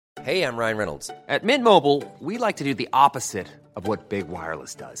Hey, I'm Ryan Reynolds. At Mint Mobile, we like to do the opposite of what Big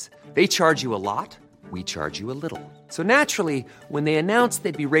Wireless does. They charge you a lot, we charge you a little. So naturally, when they announced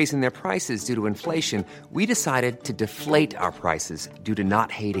they'd be raising their prices due to inflation, we decided to deflate our prices due to not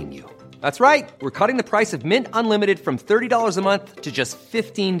hating you. That's right. We're cutting the price of Mint Unlimited from $30 a month to just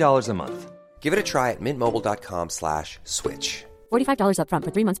 $15 a month. Give it a try at mintmobile.com/switch. $45 up front for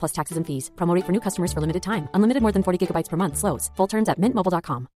 3 months plus taxes and fees. Promo rate for new customers for limited time. Unlimited more than 40 gigabytes per month. Slows full terms at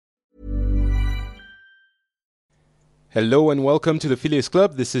mintmobile.com. Hello and welcome to the Phileas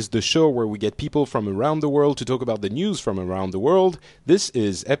Club. This is the show where we get people from around the world to talk about the news from around the world. This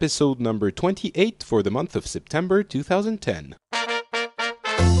is episode number 28 for the month of September 2010.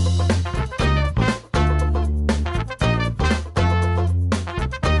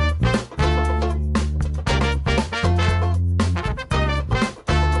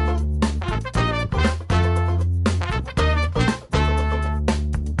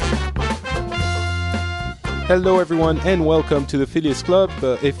 Hello everyone and welcome to the Phileas Club.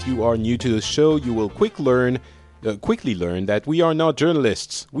 If you are new to the show, you will quickly learn that we are not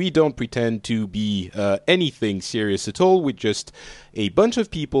journalists. We don't pretend to be anything serious at all. We're just a bunch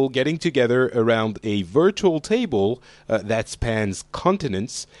of people getting together around a virtual table that spans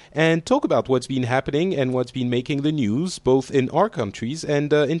continents and talk about what's been happening and what's been making the news, both in our countries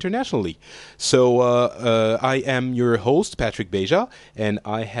and internationally. So I am your host, Patrick Beja, and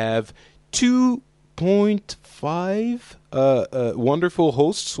I have 2.5 wonderful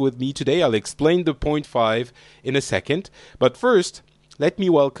hosts with me today. I'll explain the 0.5 in a second. But first, let me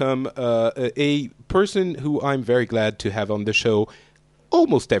welcome a person who I'm very glad to have on the show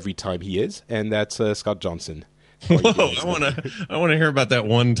almost every time he is, and that's Scott Johnson. Whoa, I want to hear about that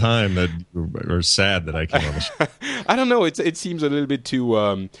one time that you were sad that I came on the show. I don't know. It seems a little bit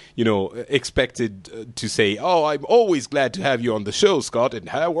too, expected to say, "Oh, I'm always glad to have you on the show, Scott." And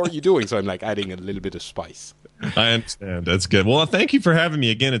how are you doing? So I'm like adding a little bit of spice. I understand. That's good. Well, thank you for having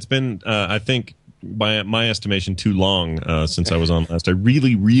me again. It's been, I think, by my estimation, too long since I was on last. I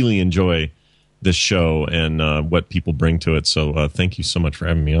really, really enjoy this show and what people bring to it. So thank you so much for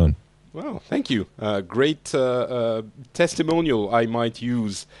having me on. Well, thank you. Great testimonial I might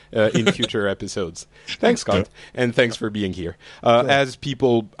use in future episodes. Thanks, Scott, and thanks for being here. As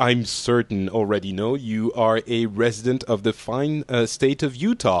people, I'm certain, already know, you are a resident of the fine state of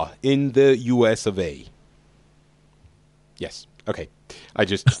Utah in the U.S. of A. Yes. Okay. I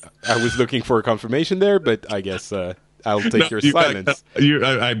was looking for a confirmation there, but I guess I'll take your silence.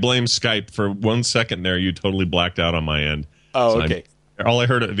 I blame Skype for 1 second there. You totally blacked out on my end. Oh, so okay. All I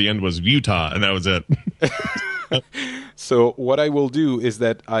heard at the end was Utah, and that was it. So what I will do is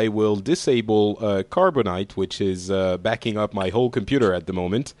that I will disable Carbonite, which is backing up my whole computer at the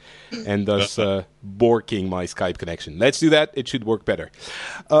moment, and thus borking my Skype connection. Let's do that. It should work better.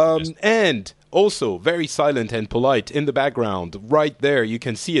 And also very silent and polite in the background, right there. You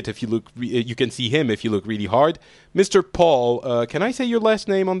can see it if you look. You can see him if you look really hard. Mr. Paul, can I say your last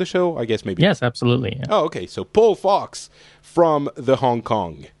name on the show? I guess maybe. Yes, absolutely. Yeah. Oh, okay. So Paul Fox from the Hong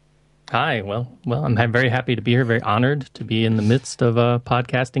Kong. Hi. Well, I'm very happy to be here. Very honored to be in the midst of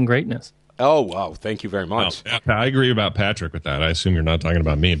podcasting greatness. Oh, wow. Thank you very much. Wow. I agree about Patrick with that. I assume you're not talking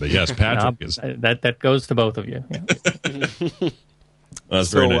about me, but yes, Patrick is. That goes to both of you. Yeah.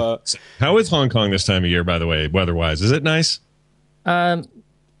 That's very nice. How is Hong Kong this time of year, by the way, weather-wise? Is it nice?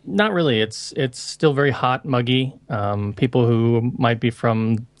 Not really. It's still very hot, muggy. People who might be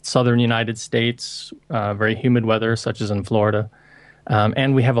from southern United States, very humid weather, such as in Florida.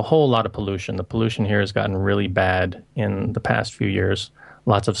 And we have a whole lot of pollution. The pollution here has gotten really bad in the past few years.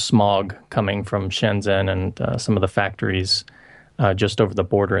 Lots of smog coming from Shenzhen and some of the factories just over the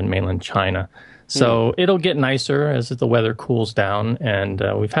border in mainland China. So it'll get nicer as the weather cools down. And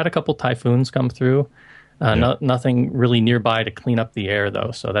we've had a couple typhoons come through. Nothing really nearby to clean up the air,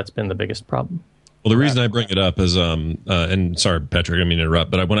 though. So that's been the biggest problem. Well, the reason I bring it up is, and sorry, Patrick, I didn't mean to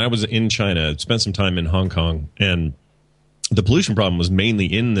interrupt, but when I was in China, I spent some time in Hong Kong, and the pollution problem was mainly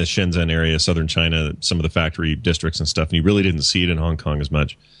in the Shenzhen area, southern China, some of the factory districts and stuff, and you really didn't see it in Hong Kong as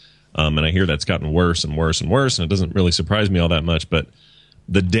much. And I hear that's gotten worse and worse and worse, and it doesn't really surprise me all that much. But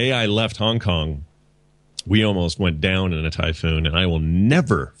the day I left Hong Kong, we almost went down in a typhoon, and I will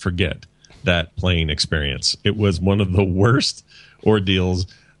never forget that plane experience. It was one of the worst ordeals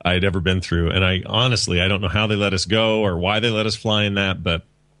I had ever been through, and I don't know how they let us go or why they let us fly in that, but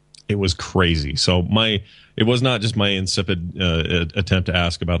it was crazy. So it was not just my insipid attempt to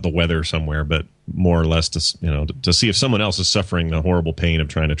ask about the weather somewhere, but more or less to see if someone else is suffering the horrible pain of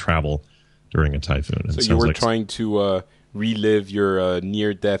trying to travel during a typhoon. So you were trying to relive your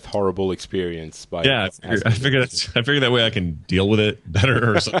near-death horrible experience. By I figured that way I can deal with it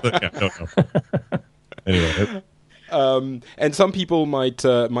better or something. I don't know. Anyway. And some people might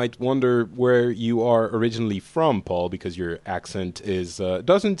wonder where you are originally from, Paul, because your accent is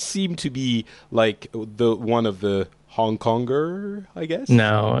doesn't seem to be like the one of the Hong Konger, I guess.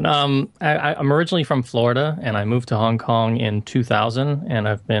 No, I'm originally from Florida, and I moved to Hong Kong in 2000, and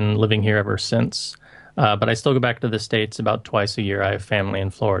I've been living here ever since. But I still go back to the States about twice a year. I have family in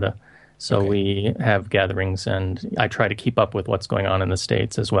Florida, so we have gatherings, and I try to keep up with what's going on in the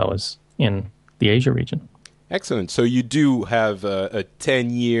States as well as in the Asia region. Excellent. So you do have a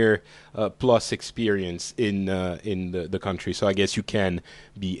 10-year plus experience in the country. So I guess you can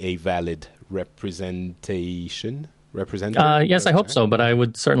be a valid representative. Yes, I hope so, but I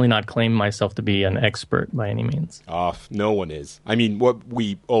would certainly not claim myself to be an expert by any means. No one is. I mean,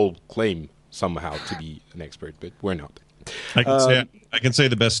 we all claim somehow to be an expert, but we're not. I can say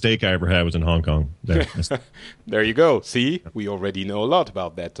the best steak I ever had was in Hong Kong. There you go. See, we already know a lot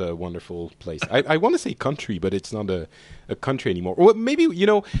about that wonderful place. I want to say country, but it's not a country anymore. Well, maybe,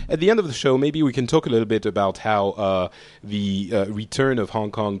 at the end of the show, maybe we can talk a little bit about how the return of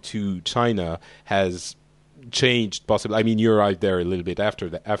Hong Kong to China has changed, possibly. I mean, you arrived there a little bit after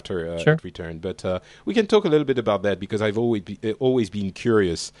Sure. it returned, but we can talk a little bit about that because I've always been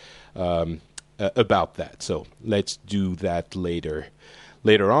curious about that. So let's do that later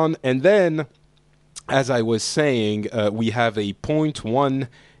on. And then, as I was saying, we have a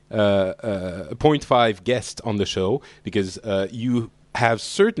 0.5 guest on the show because you have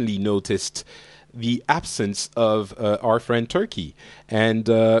certainly noticed the absence of our friend Turkey. And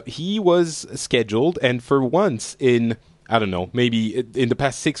he was scheduled, and for once in, I don't know, maybe in the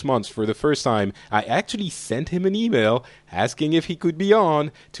past 6 months, for the first time, I actually sent him an email asking if he could be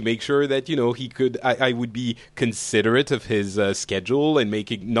on to make sure that, he could, I would be considerate of his schedule and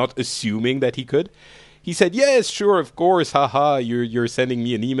not assuming that he could. He said, yes, sure, of course, haha, you're sending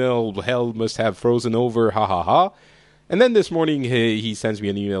me an email, hell must have frozen over, ha ha ha. And then this morning he sends me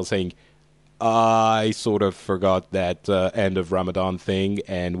an email saying, I sort of forgot that end of Ramadan thing,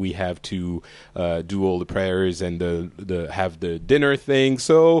 and we have to do all the prayers and have the dinner thing,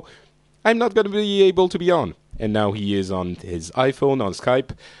 so I'm not going to be able to be on. And now he is on his iPhone, on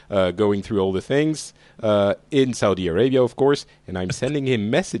Skype, going through all the things, in Saudi Arabia, of course, and I'm sending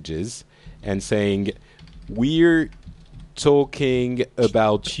him messages and saying, we're talking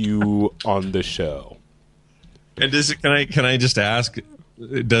about you on the show. And can I just ask, so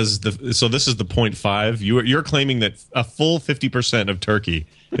this is the 0.5. You're claiming that a full 50% of Turkey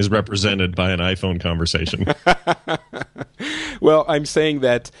is represented by an iPhone conversation. Well, I'm saying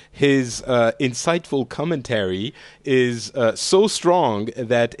that his insightful commentary is so strong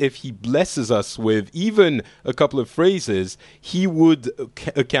that if he blesses us with even a couple of phrases, he would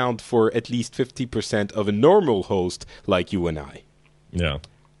account for at least 50% of a normal host like you and I. Yeah.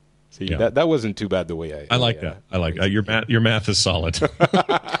 See, yeah. That wasn't too bad the way I like that. I like that. Your math is solid.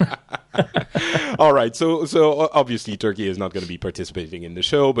 All right. So obviously Turkey is not going to be participating in the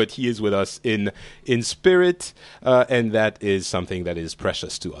show, but he is with us in spirit, and that is something that is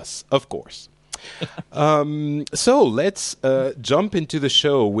precious to us, of course. So let's jump into the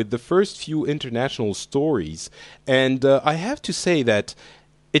show with the first few international stories. And I have to say that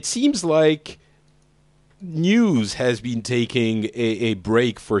it seems like news has been taking a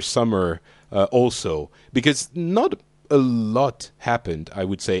break for summer also, because not a lot happened, I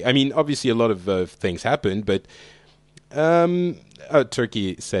would say. I mean, obviously a lot of things happened, but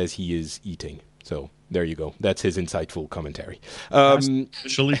Turkey says he is eating. So there you go. That's his insightful commentary.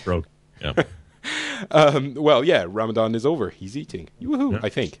 Officially broke. Yeah. Well, yeah, Ramadan is over. He's eating. Woohoo, yeah. I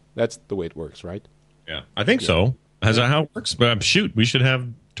think. That's the way it works, right? Yeah, I think so. Is that how it works? But shoot, we should have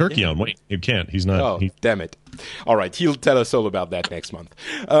Turkey on. Wait, you can't. He's not. Oh, damn it. All right, he'll tell us all about that next month.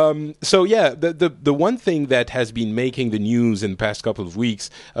 So, yeah, the one thing that has been making the news in the past couple of weeks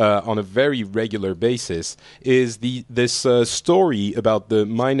on a very regular basis is this story about the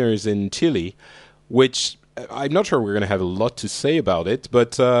miners in Chile, which I'm not sure we're going to have a lot to say about it.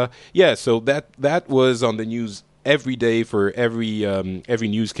 But, yeah, so that was on the news every day for every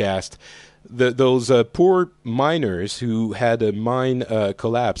newscast. Those poor miners who had a mine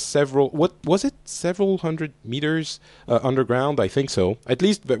collapse several hundred meters underground, I think so, at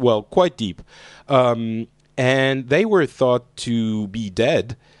least, well, quite deep, and they were thought to be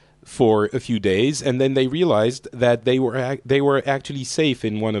dead for a few days, and then they realized that they were actually safe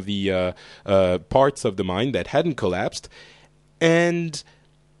in one of the parts of the mine that hadn't collapsed, and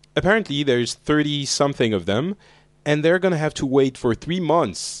apparently there's 30 something of them, and they're going to have to wait for 3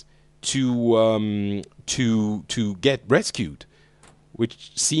 months to get rescued,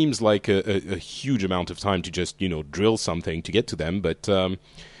 which seems like a huge amount of time to just drill something to get to them. But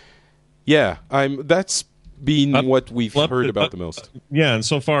that's been what we've heard about the most. Yeah, and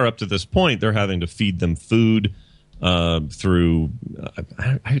so far up to this point, they're having to feed them food through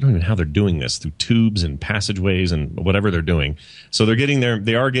I don't even know how they're doing this, through tubes and passageways and whatever they're doing. So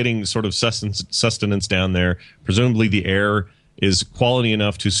they are getting sort of sustenance down there. Presumably the air is quality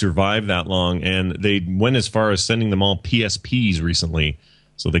enough to survive that long, and they went as far as sending them all PSPs recently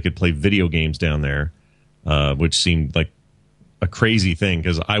so they could play video games down there, which seemed like a crazy thing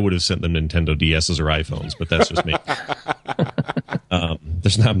because I would have sent them Nintendo DSs or iPhones, but that's just me.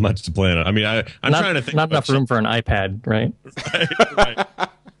 There's not much to plan on. I mean, I'm trying to think. Not enough room for an iPad, right? Right.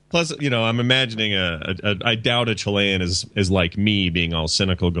 Plus, I'm imagining I doubt a Chilean is like me, being all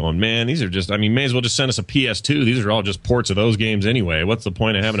cynical, going, man, these are just, may as well just send us a PS2. These are all just ports of those games anyway. What's the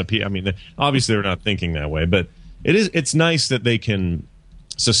point of having obviously they're not thinking that way, but it's nice that they can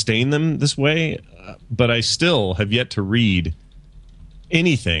sustain them this way. But I still have yet to read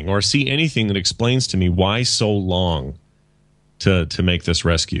anything or see anything that explains to me why so long to make this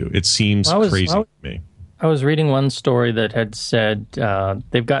rescue. It seems crazy to me. I was reading one story that had said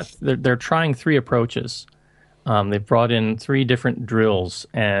they're trying 3 approaches. They've brought in 3 different drills,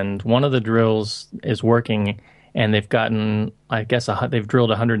 and one of the drills is working, and they've gotten, I guess, they've drilled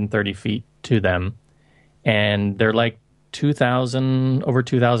 130 feet to them, and they're like over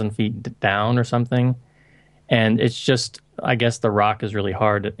 2,000 feet down or something, and it's just, I guess the rock is really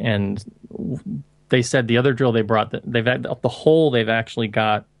hard, and they said the other drill they brought, they've had the hole they've actually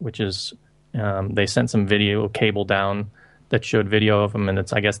got, which is they sent some video cable down that showed video of them, and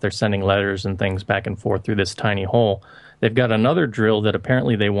I guess they're sending letters and things back and forth through this tiny hole. They've got another drill that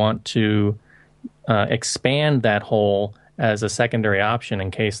apparently they want to expand that hole as a secondary option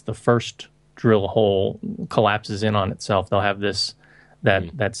in case the first drill hole collapses in on itself. They'll have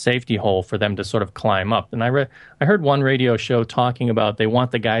that safety hole for them to sort of climb up. And I heard one radio show talking about they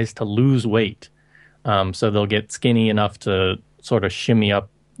want the guys to lose weight, so they'll get skinny enough to sort of shimmy up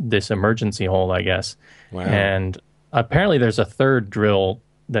this emergency hole, I guess. Wow. And apparently there's a third drill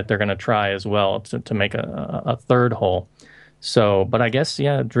that they're going to try as well to make a third hole. So, but I guess,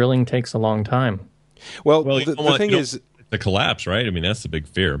 drilling takes a long time. Well the thing is... The collapse, right? That's the big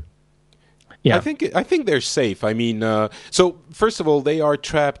fear. Yeah, I think they're safe. So first of all, they are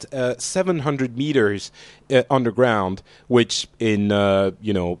trapped 700 meters underground, which in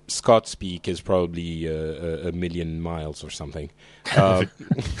Scott speak is probably a million miles or something.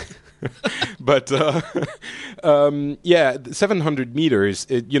 But 700 meters.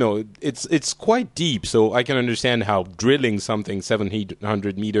 It's quite deep. So I can understand how drilling something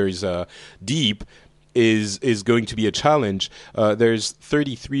 700 meters deep is going to be a challenge. There's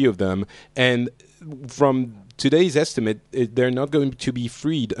 33 of them, and from today's estimate, they're not going to be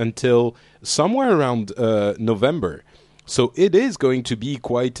freed until somewhere around November. So it is going to be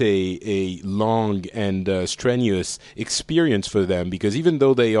quite a long and strenuous experience for them, because even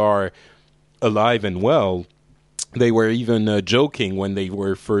though they are alive and well, they were even joking when they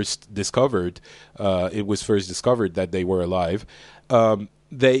were first discovered. It was first discovered that they were alive.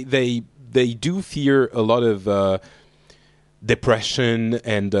 They do fear a lot of depression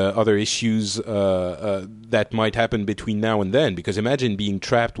and other issues that might happen between now and then. Because imagine being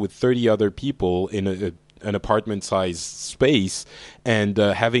trapped with 30 other people in an apartment-sized space and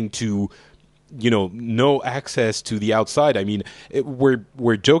having to, no access to the outside.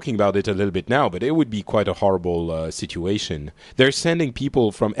 We're joking about it a little bit now, but it would be quite a horrible situation. They're sending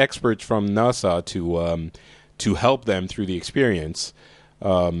people experts from NASA to help them through the experience.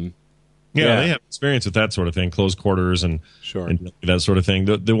 They have experience with that sort of thing, close quarters and that sort of thing.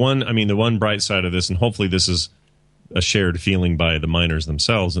 The one bright side of this, and hopefully this is a shared feeling by the miners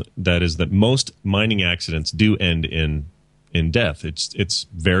themselves, that is that most mining accidents do end in death. It's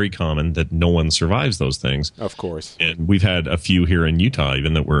very common that no one survives those things. Of course. And we've had a few here in Utah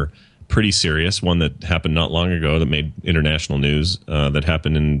even that were pretty serious. One that happened not long ago that made international news, that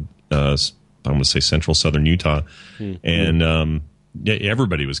happened in, I'm going to say central southern Utah. Mm-hmm. And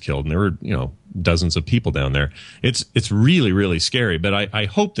everybody was killed, and there were dozens of people down there. It's really, really scary. But I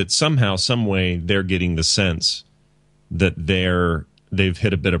hope that somehow, some way, they're getting the sense that they've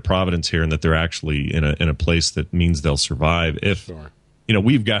hit a bit of providence here, and that they're actually in a place that means they'll survive. If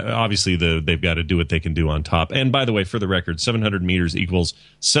we've got, obviously they've got to do what they can do on top. And by the way, for the record, 700 meters equals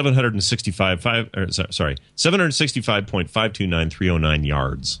 765.529309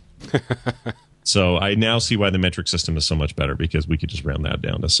 yards. So I now see why the metric system is so much better, because we could just round that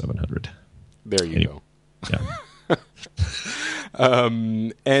down to 700. There you go. Yeah.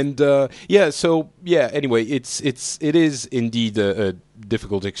 Anyway, it is indeed a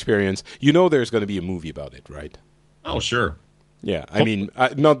difficult experience. You know, there's going to be a movie about it, right? Oh, sure. Yeah, I mean,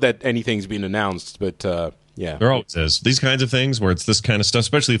 not that anything's been announced, but yeah, There always is. These kinds of things where it's this kind of stuff,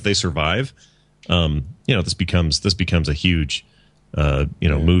 especially if they survive. This becomes a huge,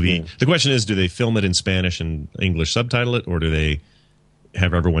 movie. The question is, do they film it in Spanish and English, subtitle it, or do they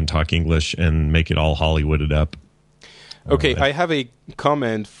have everyone talk English and make it all Hollywooded up? Okay, I have a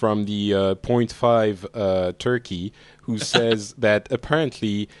comment from the Point 5 Turkey who says that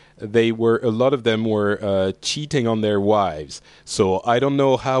apparently a lot of them were cheating on their wives. So I don't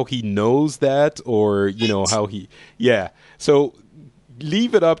know how he knows that, or how he. Yeah. So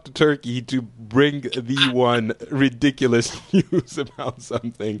leave it up to Turkey to bring the one ridiculous news about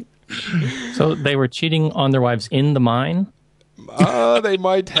something. So they were cheating on their wives in the mine? They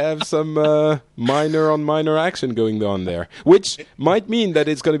might have some minor action going on there, which might mean that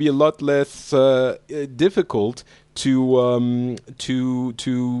it's going to be a lot less difficult to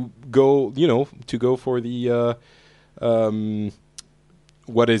go for the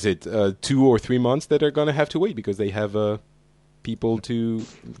what is it, 2 or 3 months that they're going to have to wait because they have people to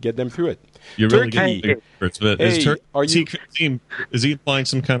get them through it. You're really getting experts, but is he applying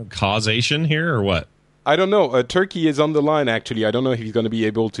some kind of causation here or what? I don't know. Turkey is on the line, actually. I don't know if he's going to be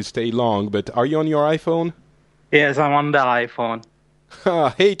able to stay long, but are you on your iPhone? Yes, I'm on the iPhone.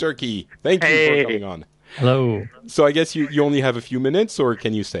 Hey, Turkey. Thank you for coming on. Hello. So I guess you only have a few minutes, or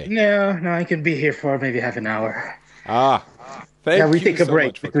can you stay? No, I can be here for maybe half an hour. Thank you. We take a so break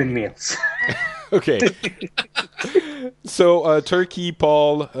much for between coming. meals. Okay. So, Turkey,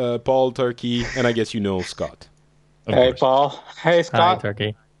 Paul, Turkey, and I guess you know Scott. Hey, Paul. Hey, Scott. Hi,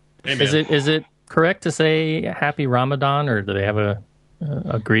 Turkey. Hey, man. Is it correct to say Happy Ramadan, or do they have a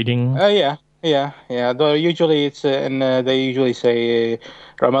greeting? Yeah. Though usually it's they usually say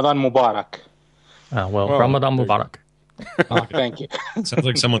Ramadan Mubarak. Ramadan Mubarak. Oh, thank you. Sounds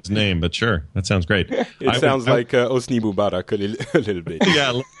like someone's name, but sure, that sounds great. It sounds like Osni Mubarak a little bit.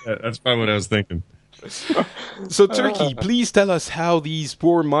 Yeah, that's probably what I was thinking. So, Turkey, please tell us how these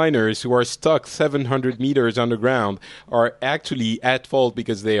poor miners who are stuck 700 meters underground are actually at fault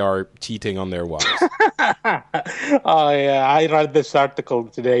because they are cheating on their wives. Oh, yeah. I read this article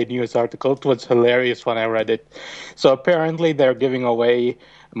today, news article. It was hilarious when I read it. So apparently they're giving away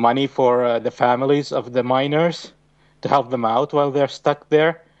money for the families of the miners to help them out while they're stuck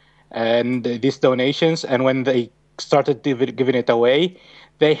there. And these donations, and when they started giving it away,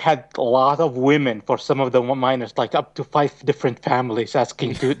 they had a lot of women for some of the miners, like up to 5 different families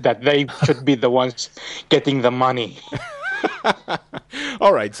asking that they should be the ones getting the money.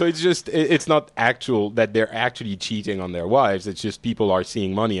 All right, so it's not actual that they're actually cheating on their wives. It's just people are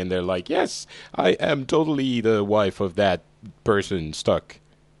seeing money and they're like, yes, I am totally the wife of that person stuck.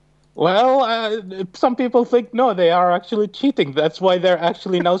 Well, some people think, no, they are actually cheating. That's why they're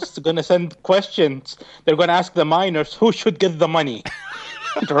actually now going to send questions. They're going to ask the miners who should get the money.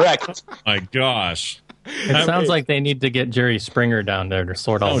 Correct. My gosh. It sounds like they need to get Jerry Springer down there to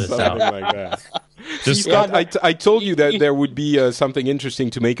sort all this out. Like that. Scott, I told you that there would be something interesting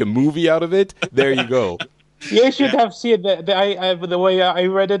to make a movie out of it. There you go. You should have seen the way I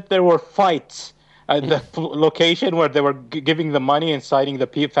read it. There were fights at the location where they were giving the money and signing the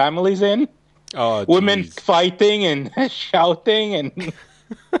families in. Oh, women fighting and shouting and.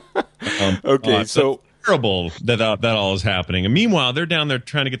 Okay, so. Terrible that all is happening, and meanwhile they're down there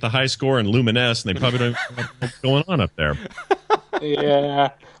trying to get the high score in Luminesce, and they probably don't know what's going on up there.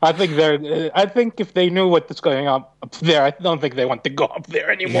 Yeah, I think if they knew what was going on up there, I don't think they want to go up there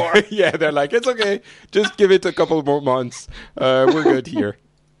anymore. Yeah, they're like, it's okay, just give it a couple more months. We're good here.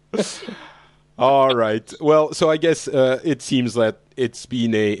 All right. Well, so I guess it seems that it's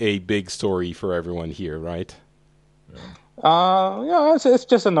been a big story for everyone here, right? Yeah, it's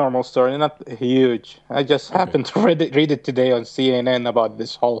just a normal story, not huge. I just happened to read it today on CNN about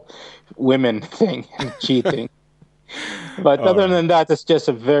this whole women thing and cheating. But other than that, it's just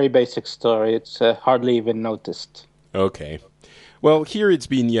a very basic story. It's hardly even noticed. Okay. Well, here it's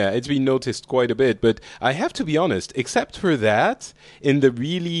been noticed quite a bit, but I have to be honest, except for that, in the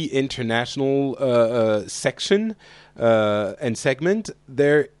really international section and segment,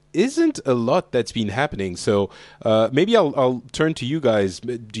 there isn't a lot that's been happening. So maybe I'll turn to you guys.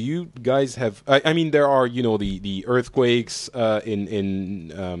 Do you guys have? I mean, there are the earthquakes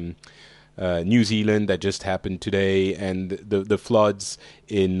in New Zealand that just happened today, and the floods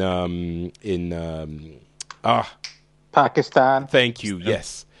in Pakistan. Thank you.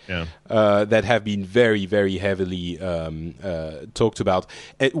 Yes. Yeah. That have been very, very heavily talked about.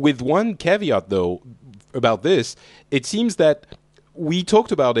 With one caveat, though, about this, it seems that we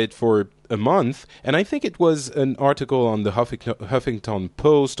talked about it for a month, and I think it was an article on the Huffington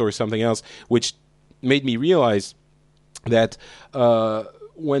Post or something else, which made me realize that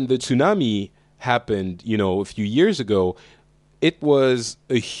when the tsunami happened, a few years ago, it was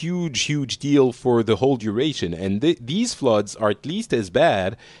a huge, huge deal for the whole duration. And these floods are at least as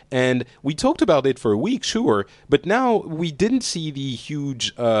bad. And we talked about it for a week, sure, but now we didn't see the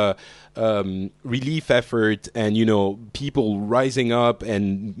huge relief effort and, people rising up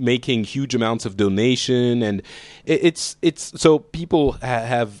and making huge amounts of donation. And it's so people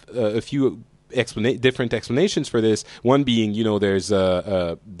have a few different explanations for this. One being, there's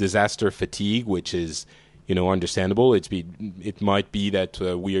disaster fatigue, which is understandable. It might be that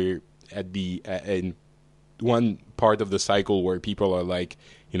we're at in one part of the cycle where people are like,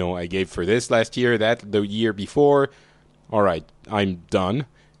 I gave for this last year, that the year before. All right, I'm done,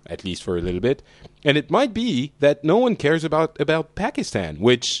 at least for a little bit. And it might be that no one cares about Pakistan,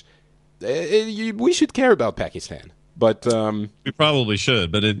 which we should care about Pakistan. But we probably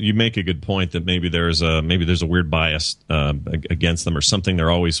should. But you make a good point that maybe there's a weird bias against them or something.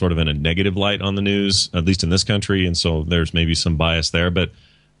 They're always sort of in a negative light on the news, at least in this country, and so there's maybe some bias there. But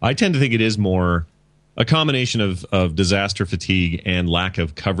I tend to think it is more a combination of disaster fatigue and lack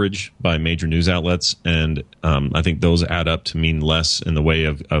of coverage by major news outlets, and I think those add up to mean less in the way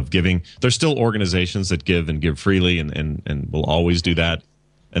of giving. There's still organizations that give and give freely and will always do that.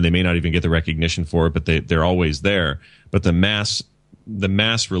 And they may not even get the recognition for it, but they're always there. But the mass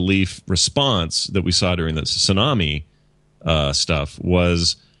relief response that we saw during the tsunami stuff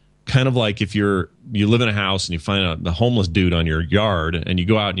was kind of like if you live in a house and you find a homeless dude on your yard and you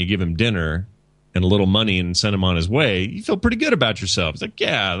go out and you give him dinner and a little money and send him on his way, you feel pretty good about yourself. It's like,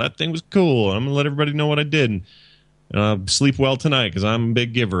 yeah, that thing was cool. I'm going to let everybody know what I did. And sleep well tonight because I'm a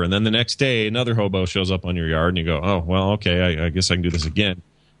big giver. And then the next day, another hobo shows up on your yard and you go, oh, well, okay, I guess I can do this again.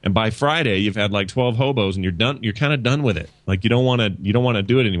 And by Friday, you've had like 12 hobos, and you're done. You're kind of done with it. Like you don't want to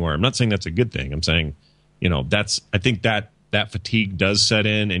do it anymore. I'm not saying that's a good thing. I'm saying, I think that fatigue does set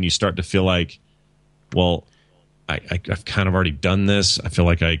in, and you start to feel like, well, I've kind of already done this. I feel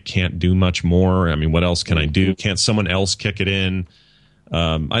like I can't do much more. I mean, what else can I do? Can't someone else kick it in?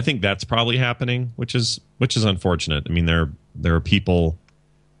 I think that's probably happening, which is unfortunate. I mean, there are people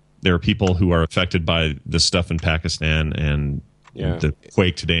who are affected by this stuff in Pakistan and. Yeah. The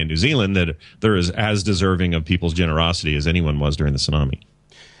quake today in New Zealand, that they're as deserving of people's generosity as anyone was during the tsunami.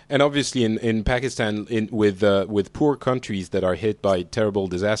 And obviously in Pakistan, with poor countries that are hit by terrible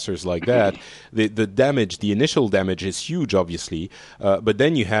disasters like that, the damage, the initial damage is huge, obviously. But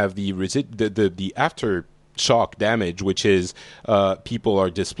then you have the aftershock damage, which is people are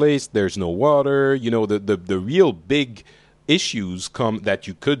displaced, there's no water, the real big issues that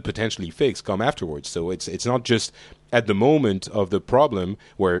you could potentially fix come afterwards. So it's not just at the moment of the problem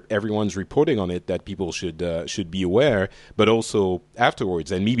where everyone's reporting on it that people should be aware, but also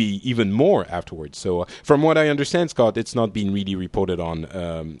afterwards, and maybe even more afterwards. So from what I understand, Scott, it's not been really reported on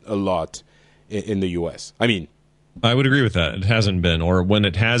a lot in the U.S. I would agree with that. It hasn't been, or when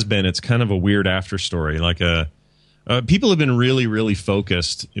it has been, it's kind of a weird after story. Like people have been really, really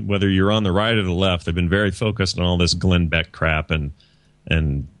focused, whether you're on the right or the left, they've been very focused on all this Glenn Beck crap and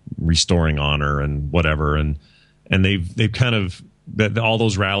restoring honor and whatever. And they've kind of, all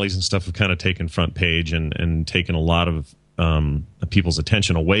those rallies and stuff have kind of taken front page and taken a lot of people's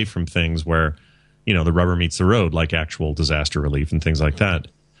attention away from things where, the rubber meets the road, like actual disaster relief and things like that.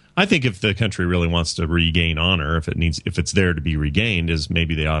 I think if the country really wants to regain honor, if it's there to be regained, is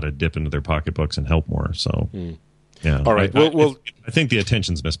maybe they ought to dip into their pocketbooks and help more. So, yeah. All right. I think the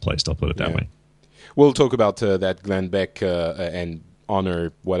attention's misplaced. I'll put it that way. We'll talk about that Glenn Beck and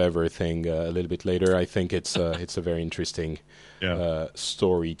honor whatever thing a little bit later. I think it's a very interesting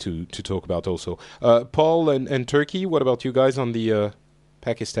story to talk about also. Paul and Turkey, what about you guys on the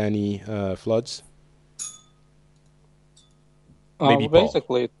Pakistani floods? Maybe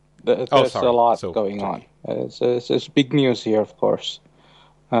basically, there's a lot going on. It's big news here, of course.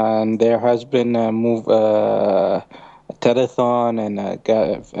 And there has been a move, a telethon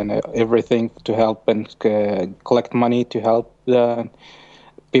and everything to help and collect money to help the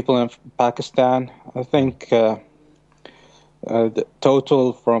people in Pakistan. I think the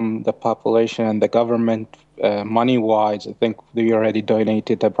total from the population and the government, money-wise, I think we already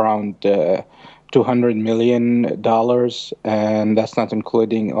donated around $200 million, and that's not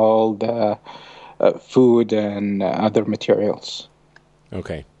including all the food and other materials.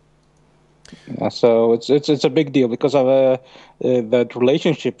 Okay. So it's a big deal because of the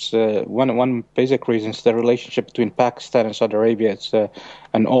relationships. One basic reason is the relationship between Pakistan and Saudi Arabia. It's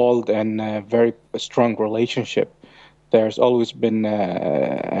an old and very strong relationship. there's always been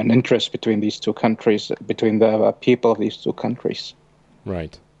an interest between these two countries, between the people of these two countries.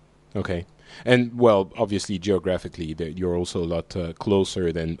 Right. Okay. And, well, obviously, geographically, you're also a lot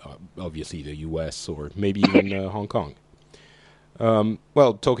closer than, obviously, the U.S. or maybe even Hong Kong.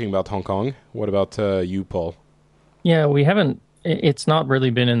 Well, talking about Hong Kong, what about you, Paul? Yeah, we haven't. It's not really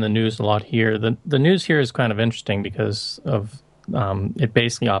been in the news a lot here. The news here is kind of interesting because of it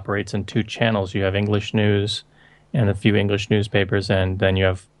basically operates in two channels. You have English news and a few English newspapers, and then you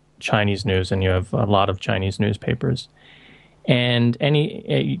have Chinese news, and you have a lot of Chinese newspapers. And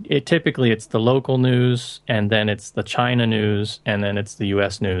typically it's the local news, and then it's the China news, and then it's the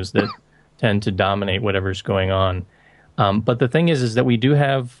U.S. news that tend to dominate whatever's going on. But the thing is that we do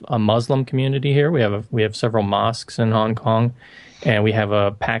have a Muslim community here. We have several mosques in Hong Kong, and we have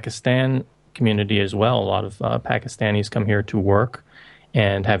a Pakistan community as well. A lot of Pakistanis come here to work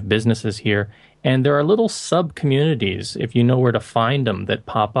and have businesses here. And there are little sub-communities, if you know where to find them, that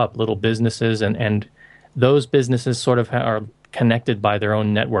pop up, little businesses, and those businesses sort of are connected by their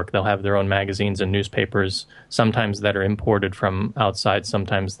own network. They'll have their own magazines and newspapers, sometimes that are imported from outside,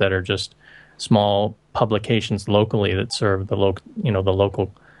 sometimes that are just small publications locally that serve the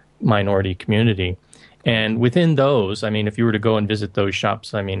local minority community. And within those, I mean, if you were to go and visit those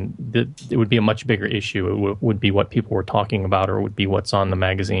shops, I mean, it would be a much bigger issue. It would be what people were talking about, or it would be what's on the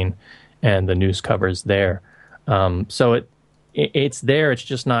magazine and the news covers there. So it's there. It's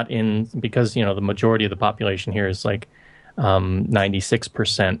just not in, because, the majority of the population here is like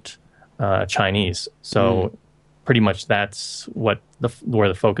 96% Chinese. So pretty much that's where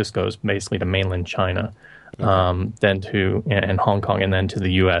the focus goes, basically to mainland China, then to and Hong Kong, and then to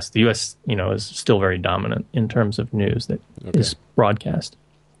the U.S. The U.S. is still very dominant in terms of news that is broadcast.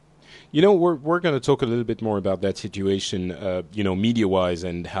 We're going to talk a little bit more about that situation, media-wise,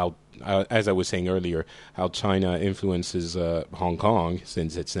 and how, as I was saying earlier, how China influences Hong Kong,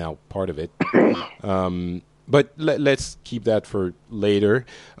 since it's now part of it. But let's keep that for later.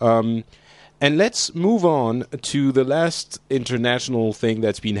 And let's move on to the last international thing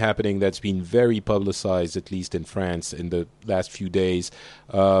that's been happening, that's been very publicized, at least in France, in the last few days.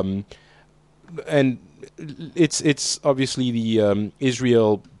 And it's obviously the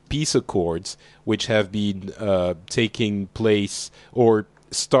Israel peace accords, which have been taking place or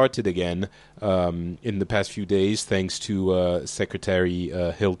started again in the past few days, thanks to Secretary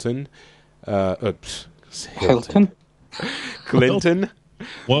Hilton. Hilton? Clinton?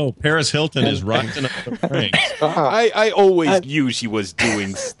 Whoa, Paris Hilton is rocking up the ranks. I always knew she was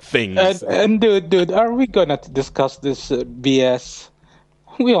doing things. And dude, are we gonna discuss this BS?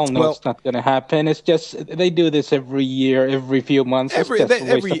 We all know it's not gonna happen. It's just they do this every year, every few months. Every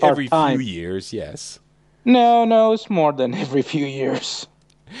few years, yes. No, it's more than every few years.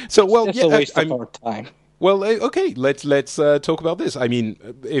 So, it's a waste of our time. Well, okay, let's talk about this. I mean,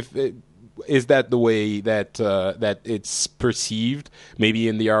 is that the way that it's perceived, maybe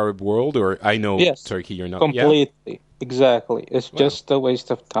in the Arab world? Or I know Turkey, you're not completely. Exactly. It's just a waste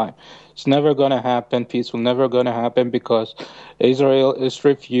of time. It's never going to happen. Peace will never going to happen because Israel is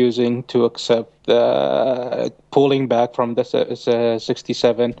refusing to accept pulling back from the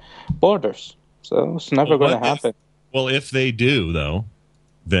 67 borders. So it's never going to happen. If they do, though,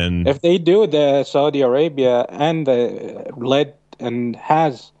 then if they do, the Saudi Arabia led and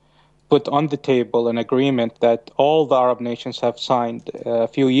has put on the table an agreement that all the Arab nations have signed a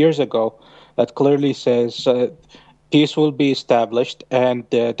few years ago that clearly says peace will be established and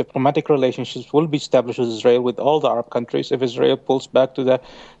diplomatic relationships will be established with Israel, with all the Arab countries, if Israel pulls back to the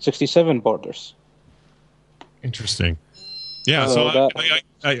 67 borders. Interesting. Yeah, so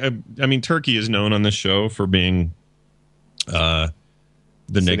I mean, Turkey is known on this show for being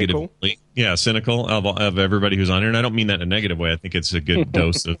cynical? Cynical of everybody who's on here. And I don't mean that in a negative way. I think it's a good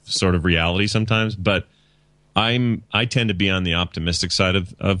dose of sort of reality sometimes. But I tend to be on the optimistic side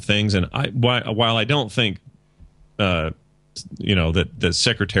of things. And while I don't think, that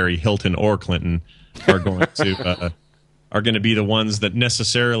Secretary Hilton or Clinton are going to be the ones that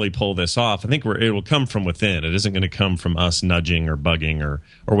necessarily pull this off, I think it will come from within. It isn't going to come from us nudging or bugging or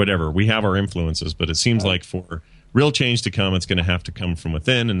whatever. We have our influences, but it seems like for real change to come, it's going to have to come from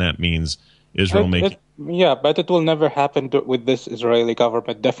within, and that means Israel making... but it will never happen with this Israeli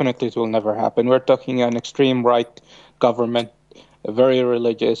government. Definitely it will never happen. We're talking an extreme right government, very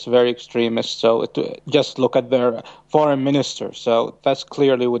religious, very extremist. So just look at their foreign minister. So that's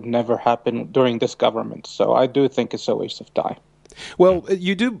clearly would never happen during this government. So I do think it's a waste of time. Well,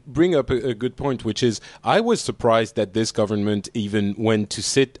 you do bring up a good point, which is I was surprised that this government even went to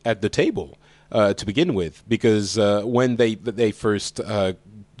sit at the table to begin with, because when they first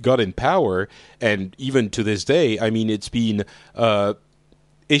got in power, and even to this day, I mean, it's been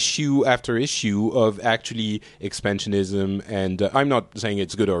issue after issue of actually expansionism, and I'm not saying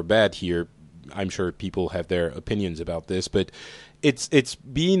it's good or bad here. I'm sure people have their opinions about this, but it's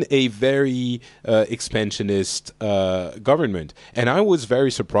been a very expansionist government, and I was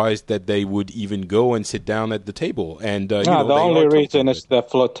very surprised that they would even go and sit down at the table. And the only reason is the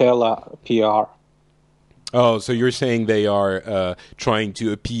flotilla PR. Oh, so you're saying they are trying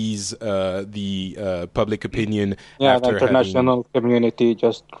to appease the public opinion? Yeah, the international community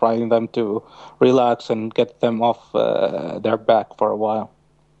just trying them to relax and get them off their back for a while.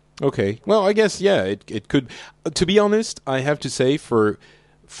 Okay, well, I guess it could. To be honest, I have to say for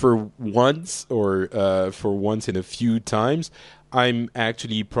once in a few times, I'm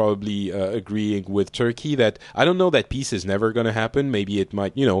actually probably agreeing with Turkey that I don't know that peace is never going to happen. Maybe it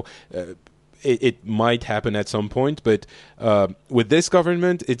might, it might happen at some point, but with this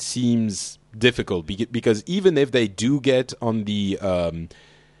government, it seems difficult because even if they do get on the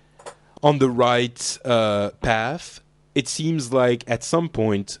right path, it seems like at some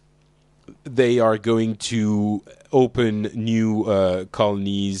point they are going to open new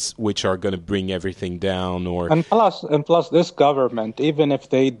colonies, which are going to bring everything down. And plus, this government, even if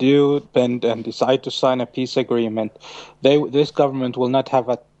they do bend and decide to sign a peace agreement, this government will not have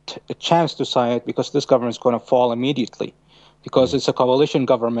a chance to sign it because this government is going to fall immediately, because it's a coalition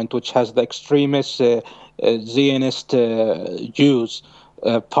government which has the extremist Zionist Jews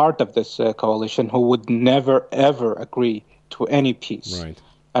part of this coalition who would never ever agree to any peace. Right.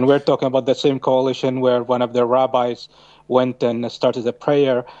 And we're talking about the same coalition where one of the rabbis went and started a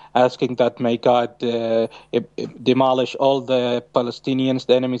prayer asking that may God demolish all the Palestinians,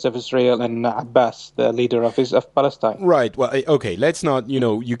 the enemies of Israel, and Abbas, the leader of Palestine. Right. Well, okay, let's not,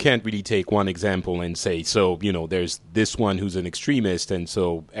 you can't really take one example and say, so, there's this one who's an extremist, and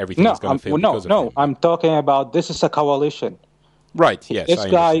so everything is going to fail because of him. I'm talking about this is a coalition. Right, yes. This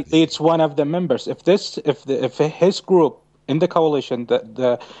guy leads one of the members. If his group in the coalition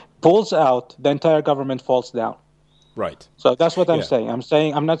that pulls out, the entire government falls down. Right. So that's what I'm saying.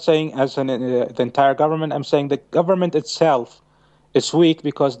 I'm not saying as the entire government. I'm saying the government itself is weak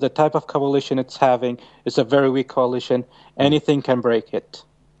because the type of coalition it's having is a very weak coalition. Anything can break it.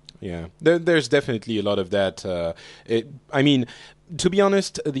 Yeah, there's definitely a lot of that. To be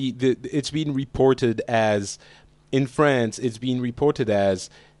honest, it's been reported as in France. It's been reported as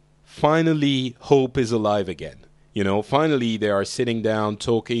finally hope is alive again. Finally they are sitting down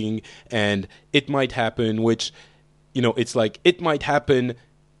talking, and it might happen. Which, it's like it might happen.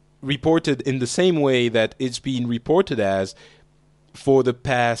 Reported in the same way that it's been reported as for the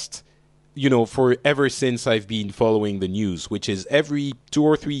past. For ever since I've been following the news, which is every 2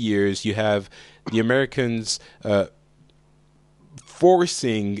 or 3 years, you have the Americans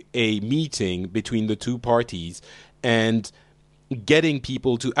forcing a meeting between the two parties and getting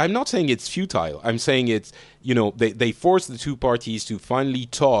people to. I'm not saying it's futile. I'm saying it's, they force the two parties to finally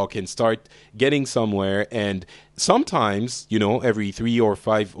talk and start getting somewhere. And sometimes, every 3 or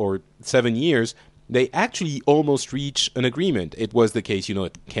 5 or 7 years, they actually almost reach an agreement. It was the case,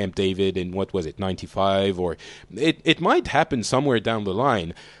 at Camp David in, 95, or it might happen somewhere down the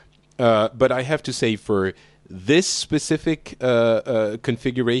line. But I have to say, for this specific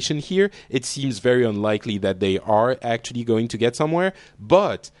configuration here, it seems very unlikely that they are actually going to get somewhere.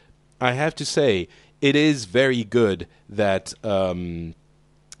 But I have to say, it is very good that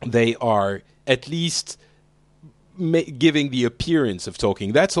they are at least giving the appearance of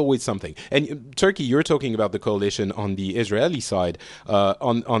talking. That's always something. And Turkey, you're talking about the coalition on the Israeli side.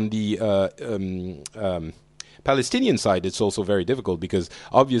 On the Palestinian side, it's also very difficult because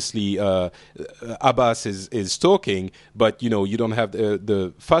obviously Abbas is talking, but you don't have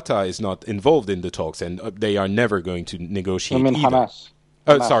the Fatah is not involved in the talks, and they are never going to negotiate. I mean either. Hamas.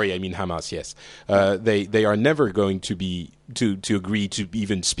 Sorry, I mean Hamas. Yes, they are never going to be to agree to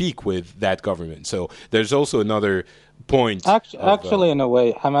even speak with that government. So there's also another point. Actually, in a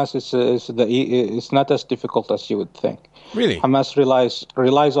way, Hamas is not as difficult as you would think. Really, Hamas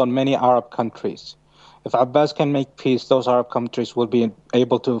relies on many Arab countries. If Abbas can make peace, those Arab countries will be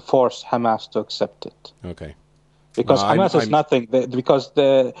able to force Hamas to accept it. Okay. Because Hamas is nothing.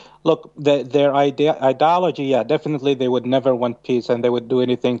 Their ideology, definitely they would never want peace and they would do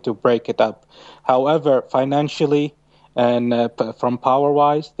anything to break it up. However, financially and from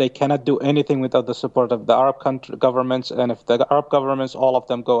power-wise, they cannot do anything without the support of the Arab governments. And if the Arab governments, all of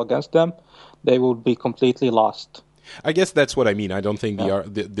them go against them, they will be completely lost. I guess that's what I mean. I don't think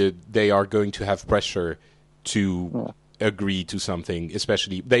they are going to have pressure to agree to something.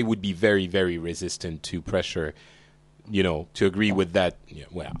 Especially, they would be very, very resistant to pressure. to agree with that. Yeah,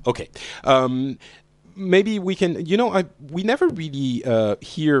 well, okay. Maybe we can. We never really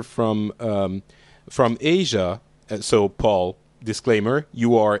hear from Asia. So, Paul, disclaimer: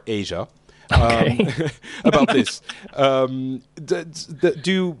 you are Asia. About this.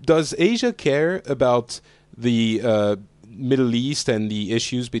 Does Asia care about the Middle East and the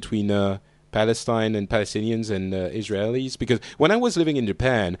issues between Palestine and Palestinians and Israelis? Because when I was living in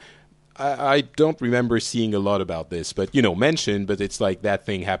Japan, I don't remember seeing a lot about this, but mentioned. But it's like that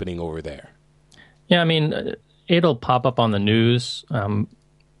thing happening over there. Yeah, I mean, it'll pop up on the news,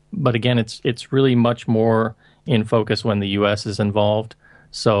 but again, it's really much more in focus when the U.S. is involved.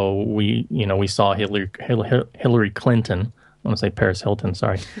 So we saw Hillary Clinton. I want to say Paris Hilton.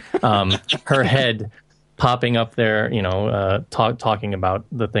 Sorry, her head popping up there. Talking about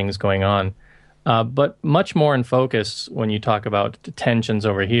the things going on. But much more in focus when you talk about tensions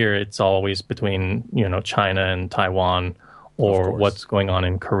over here. It's always between China and Taiwan, or what's going on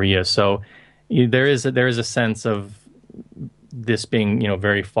in Korea. So there is a sense of this being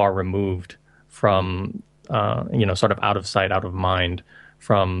very far removed from sort of out of sight, out of mind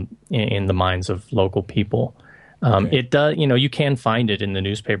from in the minds of local people. It does, you can find it in the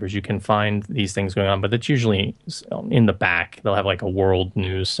newspapers. You can find these things going on, but it's usually in the back. They'll have like a world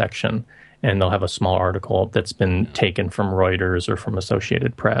news section, and they'll have a small article that's been taken from Reuters or from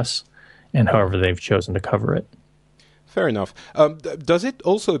Associated Press, and however they've chosen to cover it. Fair enough. Does it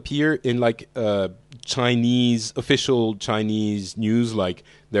also appear in like official Chinese news, like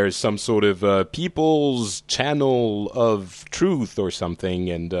there's some sort of People's Channel of Truth or something,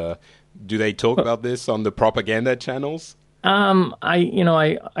 and do they talk about this on the propaganda channels? I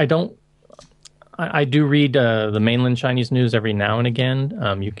do read the mainland Chinese news every now and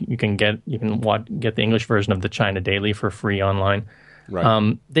again. You can get the English version of the China Daily for free online.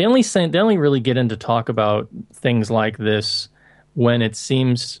 Right. They only really get into talk about things like this when it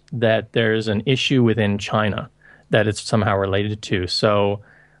seems that there's an issue within China that it's somehow related to. So,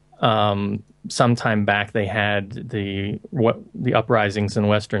 some time back they had the uprisings in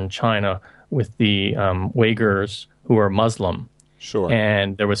Western China with the Uyghurs who are Muslim. Sure.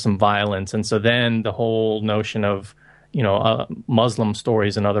 And there was some violence, and so then the whole notion of Muslim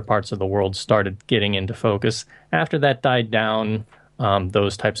stories in other parts of the world started getting into focus. After that died down.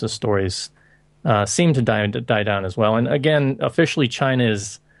 Those types of stories seem to die down as well. And again, officially, China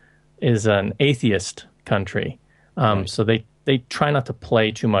is an atheist country, right. So they try not to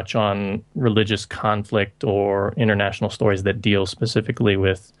play too much on religious conflict or international stories that deal specifically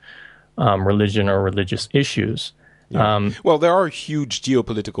with religion or religious issues. Yeah. Well, there are huge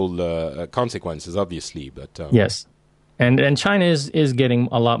geopolitical consequences, obviously, but yes, and China is getting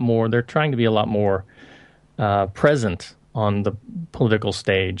a lot more. They're trying to be a lot more present on the political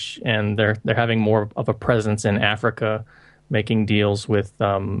stage, and they're having more of a presence in Africa, making deals with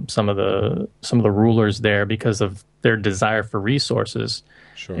some of the rulers there because of their desire for resources.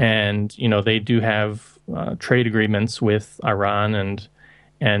 Sure. And they do have trade agreements with Iran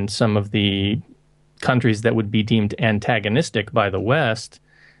and some of the countries that would be deemed antagonistic by the West.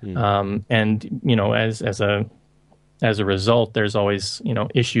 And as a result, there's always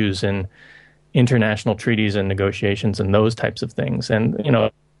issues in international treaties and negotiations and those types of things.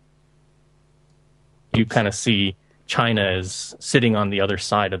 And, you kind of see China as sitting on the other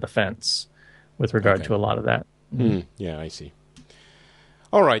side of the fence with regard to a lot of that. Yeah, I see.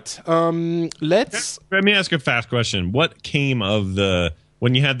 All right. Let me ask a fast question. What came of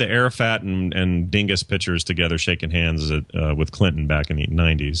when you had the Arafat and Dingus pictures together shaking hands with Clinton back in the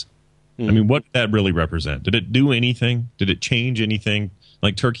 90s? I mean, what did that really represent? Did it do anything? Did it change anything?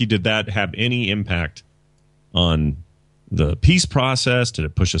 Like Turkey, did that have any impact on the peace process? Did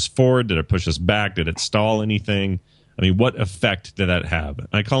it push us forward? Did it push us back? Did it stall anything? I mean, what effect did that have?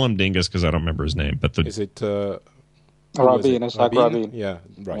 I call him Dingus because I don't remember his name. But Is it Rabin? Rabin? Yeah,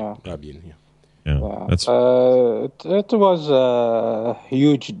 right. Yeah. Rabin, yeah. It was a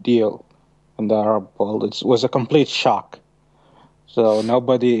huge deal in the Arab world. It was a complete shock. So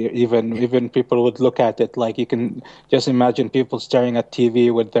nobody, even people would look at it like you can just imagine people staring at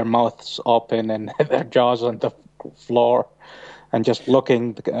TV with their mouths open and their jaws on the floor and just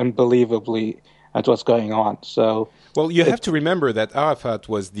looking unbelievably at what's going on. So, well, you have to remember that Arafat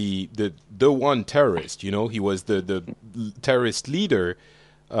was the one terrorist. He was the terrorist leader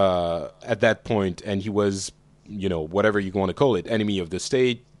at that point, and he was, whatever you want to call it, enemy of the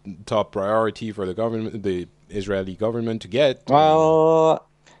state, top priority for the government, the Israeli government to get. Well,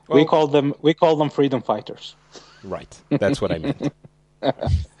 we call them freedom fighters. Right, that's what I meant.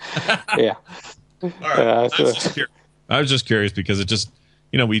 Yeah. All right. I was just curious because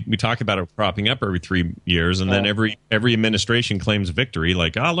we talk about it cropping up every 3 years, and then every administration claims victory,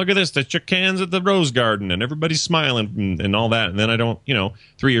 like, oh, look at this, they shook hands at the Rose Garden, and everybody's smiling and all that. And then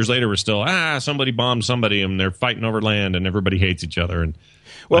 3 years later, we're still, somebody bombed somebody, and they're fighting over land, and everybody hates each other. And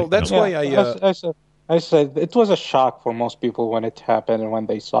well, that's why I said it was a shock for most people when it happened and when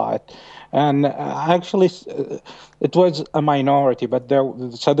they saw it. And actually, it was a minority, but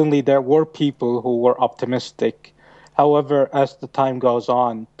suddenly there were people who were optimistic. However, as the time goes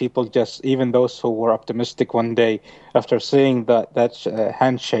on, people even those who were optimistic one day after seeing that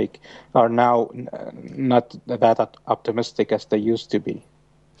handshake are now not that optimistic as they used to be.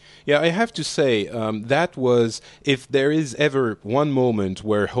 Yeah, I have to say, that was, if there is ever one moment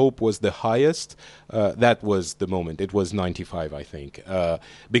where hope was the highest, that was the moment. It was 95, I think,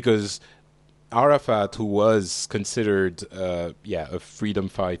 because Arafat, who was considered, a freedom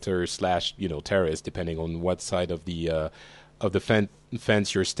fighter / terrorist, depending on what side of the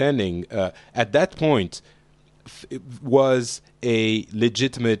fence you're standing, at that point was a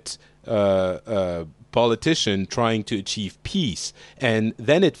legitimate politician trying to achieve peace. And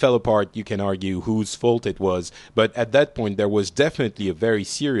then it fell apart. You can argue whose fault it was. But at that point, there was definitely a very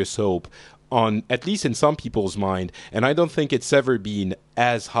serious hope on, at least in some people's mind. And I don't think it's ever been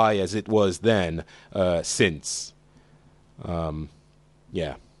as high as it was then since.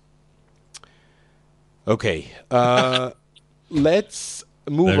 Yeah. Okay. Let's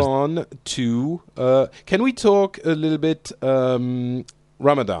move on to... can we talk a little bit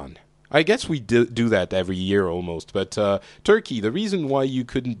Ramadan? I guess we do that every year almost, but Turkey, the reason why you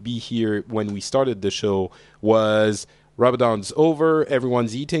couldn't be here when we started the show was Ramadan's over,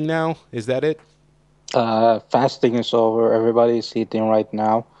 everyone's eating now, is that it? Fasting is over, everybody's eating right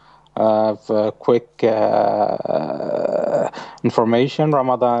now. For quick information,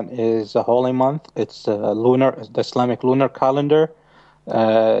 Ramadan is a holy month. It's the Islamic lunar calendar.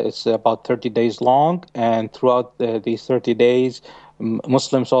 It's about 30 days long, and throughout these 30 days,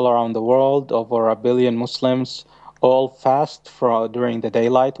 Muslims all around the world, over 1 billion Muslims, all fast during the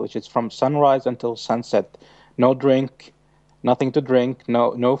daylight, which is from sunrise until sunset. No drink, nothing to drink,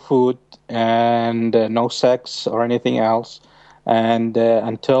 no food, and no sex or anything else, and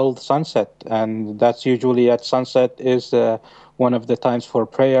until sunset. And that's usually at sunset is one of the times for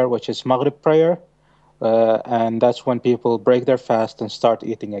prayer, which is Maghrib prayer, and that's when people break their fast and start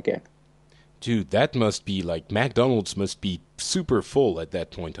eating again. Dude, that must be like McDonald's must be super full at that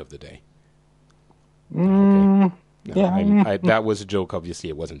point of the day. Okay. No, Yeah. that was a joke. Obviously,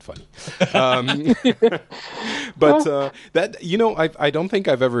 it wasn't funny. But I don't think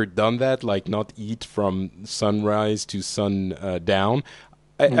I've ever done that. Like, not eat from sunrise to sundown.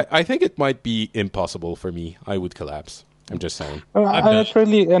 I think it might be impossible for me. I would collapse. I'm just saying.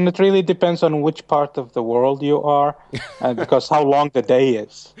 It really depends on which part of the world you are, because how long the day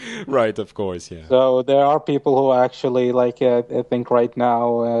is. Right, of course, yeah. So there are people who actually, like, I think right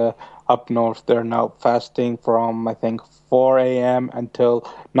now up north, they're now fasting from, I think, 4 a.m. until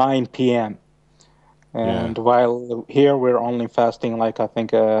 9 p.m. And while here we're only fasting, like, I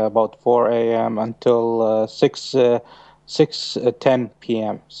think about 4 a.m. until 6:10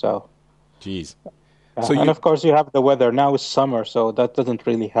 p.m. So. Jeez. And of course, you have the weather. Now it's summer, so that doesn't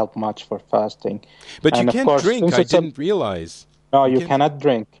really help much for fasting. But you can't drink. I didn't realize. No, you cannot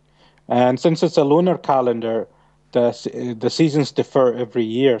drink. And since it's a lunar calendar, the seasons differ every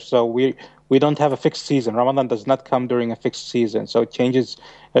year. So we don't have a fixed season. Ramadan does not come during a fixed season. So it changes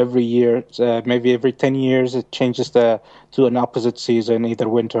every year. Maybe every 10 years, it changes to an opposite season, either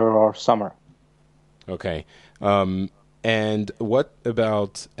winter or summer. Okay. And what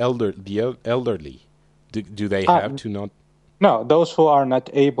about the elderly? Do they have to not? No, those who are not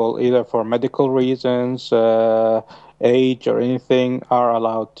able, either for medical reasons, age, or anything, are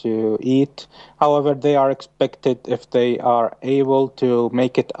allowed to eat. However, they are expected, if they are able to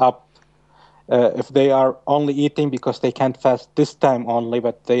make it up, if they are only eating because they can't fast this time only,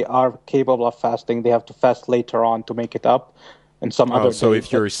 but they are capable of fasting, they have to fast later on to make it up. And some other so days.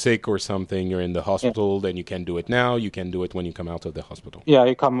 If you're sick or something, you're in the hospital, then you can do it now. You can do it when you come out of the hospital. Yeah,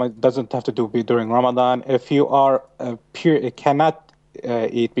 it doesn't have to be during Ramadan. If you are cannot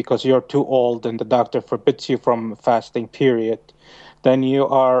eat because you're too old and the doctor forbids you from fasting, period, then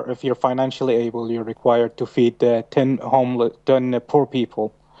if you're financially able, you're required to feed 10 poor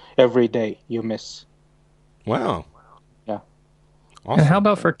people every day you miss. Wow. Yeah. Awesome. And how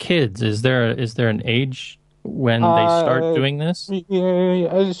about for kids? Is there an age when they start doing this?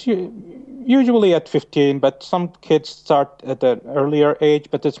 Usually at 15, but some kids start at an earlier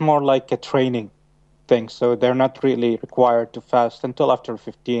age, but it's more like a training thing. So they're not really required to fast until after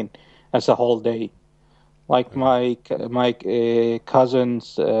 15 as a whole day. Like my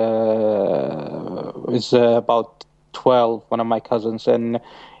cousins is about 12. One of my cousins, and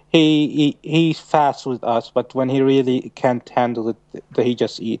he fasts with us. But when he really can't handle it, he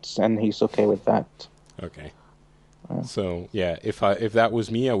just eats, and he's okay with that. Okay. So yeah, if that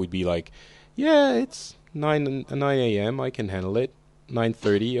was me, I would be like, yeah, it's 9 a.m. I can handle it.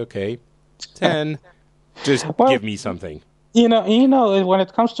 9:30, okay. 10, just give me something. You know, when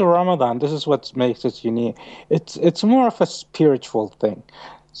it comes to Ramadan, this is what makes it unique. It's more of a spiritual thing.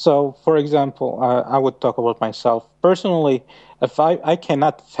 So, for example, I would talk about myself personally. If I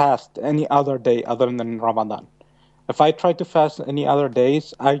cannot fast any other day other than Ramadan. If I try to fast any other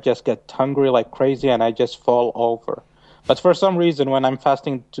days, I just get hungry like crazy and I just fall over. But for some reason, when I'm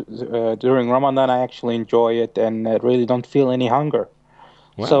fasting during Ramadan, I actually enjoy it and really don't feel any hunger.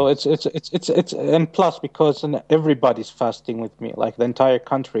 Wow. So it's and plus because everybody's fasting with me, like the entire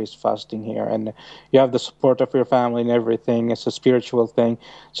country is fasting here, and you have the support of your family and everything. It's a spiritual thing.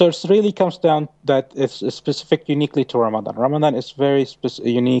 So it really comes down that it's specific uniquely to Ramadan. Ramadan is very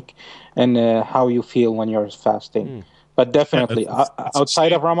unique in how you feel when you're fasting. But definitely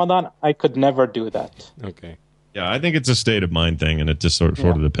outside of Ramadan, I could never do that. Okay. Yeah, I think it's a state of mind thing, and it just sort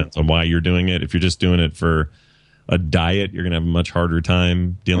of depends on why you're doing it. If you're just doing it for a diet, you're going to have a much harder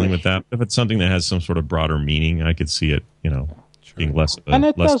time dealing with that. If it's something that has some sort of broader meaning, I could see it, being less of a... And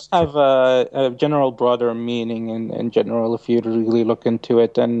it does have a general broader meaning in general if you really look into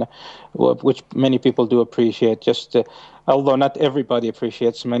it, and which many people do appreciate. Just although not everybody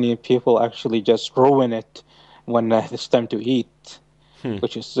appreciates, many people actually just ruin it when it's time to eat.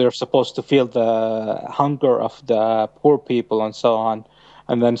 Which is they're supposed to feel the hunger of the poor people and so on.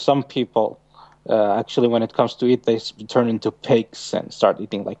 And then some people, actually, when it comes to eat, they turn into pigs and start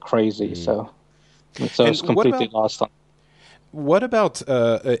eating like crazy. So it's completely lost on. What about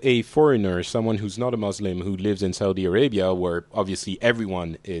a foreigner, someone who's not a Muslim, who lives in Saudi Arabia, where obviously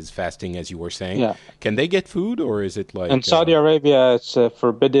everyone is fasting, as you were saying? Yeah. Can they get food, or is it like... In Saudi Arabia, it's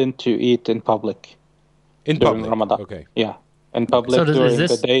forbidden to eat in public. During Ramadan. Okay. Yeah. In public during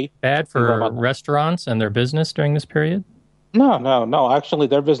the day. Bad for restaurants and their business during this period? No. Actually,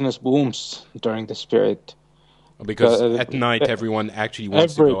 their business booms during this period. Because at night, everyone actually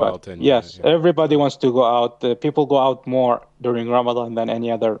wants to go out. And, everybody wants to go out. People go out more during Ramadan than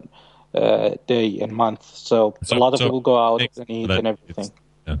any other day and month. So a lot of people go out and eat and everything.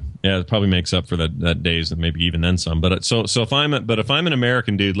 Yeah, it probably makes up for that days and maybe even then some. But if I'm an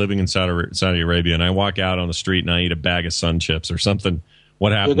American dude living in Saudi Arabia and I walk out on the street and I eat a bag of Sun Chips or something,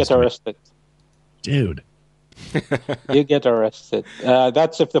 what happens? You get arrested, dude. You get arrested.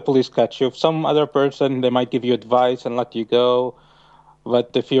 That's if the police catch you. If some other person, they might give you advice and let you go.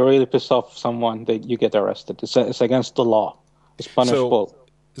 But if you really piss off someone, you get arrested. It's against the law. It's punishable.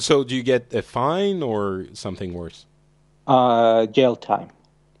 So do you get a fine or something worse? Jail time.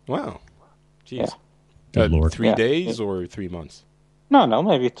 Wow. Jeez. Yeah. 3 days or 3 months? No,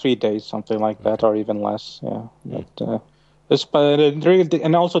 maybe 3 days, something like that, or even less. Yeah. But it really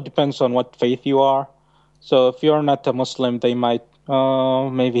and also depends on what faith you are. So if you're not a Muslim, they might,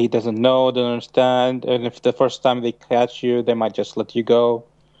 maybe he doesn't know, don't understand. And if the first time they catch you, they might just let you go.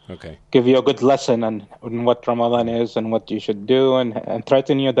 Okay. Give you a good lesson on what Ramadan is and what you should do and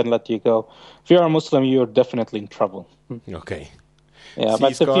threaten you, then let you go. If you're a Muslim, you're definitely in trouble. Okay. Yeah,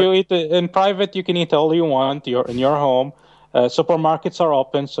 but if you eat in private, you can eat all you want. You're in your home. Supermarkets are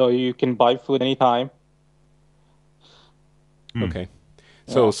open, so you can buy food anytime. Okay.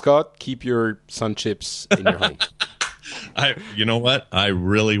 So, Scott, keep your Sun Chips in your home. You know what? I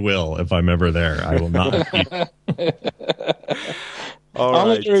really will if I'm ever there. I will not eat.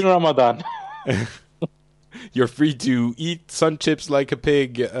 Only during Ramadan. You're free to eat Sun Chips like a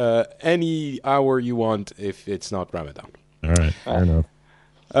pig any hour you want if it's not Ramadan. All right, fair enough.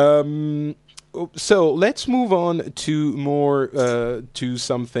 So let's move on to more to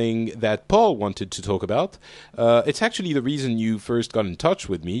something that Paul wanted to talk about. It's actually the reason you first got in touch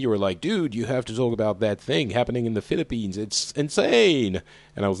with me. You were like, dude, you have to talk about that thing happening in the Philippines. It's insane.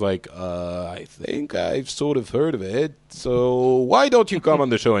 And I was like, I think I've sort of heard of it. So why don't you come on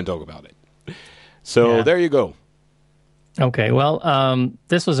the show and talk about it? So there you go. Okay, well,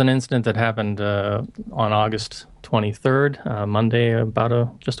 this was an incident that happened on August 23rd, Monday,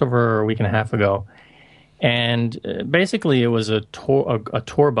 just over a week and a half ago. And basically, it was a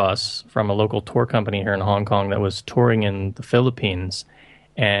tour bus from a local tour company here in Hong Kong that was touring in the Philippines.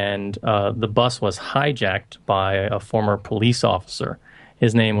 And the bus was hijacked by a former police officer.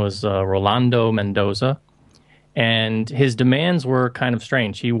 His name was Rolando Mendoza. And his demands were kind of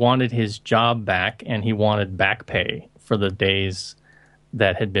strange. He wanted his job back, and he wanted back pay for the days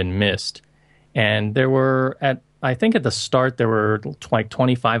that had been missed. And there were I think at the start there were like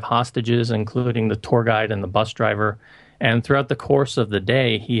 25 hostages, including the tour guide and the bus driver. And throughout the course of the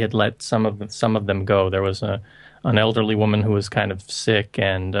day, he had let some of them go. There was an elderly woman who was kind of sick,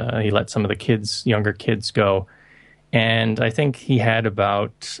 and he let some of the younger kids go. And I think he had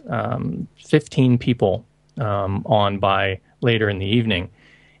about 15 people on by later in the evening.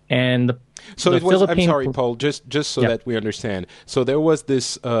 And so it was. I'm sorry, Paul. Just so that we understand. So there was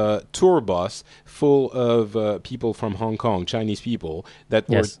this tour bus full of people from Hong Kong, Chinese people that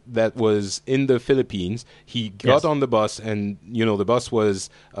was in the Philippines. He got on the bus, and the bus was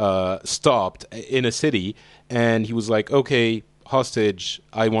stopped in a city, and he was like, "Okay, hostage,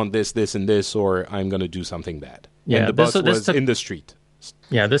 I want this, this, and this, or I'm going to do something bad." Yeah, and the bus was in the street.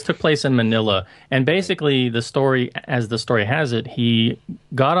 Yeah, this took place in Manila. And basically, the story has it, he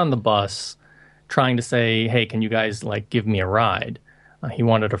got on the bus trying to say, hey, can you guys, give me a ride? He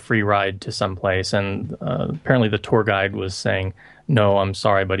wanted a free ride to someplace. And apparently the tour guide was saying, no, I'm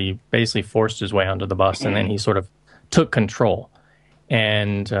sorry. But he basically forced his way onto the bus, and then he sort of took control.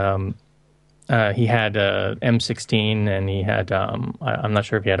 And he had a M16, and he had, I'm not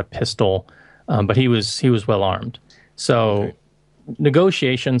sure if he had a pistol, but he was well armed. So... Okay.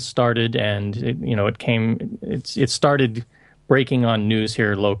 Negotiations started, and it started breaking on news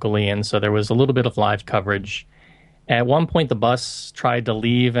here locally, and so there was a little bit of live coverage. At one point, the bus tried to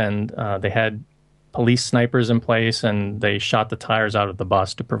leave, and they had police snipers in place, and they shot the tires out of the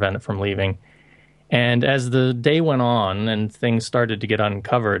bus to prevent it from leaving. And as the day went on and things started to get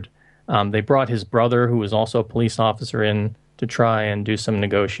uncovered, they brought his brother, who was also a police officer, in to try and do some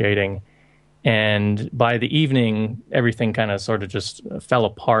negotiating. And by the evening, everything kind of sort of just fell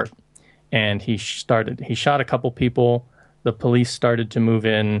apart. And he shot a couple people. The police started to move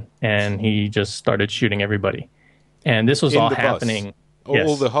in, and he just started shooting everybody. And this was all happening.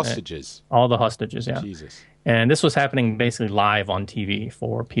 All the hostages. All the hostages, yeah. Jesus. And this was happening basically live on TV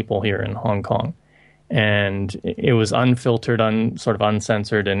for people here in Hong Kong. And it was unfiltered, sort of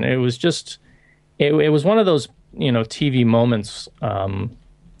uncensored. And it was just, it was one of those, TV moments,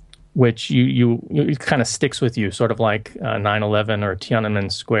 which it kind of sticks with you, sort of like 9/11 or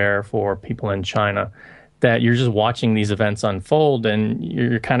Tiananmen Square for people in China, that you're just watching these events unfold, and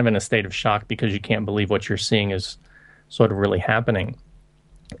you're kind of in a state of shock because you can't believe what you're seeing is sort of really happening.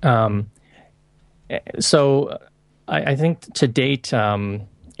 So I think to date,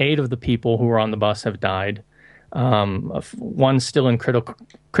 8 of the people who were on the bus have died. One's still in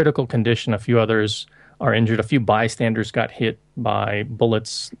critical condition. A few others are injured. A few bystanders got hit by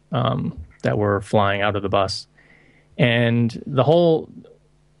bullets that were flying out of the bus. And the whole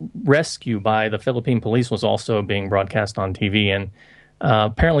rescue by the Philippine police was also being broadcast on TV. And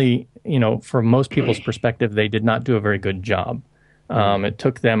apparently, from most people's perspective, they did not do a very good job. It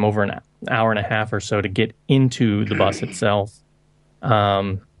took them over an hour and a half or so to get into the bus itself.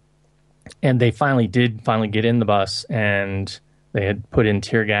 And they finally did get in the bus, and they had put in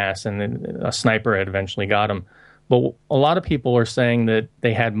tear gas, and a sniper had eventually got him. But a lot of people are saying that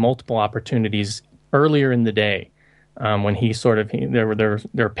they had multiple opportunities earlier in the day when there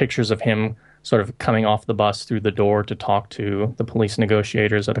were pictures of him sort of coming off the bus through the door to talk to the police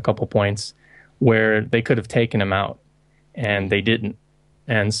negotiators at a couple points where they could have taken him out, and they didn't.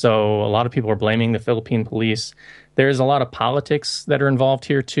 And so a lot of people are blaming the Philippine police. There's a lot of politics that are involved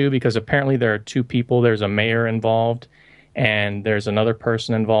here too, because apparently there are 2 people. There's a mayor involved, and there's another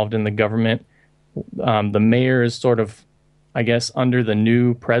person involved in the government. The mayor is sort of, I guess, under the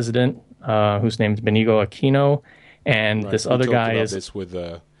new president, whose name is Benigo Aquino, and this other guy is this with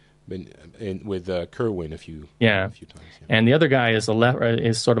Kerwin a few times. Yeah. And the other guy is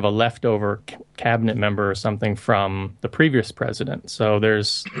sort of a leftover cabinet member or something from the previous president. So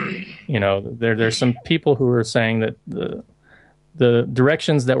there's, there's some people who are saying that the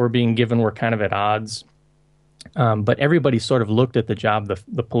directions that were being given were kind of at odds. But everybody sort of looked at the job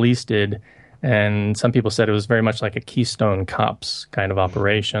the police did, and some people said it was very much like a Keystone Cops kind of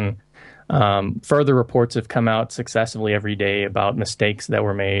operation. Further reports have come out successively every day about mistakes that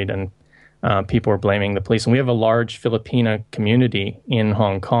were made, and people are blaming the police. And we have a large Filipina community in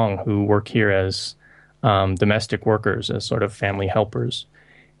Hong Kong who work here as domestic workers, as sort of family helpers.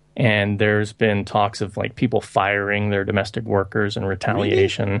 And there's been talks of people firing their domestic workers in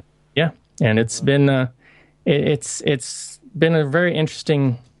retaliation. Really? Yeah, and it's been it's been a very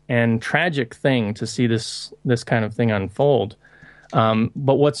interesting and tragic thing to see this kind of thing unfold.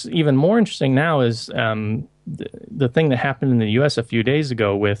 But what's even more interesting now is the thing that happened in the U.S. a few days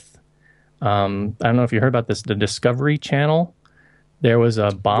ago with, I don't know if you heard about this, the Discovery Channel. There was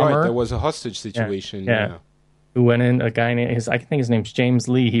a bomber. Right, there was a hostage situation. Yeah. who went in, a guy named, I think his name's James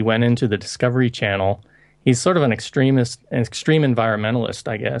Lee. He went into the Discovery Channel. He's sort of an extreme environmentalist,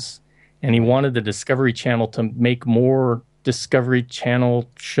 I guess. And he wanted the Discovery Channel to make more Discovery Channel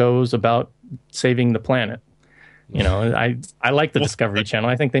shows about saving the planet. You know, I like the Discovery Channel.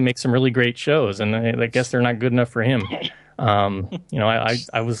 I think they make some really great shows, and I guess they're not good enough for him. You know,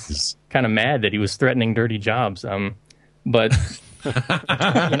 I was kind of mad that he was threatening dirty jobs. But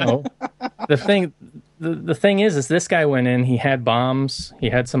you know, the thing is this guy went in. He had bombs. He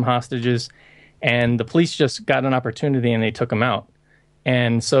had some hostages, and the police just got an opportunity and they took him out.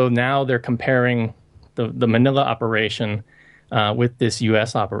 And so now they're comparing the Manila operation with this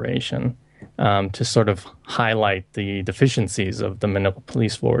U.S. operation to sort of highlight the deficiencies of the Manila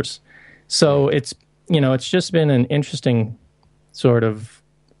police force. So it's just been an interesting sort of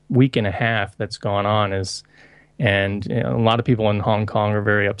week and a half that's gone on. And you know, a lot of people in Hong Kong are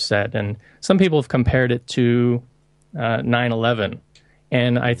very upset. And some people have compared it to 9/11.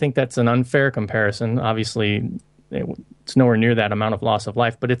 And I think that's an unfair comparison. Obviously, it's nowhere near that amount of loss of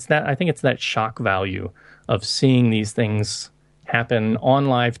life, but I think it's that shock value of seeing these things happen on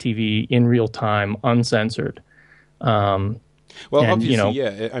live TV in real time, uncensored. Well, obviously,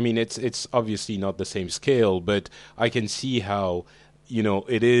 yeah. I mean, it's obviously not the same scale, but I can see how, you know,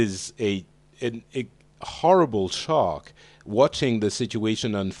 it is a horrible shock watching the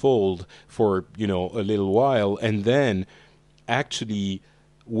situation unfold for, you know, a little while, and then actually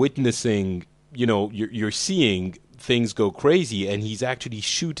witnessing, you know, you're seeing things go crazy, and he's actually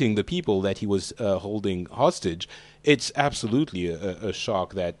shooting the people that he was holding hostage. It's absolutely a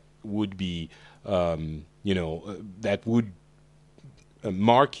shock that would be, that would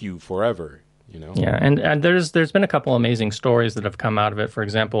mark you forever. You know. Yeah, and there's been a couple amazing stories that have come out of it. For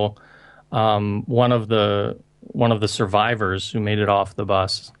example, one of the survivors who made it off the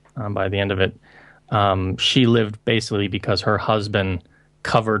bus by the end of it, she lived basically because her husband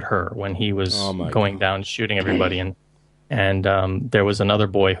covered her when he was going down shooting everybody, and there was another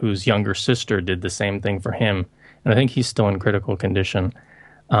boy whose younger sister did the same thing for him, and I think he's still in critical condition.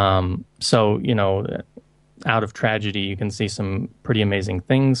 So, you know, out of tragedy, you can see some pretty amazing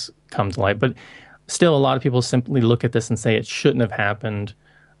things come to light, but still a lot of people simply look at this and say it shouldn't have happened.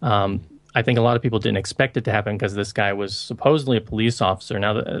 I think a lot of people didn't expect it to happen because this guy was supposedly a police officer.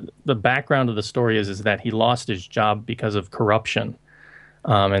 Now, the background of the story is that he lost his job because of corruption.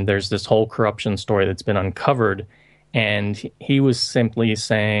 And there's this whole corruption story that's been uncovered. And he was simply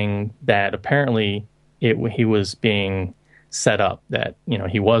saying that apparently he was being set up, that, you know,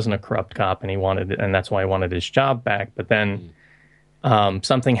 he wasn't a corrupt cop and that's why he wanted his job back. But then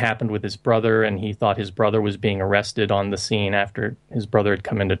something happened with his brother, and he thought his brother was being arrested on the scene after his brother had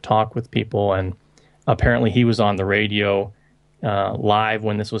come in to talk with people. And apparently he was on the radio live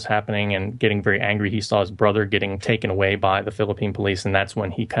when this was happening and getting very angry. He saw his brother getting taken away by the Philippine police, and that's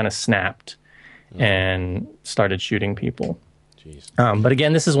when he kind of snapped and started shooting people. But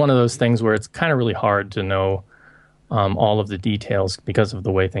again, this is one of those things where it's kind of really hard to know all of the details because of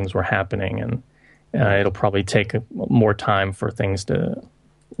the way things were happening, and it'll probably take more time for things to,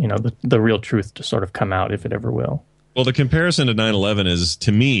 you know, the real truth to sort of come out, if it ever will. Well, the comparison to 9/11 is,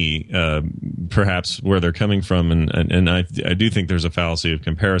 to me, perhaps where they're coming from, and I do think there's a fallacy of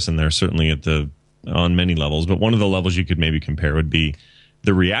comparison there, certainly on many levels. But one of the levels you could maybe compare would be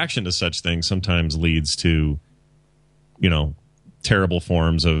the reaction to such things sometimes leads to, you know, terrible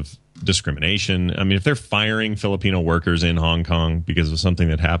forms of discrimination. I mean, if they're firing Filipino workers in Hong Kong because of something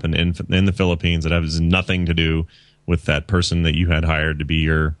that happened in the Philippines that has nothing to do with that person that you had hired to be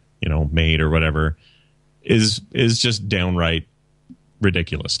your, you know, maid or whatever, is just downright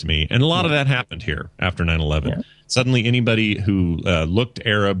ridiculous to me. And a lot of that happened here after 9/11. Yeah. Suddenly anybody who looked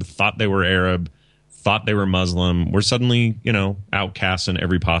Arab, thought they were Arab, thought they were Muslim, were suddenly, you know, outcasts in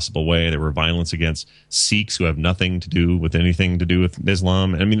every possible way. There were violence against Sikhs who have nothing to do with anything to do with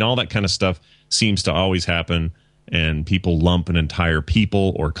Islam. I mean, all that kind of stuff seems to always happen, and people lump an entire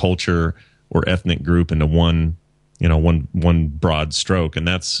people or culture or ethnic group into one broad stroke, and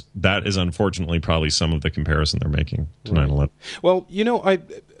that is unfortunately probably some of the comparison they're making to 9/11. Well, you know,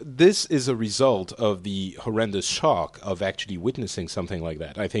 this is a result of the horrendous shock of actually witnessing something like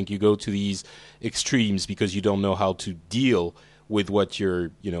that. I think you go to these extremes because you don't know how to deal with what you're,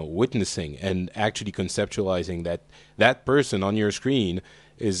 you know, witnessing, and actually conceptualizing that person on your screen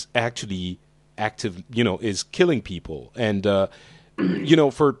is actually active, you know, is killing people. And you know,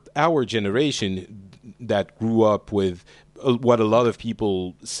 for our generation that grew up with what a lot of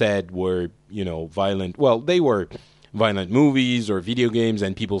people said were, you know, violent. Well, they were violent movies or video games,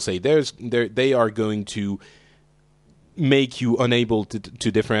 and people say they are going to make you unable to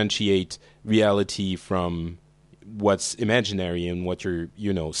differentiate reality from what's imaginary and what you're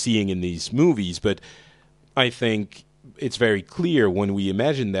seeing in these movies, but I think it's very clear when we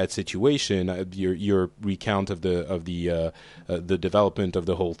imagine that situation. Your recount of the development of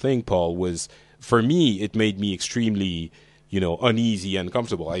the whole thing, Paul, was, for me, it made me extremely uneasy and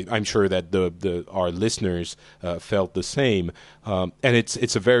uncomfortable. I'm sure that our listeners felt the same, and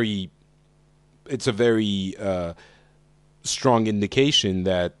it's a very strong indication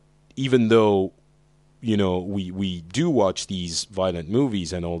that even though we do watch these violent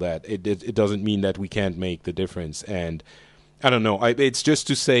movies and all that, it doesn't mean that we can't make the difference. And I don't know. It's just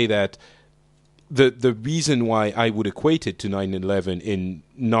to say that the reason why I would equate it to 9/11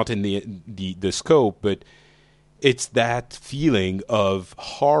 not in the scope, but it's that feeling of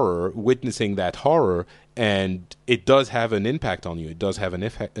horror, witnessing that horror, and it does have an impact on you. It does have an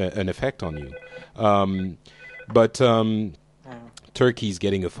effect on you. But Turkey's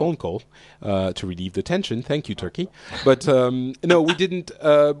getting a phone call to relieve the tension. Thank you, Turkey. But no, we didn't.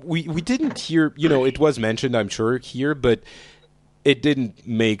 We didn't hear. It was mentioned, I'm sure, here, but it didn't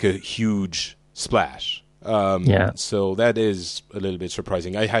make a huge splash. So that is a little bit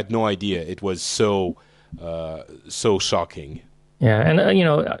surprising. I had no idea it was so shocking. Yeah, and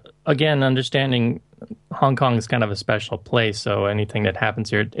again, understanding Hong Kong is kind of a special place, so anything that happens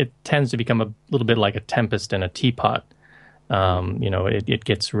here, it tends to become a little bit like a tempest in a teapot. It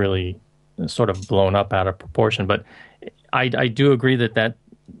gets really sort of blown up out of proportion. But I do agree that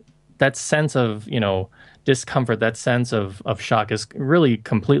sense of discomfort, that sense of shock is really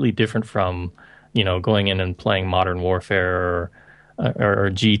completely different from going in and playing Modern Warfare or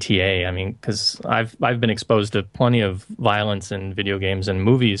GTA. I mean, because I've been exposed to plenty of violence in video games and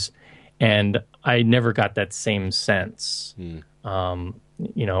movies, and I never got that same sense.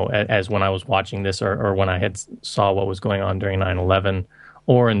 As when I was watching this or when I had saw what was going on during 9/11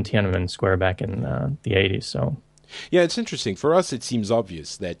 or in Tiananmen Square back in the 80s. So, yeah, it's interesting. For us, it seems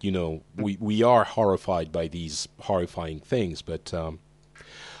obvious that, we are horrified by these horrifying things. But,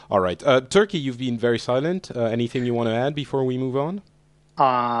 all right. Turkey, you've been very silent. Anything you want to add before we move on?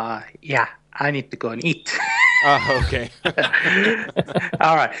 Yeah, I need to go and eat. Okay.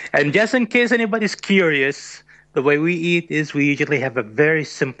 All right. And just in case anybody's curious, the way we eat is we usually have a very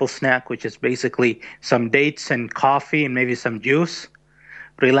simple snack, which is basically some dates and coffee and maybe some juice.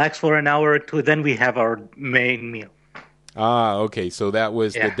 Relax for an hour or two, then we have our main meal. Okay. So that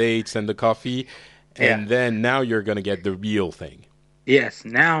was the dates and the coffee, and then now you're going to get the real thing. Yes,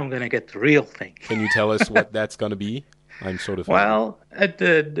 now I'm going to get the real thing. Can you tell us what that's going to be? I'm sort of... Well, it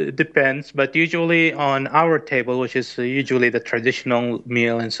depends, but usually on our table, which is usually the traditional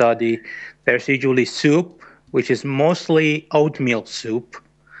meal in Saudi, there's usually soup, which is mostly oatmeal soup.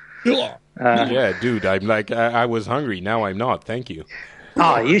 Yeah, dude, I'm like, I was hungry. Now I'm not. Thank you.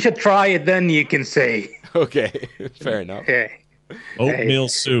 You should try it, then you can say. Okay, fair enough. Okay. Oatmeal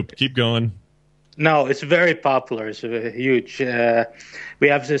soup. Keep going. No, it's very popular. It's huge. We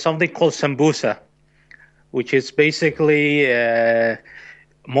have something called sambusa, which is basically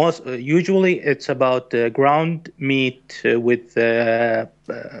usually it's about ground meat with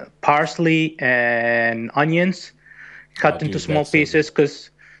parsley and onions cut into small pieces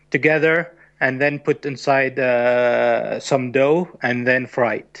together, and then put inside some dough and then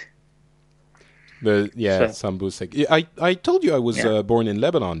fried. Sambusa. I told you I was born in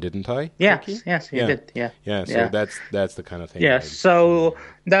Lebanon, didn't I? Yes, you did. Yeah, so that's the kind of thing. Yes, so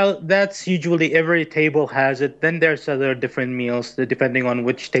that's usually every table has it. Then there's other different meals depending on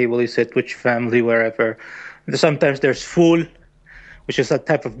which table you sit, which family, wherever. Sometimes there's ful, which is a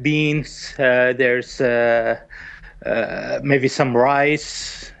type of beans. There's maybe some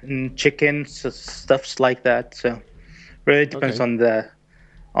rice and chicken, stuffs like that. So really depends on the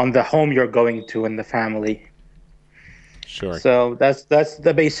home you're going to and the family. Sure. So that's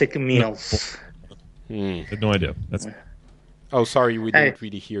the basic meals. I had no idea. Oh, sorry, we didn't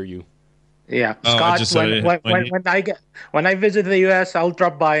really hear you. Yeah, Scott. When I visit the U.S., I'll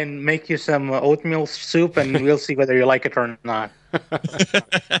drop by and make you some oatmeal soup, and we'll see whether you like it or not.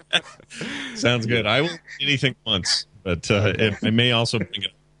 Sounds good. I will eat anything once, but I may also bring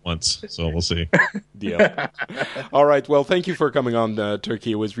it once, so we'll see. Deal. All right. Well, thank you for coming on,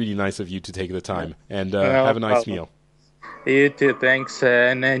 Turkey. It was really nice of you to take the time, and have a nice meal. You too. Thanks,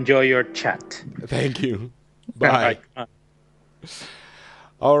 and enjoy your chat. Thank you. Bye.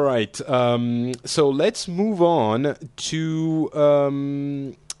 All right. So let's move on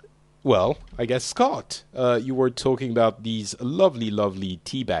to, I guess, Scott. You were talking about these lovely, lovely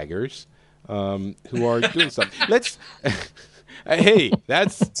teabaggers who are doing something. Hey,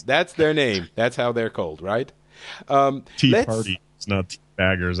 that's their name. That's how they're called, right? Tea party. It's not tea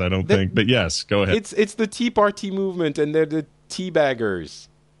baggers, I don't think. But yes, go ahead. It's the Tea Party movement, and they're the tea baggers.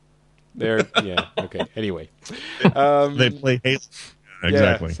 They're okay. Anyway, they play Halo.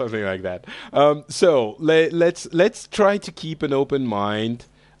 Exactly. Yeah, something like that. So let's try to keep an open mind,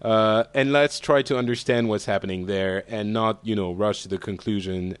 and let's try to understand what's happening there, and not rush to the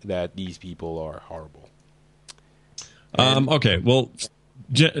conclusion that these people are horrible. Okay. Well,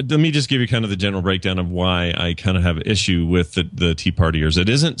 let me just give you kind of the general breakdown of why I kind of have an issue with the Tea Partiers. It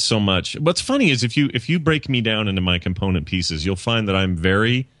isn't so much. What's funny is if you break me down into my component pieces, you'll find that I'm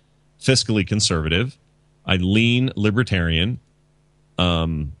very fiscally conservative. I lean libertarian. I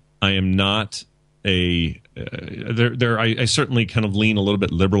am not I certainly kind of lean a little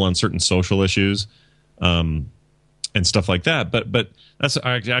bit liberal on certain social issues, and stuff like that. But that's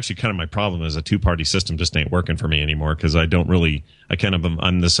actually kind of my problem is a two-party system just ain't working for me anymore because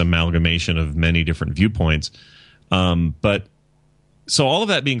I'm this amalgamation of many different viewpoints. But so all of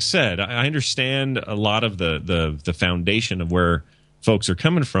that being said, I understand a lot of the foundation of where folks are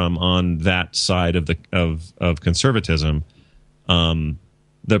coming from on that side of conservatism.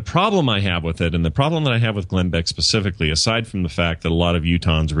 The problem I have with it, and the problem that I have with Glenn Beck specifically, aside from the fact that a lot of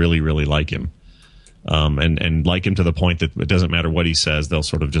Utahns really, really like him, and like him to the point that it doesn't matter what he says, they'll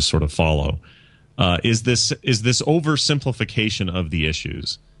sort of follow, is this oversimplification of the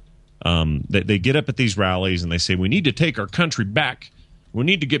issues. They get up at these rallies and they say, we need to take our country back. We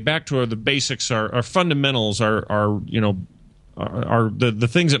need to get back to the basics, our fundamentals, our the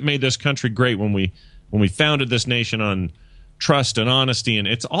things that made this country great when we founded this nation on trust and honesty, and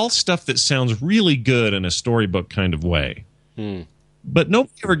it's all stuff that sounds really good in a storybook kind of way. But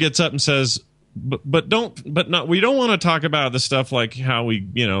nobody ever gets up and says, we don't want to talk about the stuff like how we,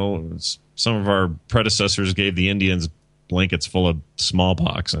 some of our predecessors gave the Indians blankets full of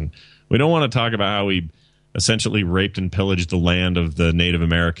smallpox, and we don't want to talk about how we essentially raped and pillaged the land of the Native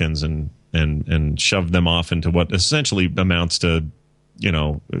Americans and shoved them off into what essentially amounts to,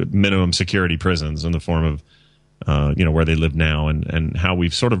 minimum security prisons in the form of, where they live now, and how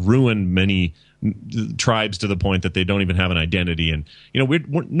we've sort of ruined many tribes to the point that they don't even have an identity. And,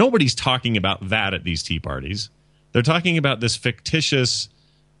 nobody's talking about that at these tea parties. They're talking about this fictitious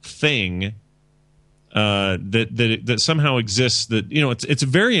thing that somehow exists, that, it's a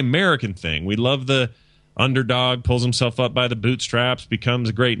very American thing. We love the underdog, pulls himself up by the bootstraps, becomes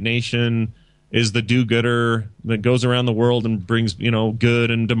a great nation, is the do-gooder that goes around the world and brings,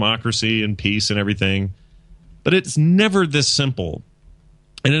 good and democracy and peace and everything. But it's never this simple.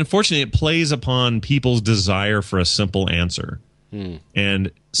 And unfortunately, it plays upon people's desire for a simple answer. And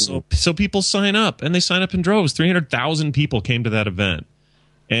so people sign up, and they sign up in droves. 300,000 people came to that event.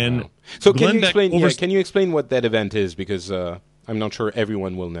 And so can you explain what that event is? Because I'm not sure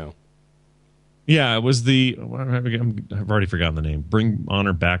everyone will know. Yeah, it was I've already forgotten the name. Bring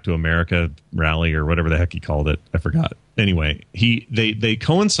Honor Back to America rally or whatever the heck he called it. I forgot. Anyway, they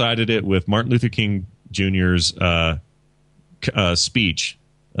coincided it with Martin Luther King Jr.'s speech.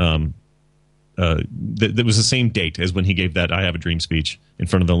 That was the same date as when he gave that I Have a Dream speech in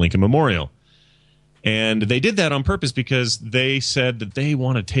front of the Lincoln Memorial. And they did that on purpose because they said that they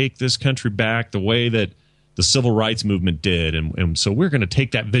want to take this country back the way that the civil rights movement did. And so we're going to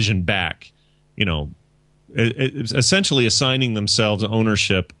take that vision back, essentially assigning themselves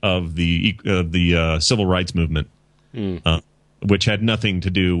ownership of the civil rights movement, which had nothing to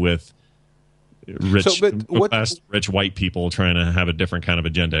do with rich white people trying to have a different kind of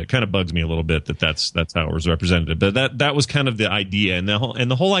agenda. It kind of bugs me a little bit that's how it was represented. But that was kind of the idea, and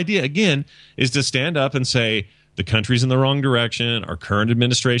the whole idea again is to stand up and say the country's in the wrong direction. Our current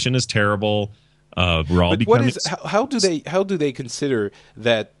administration is terrible. We're all becoming. How do they consider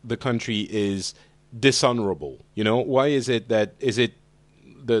that the country is dishonorable? Why is it that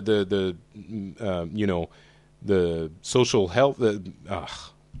the social health?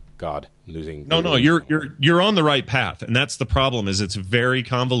 God, losing. No, you're on the right path, and that's the problem. Is it's very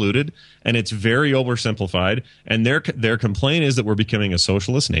convoluted and it's very oversimplified. And their complaint is that we're becoming a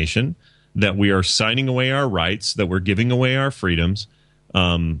socialist nation, that we are signing away our rights, that we're giving away our freedoms.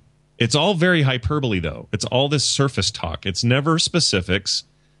 It's all very hyperbole, though. It's all this surface talk. It's never specifics.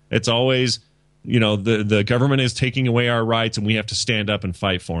 It's always, the government is taking away our rights, and we have to stand up and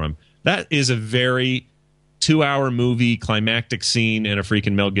fight for them. That is a very 2-hour movie climactic scene in a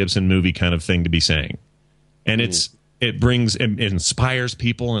freaking Mel Gibson movie kind of thing to be saying. And it inspires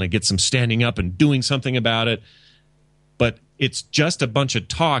people, and it gets them standing up and doing something about it. But it's just a bunch of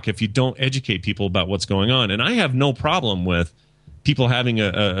talk if you don't educate people about what's going on. And I have no problem with people having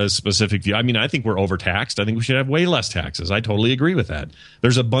a specific view. I mean, I think we're overtaxed. I think we should have way less taxes. I totally agree with that.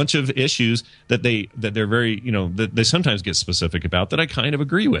 There's a bunch of issues that they're very, that they sometimes get specific about that I kind of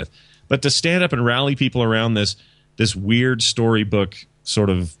agree with. But to stand up and rally people around this weird storybook sort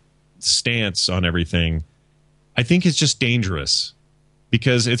of stance on everything, I think it's just dangerous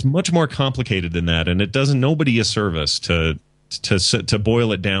because it's much more complicated than that, and it does nobody a service to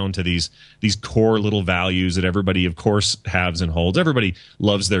boil it down to these core little values that everybody, of course, has and holds. Everybody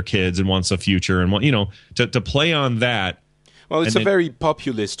loves their kids and wants a future, and to play on that. Well, it's a very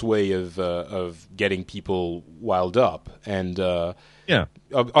populist way of getting people riled up, and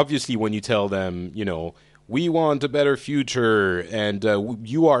obviously, when you tell them, we want a better future, and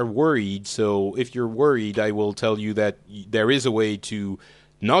you are worried. So if you're worried, I will tell you that there is a way to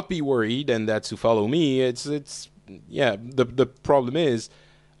not be worried, and that's to follow me. The problem is,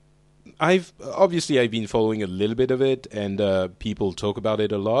 I've been following a little bit of it, and people talk about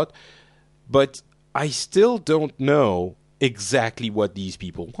it a lot, but I still don't know exactly what these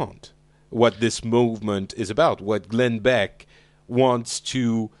people want, what this movement is about, what Glenn Beck wants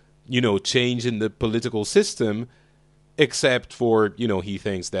to change in the political system, except for, he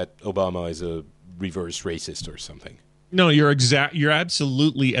thinks that Obama is a reverse racist or something. No, you're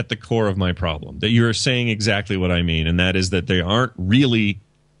absolutely at the core of my problem. That you're saying exactly what I mean, and that is that they aren't really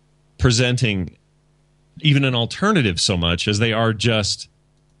presenting even an alternative so much as they are just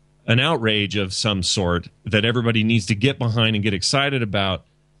an outrage of some sort that everybody needs to get behind and get excited about.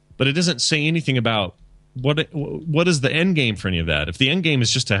 But it doesn't say anything about what is the end game for any of that. If the end game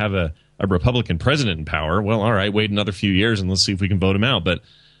is just to have a Republican president in power, well, all right, wait another few years and let's see if we can vote him out. But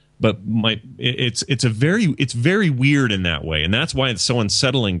it's very weird in that way, and that's why it's so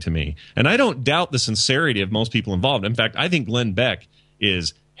unsettling to me. And I don't doubt the sincerity of most people involved. In fact, I think Glenn Beck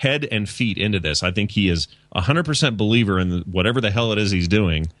is head and feet into this. I think he is 100% believer in whatever the hell it is he's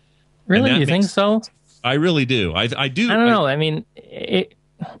doing. Really, you think so? I really do. I do. I don't know. I mean,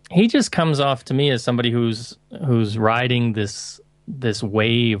 he just comes off to me as somebody who's riding this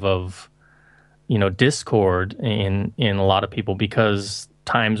wave of discord in a lot of people because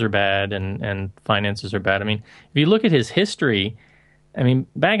times are bad and finances are bad. I mean, if you look at his history, I mean,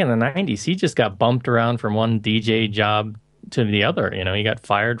 back in the 90s, he just got bumped around from one DJ job to the other. He got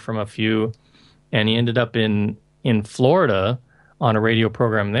fired from a few, and he ended up in Florida on a radio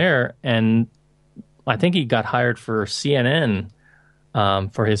program there. And I think he got hired for CNN,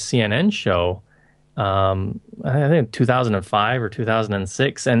 for his CNN show, I think 2005 or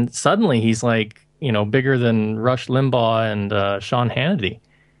 2006. And suddenly he's like, bigger than Rush Limbaugh and Sean Hannity.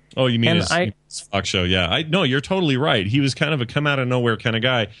 Oh, you mean his Fox show? Yeah. No, you're totally right. He was kind of a come out of nowhere kind of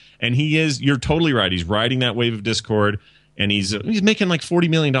guy. And you're totally right. He's riding that wave of discord, and he's making like $40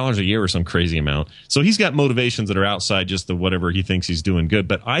 million a year or some crazy amount. So he's got motivations that are outside just the whatever he thinks he's doing good.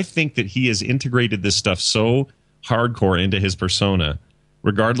 But I think that he has integrated this stuff so hardcore into his persona,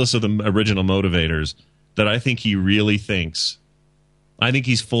 regardless of the original motivators, that I think he really thinks. I think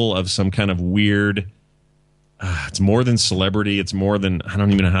he's full of some kind of weird. It's more than celebrity. It's more than, I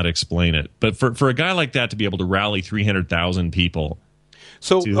don't even know how to explain it. But for a guy like that to be able to rally 300,000 people.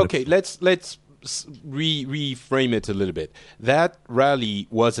 So okay, let's reframe it a little bit. That rally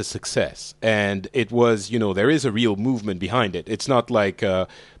was a success, and it was, there is a real movement behind it. It's not like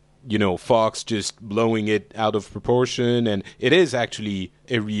Fox just blowing it out of proportion, and it is actually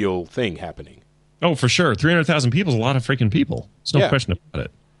a real thing happening. Oh, for sure. 300,000 people is a lot of freaking people. There's no question about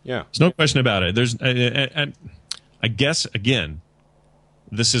it. Yeah. There's no question about it. There's, and I guess, again,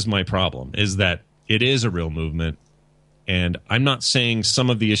 this is my problem, is that it is a real movement. And I'm not saying some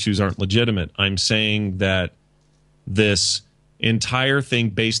of the issues aren't legitimate. I'm saying that this entire thing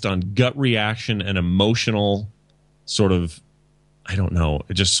based on gut reaction and emotional sort of, I don't know,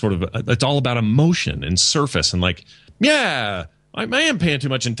 just sort of, it's all about emotion and surface and like, yeah, I am paying too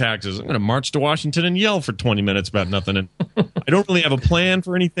much in taxes. I'm going to march to Washington and yell for 20 minutes about nothing. And I don't really have a plan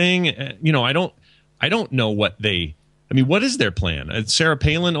for anything. I don't know what what is their plan? Sarah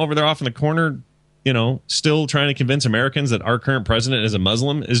Palin over there off in the corner, still trying to convince Americans that our current president is a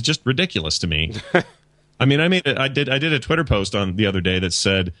Muslim is just ridiculous to me. I did a Twitter post on the other day that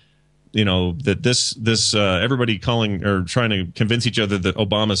said, that this everybody calling or trying to convince each other that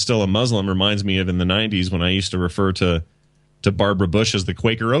Obama's still a Muslim reminds me of in the 90s when I used to refer to Barbara Bush as the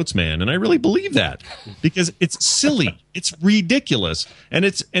Quaker Oats man, and I really believe that because it's silly, it's ridiculous, and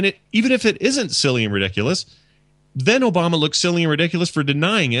even if it isn't silly and ridiculous, then Obama looks silly and ridiculous for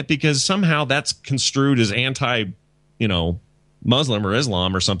denying it because somehow that's construed as anti, Muslim or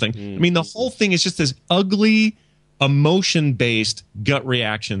Islam or something. I mean, the whole thing is just this ugly, emotion-based gut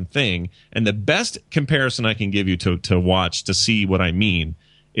reaction thing. And the best comparison I can give you to watch to see what I mean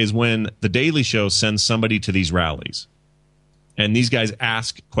is when The Daily Show sends somebody to these rallies, and these guys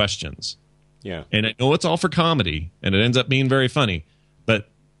ask questions. Yeah. And I know it's all for comedy, and it ends up being very funny, but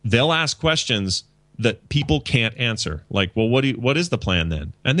they'll ask questions that people can't answer. Like, well, what is the plan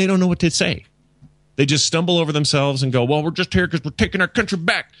then? And they don't know what to say. They just stumble over themselves and go, well, we're just here because we're taking our country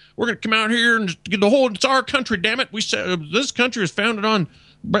back. We're going to come out here and just get it's our country, damn it. We said this country is founded on,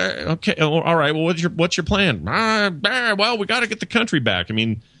 okay, all right, well, what's your plan? Well, we got to get the country back. I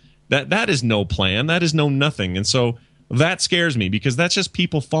mean, that is no plan. That is no nothing. And so that scares me because that's just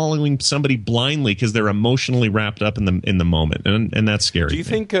people following somebody blindly because they're emotionally wrapped up in the moment. And that's scary. Do you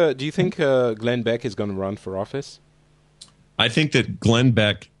think Glenn Beck is going to run for office? I think that Glenn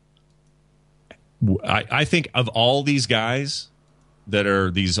Beck, I think of all these guys that are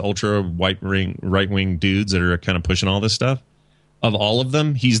these ultra right-wing dudes that are kind of pushing all this stuff, of all of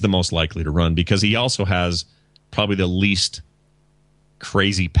them, he's the most likely to run because he also has probably the least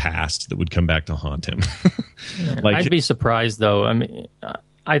crazy past that would come back to haunt him. I'd be surprised, though. I mean,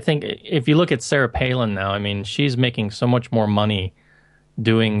 I think if you look at Sarah Palin now, I mean, she's making so much more money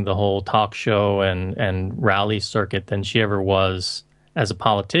doing the whole talk show and rally circuit than she ever was as a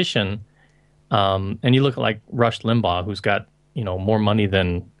politician. And you look at like Rush Limbaugh, who's got, more money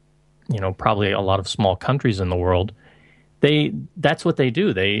than, probably a lot of small countries in the world. That's what they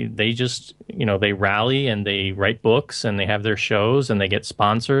do. They just, they rally and they write books and they have their shows and they get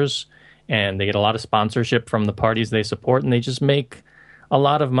sponsors and they get a lot of sponsorship from the parties they support and they just make a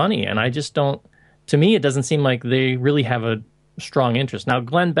lot of money. And I just don't, to me, it doesn't seem like they really have a strong interest. Now,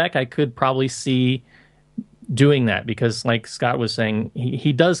 Glenn Beck, I could probably see doing that because, like Scott was saying,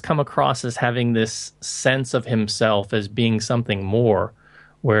 he does come across as having this sense of himself as being something more.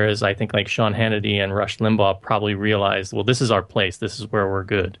 Whereas I think like Sean Hannity and Rush Limbaugh probably realized, well, this is our place. This is where we're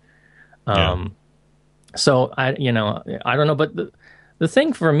good. So I don't know. But the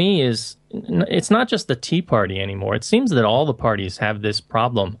thing for me is it's not just the Tea Party anymore. It seems that all the parties have this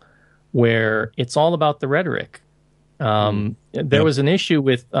problem where it's all about the rhetoric. There was an issue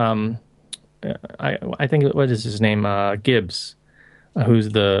with, I think, what is his name? Gibbs, who's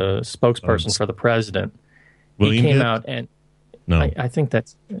the spokesperson for the president. William he came Gibbs? Out and No. I think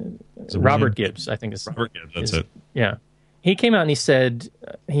that's Robert Gibbs. I think it's Robert Gibbs. That's it. Yeah. He came out and he said,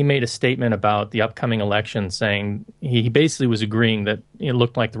 he made a statement about the upcoming election saying he basically was agreeing that it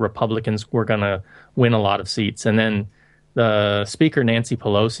looked like the Republicans were going to win a lot of seats. And then the Speaker, Nancy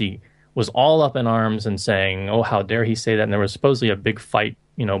Pelosi, was all up in arms and saying, oh, how dare he say that? And there was supposedly a big fight,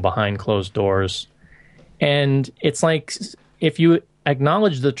 behind closed doors. And it's like, if you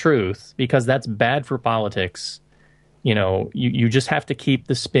acknowledge the truth, because that's bad for politics, you just have to keep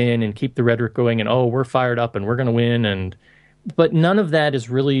the spin and keep the rhetoric going and, oh, we're fired up and we're going to win. But none of that is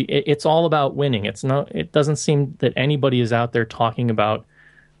really, it's all about winning. It doesn't seem that anybody is out there talking about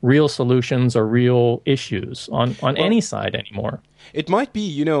real solutions or real issues on any side anymore. It might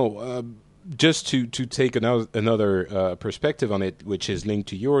be, just to take another perspective on it, which is linked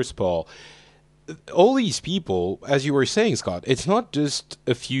to yours, Paul. All these people, as you were saying, Scott, it's not just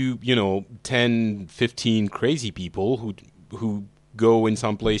a few, 10, 15 crazy people who go in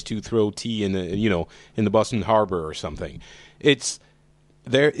some place to throw tea in the Boston Harbor or something.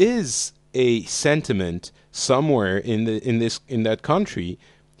 There is a sentiment somewhere in that country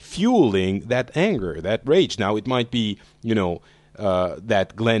fueling that anger, that rage. Now it might be,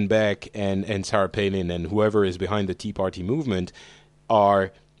 that Glenn Beck and Sarah Palin and whoever is behind the Tea Party movement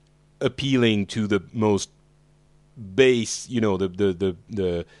are appealing to the most base,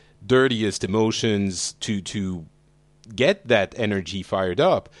 the dirtiest emotions to get that energy fired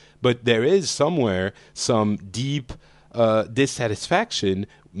up. But there is somewhere some deep dissatisfaction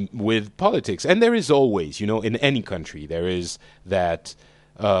with politics. And there is always, in any country, there is that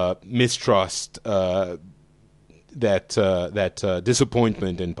mistrust, that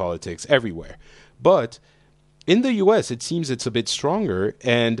disappointment in politics everywhere. But in the U.S., it seems it's a bit stronger,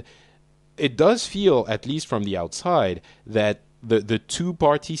 and it does feel, at least from the outside, that the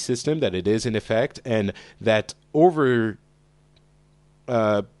two-party system that it is in effect and that over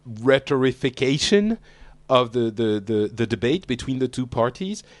rhetorification of the debate between the two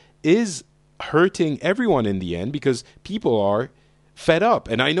parties is hurting everyone in the end because people are fed up.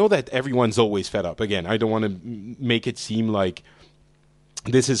 And I know that everyone's always fed up. Again, I don't want to make it seem like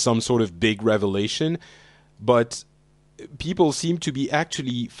this is some sort of big revelation, but people seem to be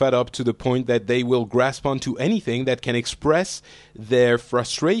actually fed up to the point that they will grasp onto anything that can express their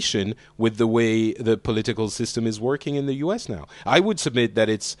frustration with the way the political system is working in the U.S. now. I would submit that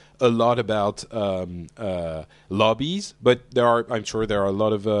it's a lot about lobbies, but I'm sure there are a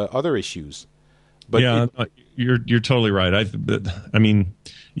lot of other issues. But yeah, you're totally right. I mean,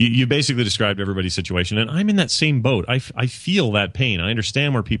 you basically described everybody's situation, and I'm in that same boat. I feel that pain. I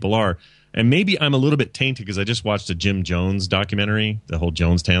understand where people are. And maybe I'm a little bit tainted because I just watched a Jim Jones documentary, the whole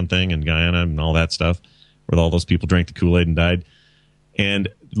Jonestown thing in Guyana and all that stuff, where all those people drank the Kool-Aid and died. And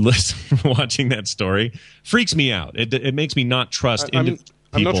watching that story freaks me out. It makes me not trust I'm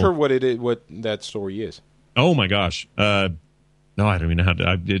not sure what that story is. Oh, my gosh. No, I don't even know how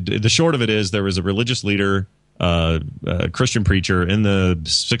to. The short of it is there was a religious leader, a Christian preacher in the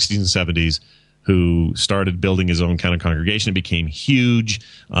 60s and 70s who started building his own kind of congregation. It became huge.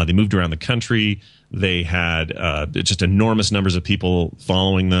 They moved around the country. They had just enormous numbers of people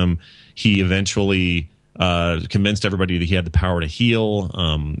following them. He eventually convinced everybody that he had the power to heal.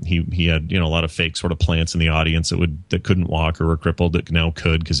 He had a lot of fake sort of plants in the audience that couldn't walk or were crippled that now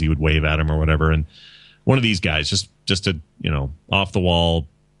could because he would wave at them or whatever. And one of these guys just a off the wall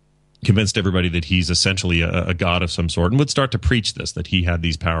convinced everybody that he's essentially a god of some sort and would start to preach this, that he had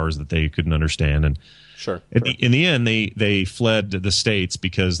these powers that they couldn't understand. And in the end, they fled the States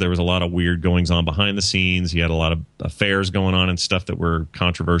because there was a lot of weird goings on behind the scenes. He had a lot of affairs going on and stuff that were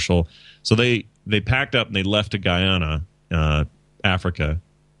controversial. So they packed up and they left to Guyana, Africa,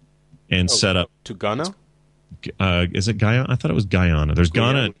 and set up to Ghana. Is it Guyana? I thought it was Guyana. There's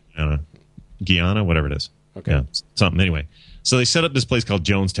Ghana and Guyana, whatever it is. Okay, yeah, something anyway. So they set up this place called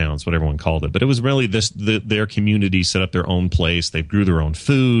Jonestown. That's what everyone called it. But it was really their community set up their own place. They grew their own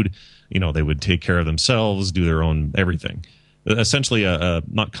food. They would take care of themselves, do their own everything. Essentially,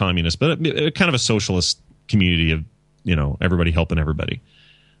 not communist, but a kind of a socialist community of everybody helping everybody.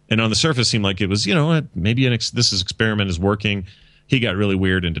 And on the surface, seemed like it was maybe this experiment is working. He got really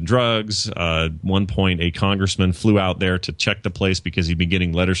weird into drugs. At one point, a congressman flew out there to check the place because he'd been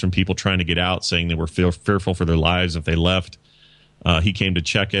getting letters from people trying to get out, saying they were fearful for their lives if they left. He came to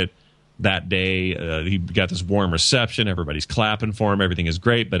check it that day. He got this warm reception. Everybody's clapping for him. Everything is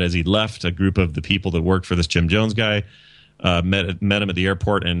great. But as he left, a group of the people that worked for this Jim Jones guy met him at the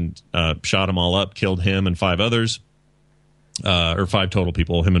airport and shot him all up, killed him and 5 others, or 5 total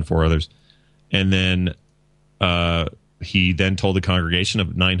people, him and 4 others. And then he then told the congregation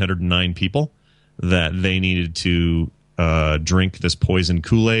of 909 people that they needed to drink this poison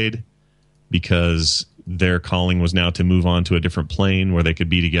Kool-Aid because their calling was now to move on to a different plane where they could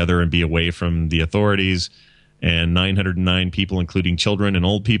be together and be away from the authorities. And 909 people, including children and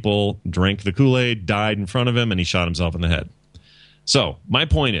old people, drank the Kool-Aid, died in front of him, and he shot himself in the head. So my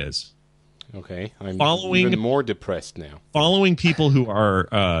point is, okay, I'm even more depressed now. Following people who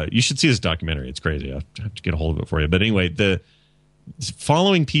are, you should see this documentary. It's crazy. I have to get a hold of it for you. But anyway,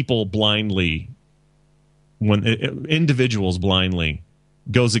 following people blindly, individuals blindly,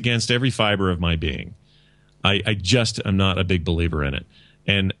 goes against every fiber of my being. I just am not a big believer in it.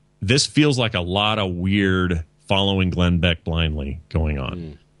 And this feels like a lot of weird following Glenn Beck blindly going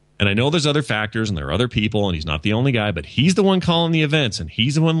on. And I know there's other factors and there are other people, and he's not the only guy, but he's the one calling the events, and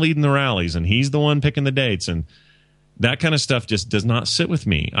he's the one leading the rallies, and he's the one picking the dates, and that kind of stuff just does not sit with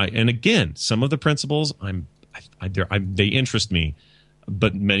me. And again, some of the principles they interest me,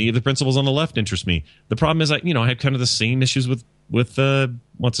 but many of the principles on the left interest me. The problem is, I have kind of the same issues with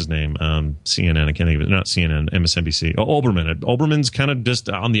what's his name, CNN. I can't think of it. Not CNN, MSNBC. Olbermann. Olbermann's kind of just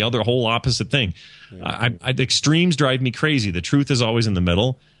on the whole opposite thing. Yeah. The extremes drive me crazy. The truth is always in the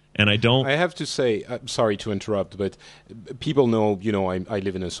middle. And I have to say, I'm sorry to interrupt, but people know, I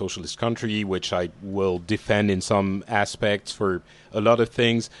live in a socialist country, which I will defend in some aspects for a lot of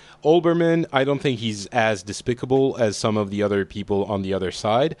things. Olbermann, I don't think he's as despicable as some of the other people on the other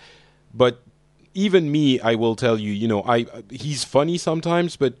side. But even me, I will tell you, he's funny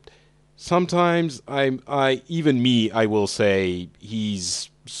sometimes, but sometimes I will say he's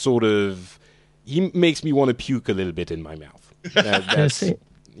sort of, he makes me want to puke a little bit in my mouth.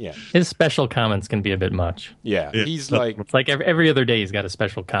 Yeah, his special comments can be a bit much. Yeah, he's like, it's like every other day he's got a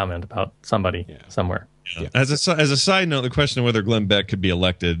special comment about somebody somewhere. Yeah. As a side note, the question of whether Glenn Beck could be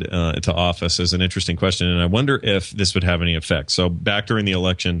elected to office is an interesting question, and I wonder if this would have any effect. So back during the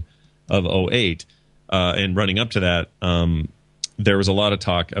election of 2008 and running up to that, there was a lot of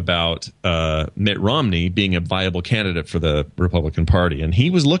talk about Mitt Romney being a viable candidate for the Republican Party, and he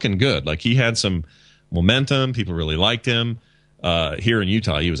was looking good. Like, he had some momentum. People really liked him. here in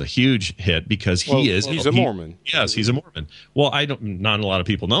Utah, he was a huge hit because he's a Mormon. Yes, he's a Mormon. Well, not a lot of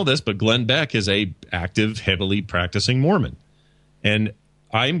people know this, but Glenn Beck is a active, heavily practicing Mormon. And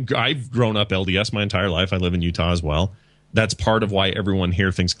I've grown up LDS my entire life. I live in Utah as well. That's part of why everyone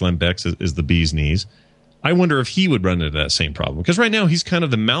here thinks Glenn Beck is the bee's knees. I wonder if he would run into that same problem. Because right now he's kind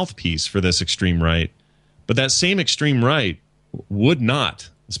of the mouthpiece for this extreme right. But that same extreme right would not,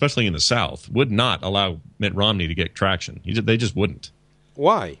 especially in the South, would not allow Mitt Romney to get traction. They just wouldn't.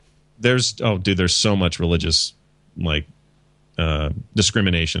 Why? There's so much religious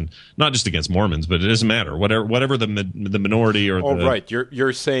discrimination, not just against Mormons, but it doesn't matter. Whatever the minority or right.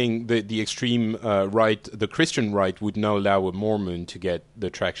 You're saying the extreme right, the Christian right, would not allow a Mormon to get the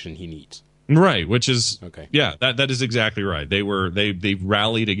traction he needs. Right, which is okay. Yeah, that is exactly right. They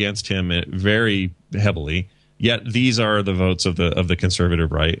rallied against him very heavily. Yet these are the votes of the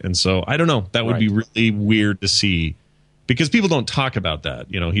conservative right, and so I don't know. That would be really weird to see, because people don't talk about that.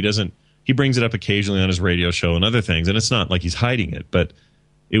 He doesn't. He brings it up occasionally on his radio show and other things, and it's not like he's hiding it. But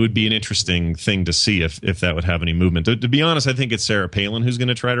it would be an interesting thing to see if that would have any movement. To be honest, I think it's Sarah Palin who's going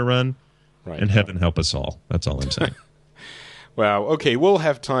to try to run, and heaven help us all. That's all I'm saying. Wow. Okay, we'll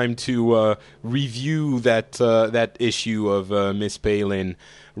have time to review that issue of Miss Palin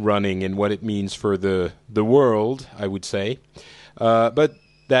running and what it means for the world, I would say. But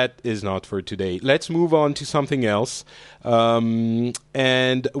that is not for today. Let's move on to something else.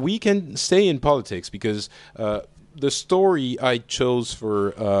 And we can stay in politics because the story I chose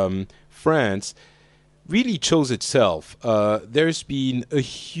for France really chose itself. There's been a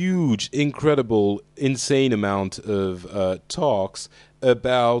huge, incredible, insane amount of talks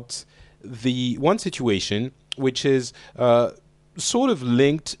about the one situation, which is sort of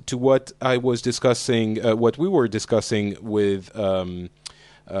linked to what I was discussing, what we were discussing with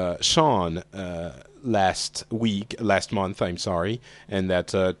Sean last month, and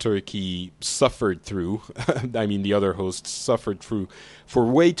that Turkey suffered through. I mean, the other hosts suffered through for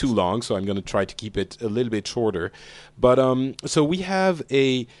way too long, so I'm going to try to keep it a little bit shorter. But so we have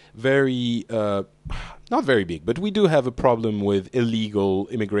a very, not very big, but we do have a problem with illegal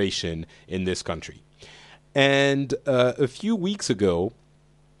immigration in this country. And a few weeks ago,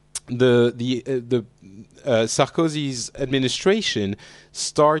 the Sarkozy's administration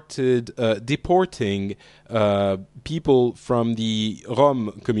started deporting people from the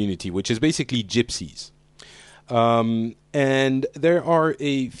Rom community, which is basically gypsies. And there are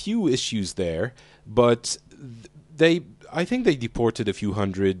a few issues there, but I think they deported a few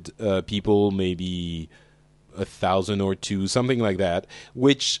hundred people, maybe 1,000 or two, something like that,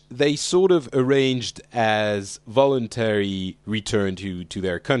 which they sort of arranged as voluntary return to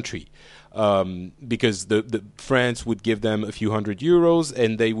their country. Because the France would give them a few €100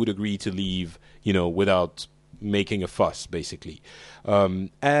 and they would agree to leave, without making a fuss, basically.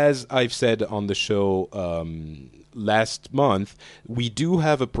 As I've said on the show last month, we do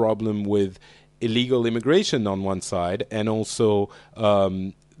have a problem with illegal immigration on one side, and also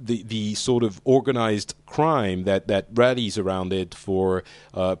the sort of organized crime that rallies around it for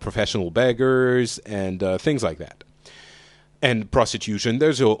professional beggars and things like that. And prostitution.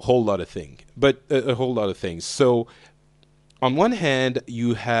 There's a whole lot of things. So, on one hand,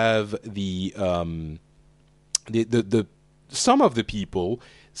 you have the some of the people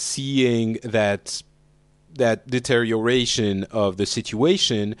seeing that deterioration of the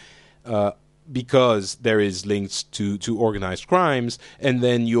situation because there is links to organized crimes, and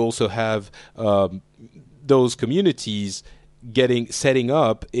then you also have those communities setting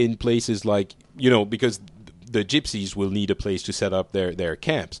up in places like, because the gypsies will need a place to set up their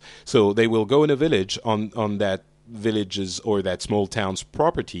camps. So they will go in a village on that village's or that small town's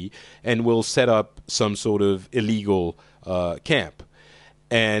property and will set up some sort of illegal camp.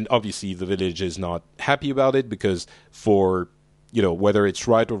 And obviously the village is not happy about it because for, whether it's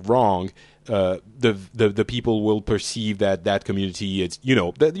right or wrong, the people will perceive that community is,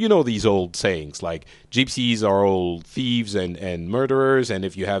 these old sayings like gypsies are all thieves and murderers, and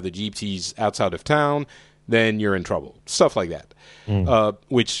if you have the gypsies outside of town, then you're in trouble. Stuff like that,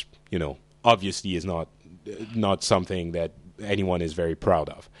 which obviously is not something that anyone is very proud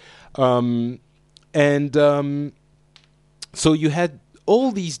of. So you had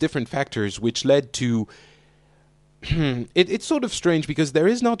all these different factors which led to. It's sort of strange because there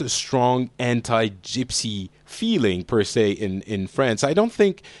is not a strong anti-gypsy feeling per se in France. I don't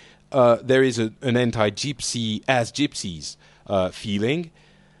think there is an anti-gypsy as gypsies feeling.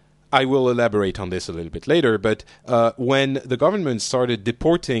 I will elaborate on this a little bit later, but when the government started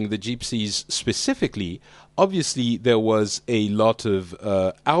deporting the gypsies specifically, obviously there was a lot of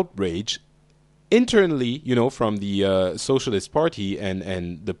outrage internally, from the Socialist Party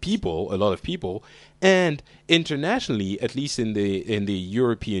and the people, a lot of people, and internationally, at least in the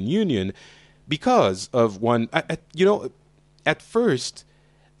European Union, because of one. At first,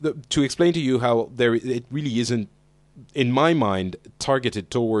 to explain to you how it really isn't, in my mind,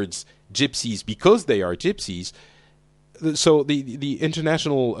 targeted towards gypsies because they are gypsies. So the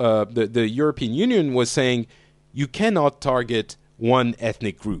international, the European Union was saying you cannot target one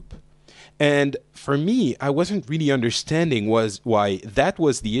ethnic group. And for me, I wasn't really understanding why that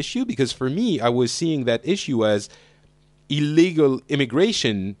was the issue, because for me, I was seeing that issue as illegal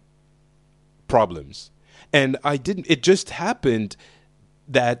immigration problems. And it just happened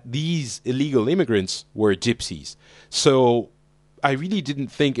that these illegal immigrants were gypsies. So I really didn't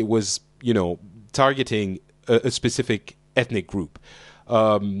think it was, targeting a specific ethnic group.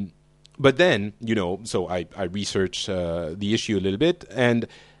 But then, so I researched the issue a little bit, and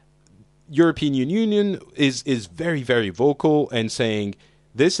European Union is very, very vocal and saying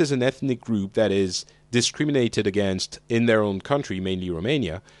this is an ethnic group that is discriminated against in their own country, mainly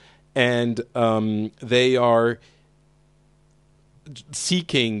Romania, and they are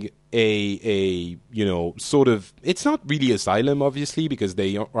seeking a sort of, it's not really asylum, obviously, because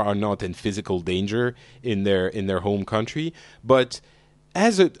they are not in physical danger in their home country, but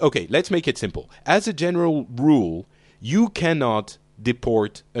let's make it simple. As a general rule, you cannot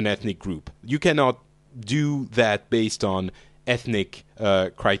deport an ethnic group. You cannot do that based on ethnic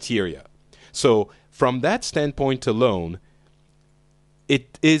criteria. So from that standpoint alone,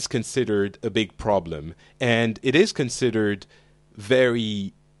 it is considered a big problem, and it is considered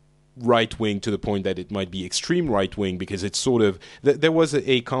very right-wing to the point that it might be extreme right-wing, because it's sort of, there was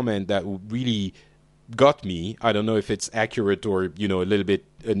a comment that really got me. I don't know if it's accurate or, a little bit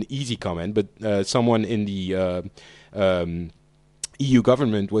an easy comment, but someone in the EU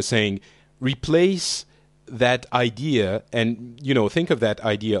government was saying, replace that idea and, think of that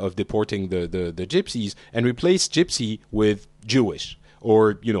idea of deporting the gypsies and replace gypsy with Jewish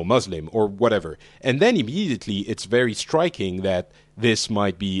or, Muslim or whatever. And then immediately it's very striking that this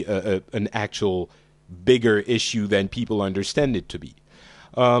might be an actual bigger issue than people understand it to be.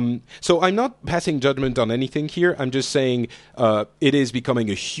 So I'm not passing judgment on anything here. I'm just saying it is becoming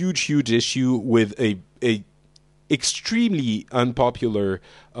a huge, huge issue with a extremely unpopular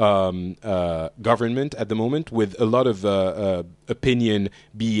government at the moment, with a lot of opinion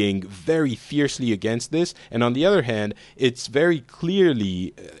being very fiercely against this. And on the other hand, it's very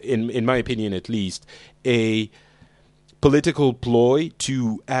clearly, in my opinion at least, a political ploy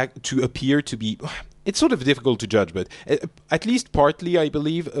to appear to be... It's sort of difficult to judge, but at least partly, I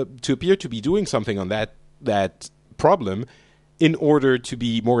believe, to appear to be doing something on that problem in order to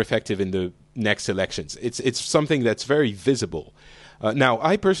be more effective in the next elections. It's something that's very visible. Now,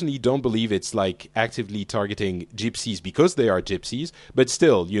 I personally don't believe it's like actively targeting gypsies because they are gypsies, but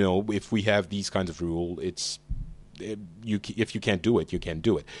still, if we have these kinds of rule, if you can't do it, you can't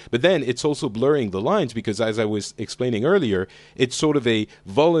do it. But then it's also blurring the lines because, as I was explaining earlier, it's sort of a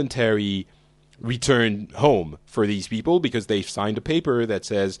voluntary return home for these people because they've signed a paper that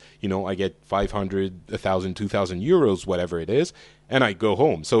says, I get 500, 1,000, 2,000 euros, whatever it is, and I go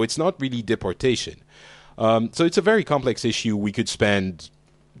home. So it's not really deportation. So it's a very complex issue we could spend,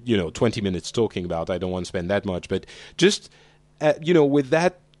 20 minutes talking about. I don't want to spend that much, but just, with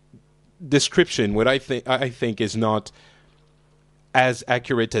that description, what I think is not as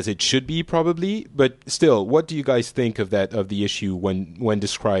accurate as it should be, probably, but still, what do you guys think of the issue when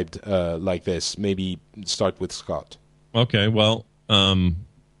described like this? Maybe start with Scott. Okay, well, you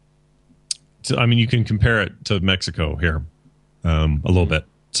can compare it to Mexico here a little bit.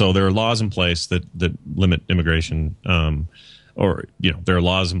 So there are laws in place that limit immigration, or there are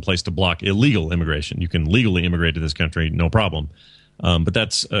laws in place to block illegal immigration. You can legally immigrate to this country, no problem. But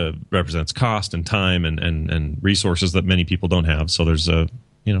that's represents cost and time and resources that many people don't have. So there's a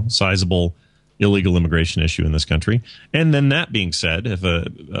sizable illegal immigration issue in this country. And then that being said, if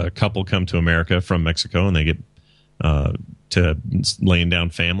a couple come to America from Mexico and they get to laying down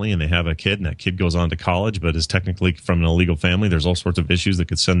family and they have a kid and that kid goes on to college but is technically from an illegal family, there's all sorts of issues that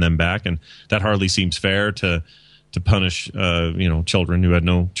could send them back. And that hardly seems fair to punish children who had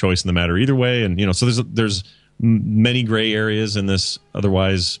no choice in the matter either way. And so there's many gray areas in this.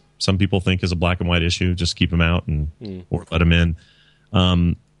 Otherwise, some people think is a black and white issue. Just keep them out or let them in.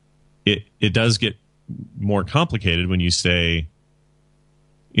 It does get more complicated when you say,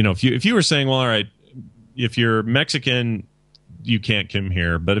 if you were saying, well, all right, if you're Mexican, you can't come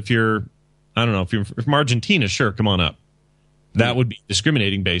here, but if you're, I don't know, if you're from Argentina, sure, come on up. That would be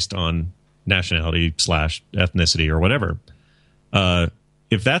discriminating based on nationality / ethnicity or whatever.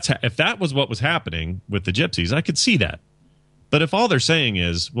 if that was what was happening with the gypsies, I could see that. But if all they're saying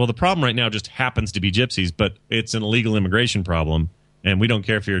is, well, the problem right now just happens to be gypsies, but it's an illegal immigration problem, and we don't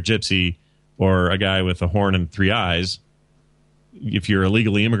care if you're a gypsy or a guy with a horn and 3 eyes. If you're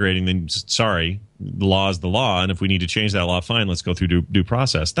illegally immigrating, then sorry, the law is the law, and if we need to change that law, fine, let's go through due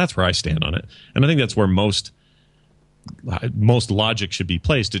process. That's where I stand on it. And I think that's where most logic should be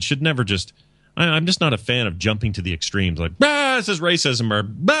placed. It should never just... I'm just not a fan of jumping to the extremes, like, this is racism, or,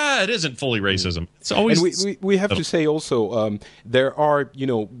 it isn't fully racism. It's always... And we have to say also, there are,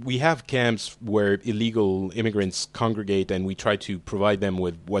 we have camps where illegal immigrants congregate, and we try to provide them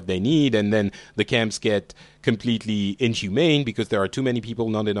with what they need, and then the camps get completely inhumane because there are too many people,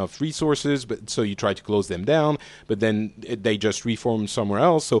 not enough resources, so you try to close them down, but then they just reform somewhere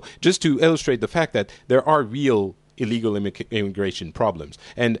else. So just to illustrate the fact that there are real illegal immigration problems.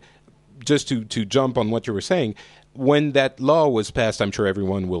 And just to jump on what you were saying, when that law was passed, I'm sure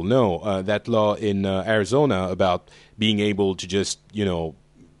everyone will know, that law in Arizona about being able to just,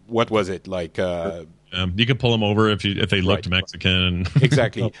 what was it, like... you could pull them over if they looked Mexican.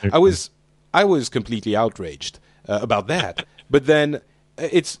 Exactly. I was completely outraged about that. But then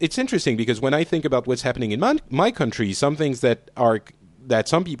it's interesting because when I think about what's happening in my country, some things that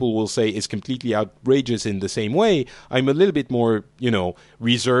some people will say is completely outrageous in the same way, I'm a little bit more,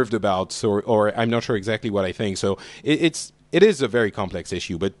 reserved about, or I'm not sure exactly what I think. So it is a very complex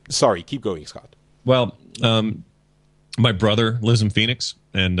issue, but sorry, keep going, Scott. Well, my brother lives in Phoenix,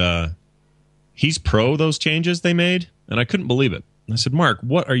 and he's pro those changes they made, and I couldn't believe it. I said, Mark,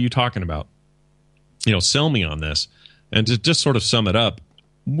 what are you talking about? Sell me on this. And to just sort of sum it up,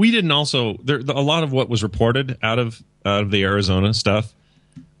 we didn't also, a lot of what was reported out of the Arizona stuff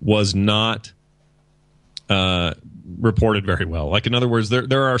was not reported very well. Like, in other words,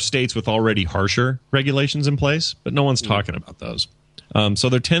 there are states with already harsher regulations in place, but no one's talking about those. So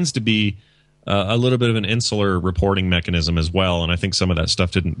there tends to be a little bit of an insular reporting mechanism as well, and I think some of that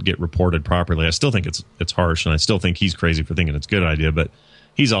stuff didn't get reported properly. I still think it's harsh, and I still think he's crazy for thinking it's a good idea, but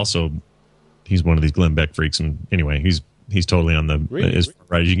he's one of these Glenn Beck freaks, and anyway, he's totally on the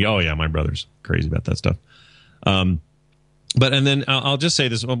right. You can go, oh yeah, my brother's crazy about that stuff. And then I'll just say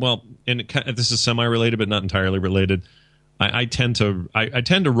this. Well, and this is semi-related, but not entirely related. I tend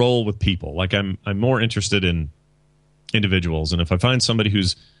to roll with people. Like I'm more interested in individuals, and if I find somebody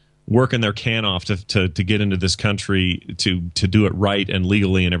who's working their can off to get into this country to do it right and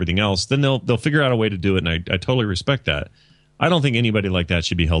legally and everything else, then they'll figure out a way to do it, and I totally respect that. I don't think anybody like that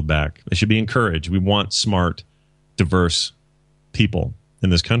should be held back. They should be encouraged. We want smart, diverse people in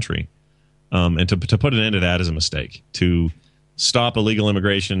this country. And to put an end to that is a mistake. To stop illegal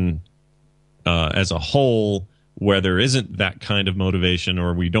immigration as a whole, where there isn't that kind of motivation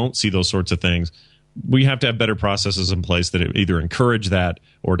or we don't see those sorts of things, we have to have better processes in place that either encourage that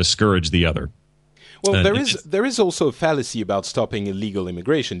or discourage the other. Well, there is also a fallacy about stopping illegal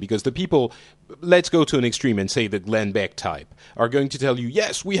immigration, because the people, let's go to an extreme and say the Glenn Beck type, are going to tell you,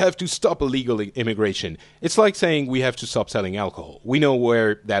 yes, we have to stop illegal immigration. It's like saying we have to stop selling alcohol. We know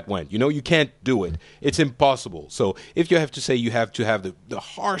where that went. You can't do it. It's impossible. So if you have to say you have to have the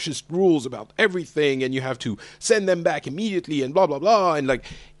harshest rules about everything and you have to send them back immediately and blah, blah, blah, and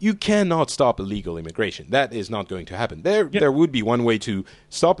you cannot stop illegal immigration. That is not going to happen. There would be one way to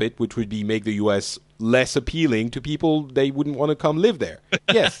stop it, which would be make the U.S. less appealing to people. They wouldn't want to come live there.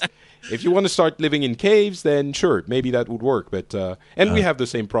 Yes. If you want to start living in caves, then sure, maybe that would work. But and we have the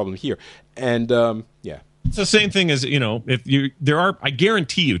same problem here. And yeah. It's the same thing as, I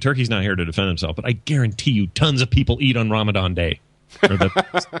guarantee you, Turkey's not here to defend himself, but I guarantee you tons of people eat on Ramadan Day.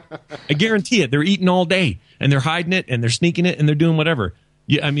 I guarantee it. They're eating all day, and they're hiding it, and they're sneaking it, and they're doing whatever.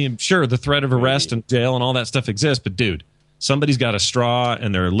 Yeah, I mean, sure, the threat of arrest and jail and all that stuff exists, but dude, somebody's got a straw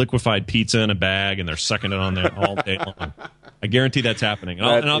and their liquefied pizza in a bag, and they're sucking it on there all day long. I guarantee that's happening.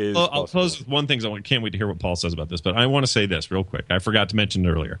 I'll close with one thing. I can't wait to hear what Paul says about this, but I want to say this real quick. I forgot to mention it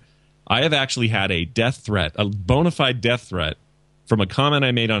earlier. I have actually had a death threat, a bona fide death threat, from a comment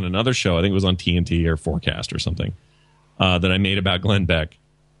I made on another show. I think it was on TNT or Forecast or something, that I made about Glenn Beck,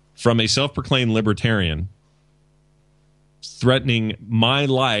 from a self-proclaimed libertarian threatening my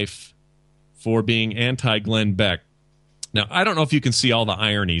life for being anti-Glenn Beck. Now, I don't know if you can see all the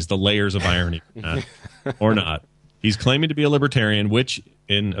ironies, the layers of irony or not. He's claiming to be a libertarian, which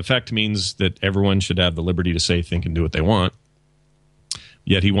in effect means that everyone should have the liberty to say, think, and do what they want.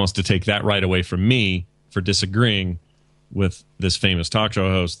 Yet he wants to take that right away from me for disagreeing with this famous talk show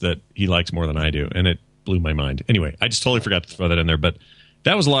host that he likes more than I do. And it blew my mind. Anyway, I just totally forgot to throw that in there, but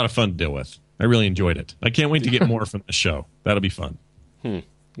that was a lot of fun to deal with. I really enjoyed it. I can't wait to get more from the show. That'll be fun.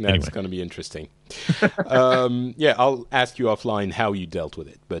 That's going to be interesting. I'll ask you offline how you dealt with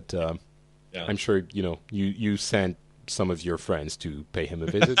it, but I'm sure you sent some of your friends to pay him a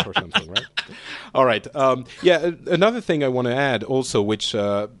visit or something, right? All right. Another thing I want to add also, which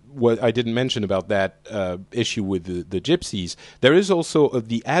what I didn't mention about that issue with the gypsies, there is also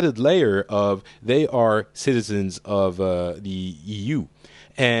the added layer of they are citizens of the EU,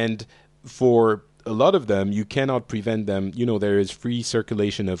 and for a lot of them, you cannot prevent them. There is free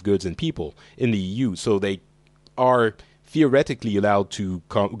circulation of goods and people in the EU, so they are theoretically allowed to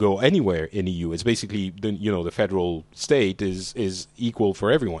go anywhere in the EU. It's basically the federal state is equal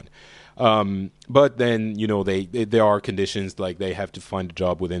for everyone. But then there are conditions like they have to find a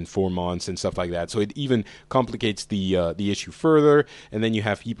job within 4 months and stuff like that. So it even complicates the issue further. And then you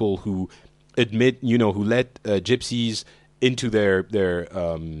have people who admit who let gypsies into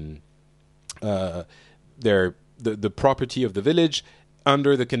the property of the village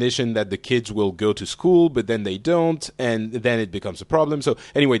under the condition that the kids will go to school, but then they don't, and then it becomes a problem. So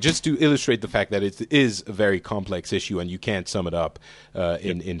anyway, just to illustrate the fact that it is a very complex issue and you can't sum it up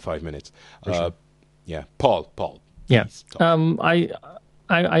in 5 minutes. Sure. Paul. Yeah.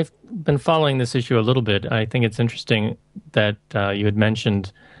 I've been following this issue a little bit. I think it's interesting that you had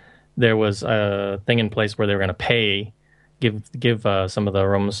mentioned there was a thing in place where they were going to give some of the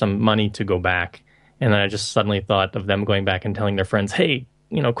Romans some money to go back. And then I just suddenly thought of them going back and telling their friends, hey,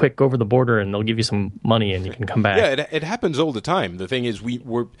 quick, go over the border and they'll give you some money and you can come back. Yeah, it happens all the time. The thing is,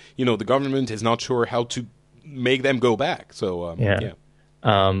 we're the government is not sure how to make them go back. So,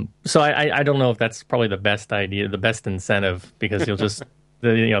 So I don't know if that's probably the best idea, the best incentive, because you'll just,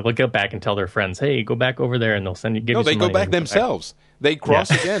 they'll go back and tell their friends, hey, go back over there and they'll give you some money. No, they go back themselves. They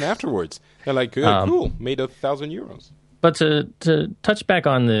cross again afterwards. They're like, cool, made €1,000. But to touch back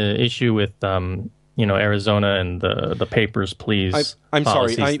on the issue with Arizona and the papers, please. I'm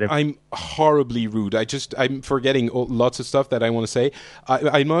sorry. I'm horribly rude. I'm forgetting lots of stuff that I want to say.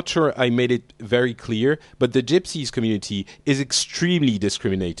 I'm not sure I made it very clear, but the Gypsies community is extremely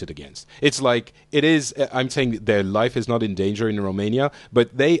discriminated against. It's like it is. I'm saying their life is not in danger in Romania,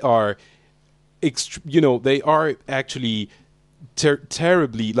 but they are, they are actually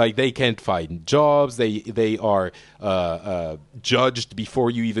terribly, like, they can't find jobs. They are judged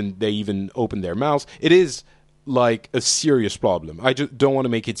before they even open their mouths. It is like a serious problem. I just don't want to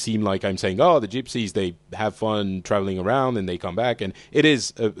make it seem like I'm saying, the gypsies, they have fun traveling around and they come back, and it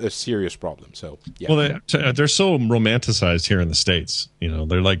is a serious problem. So yeah. Well, they're so romanticized here in the States.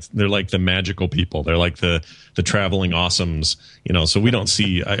 They're like the magical people. They're like the traveling awesomes. So we don't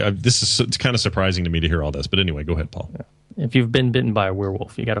see. This is it's kind of surprising to me to hear all this. But anyway, go ahead, Paul. Yeah. If you've been bitten by a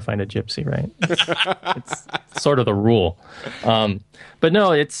werewolf, you got to find a gypsy, right? It's sort of the rule. But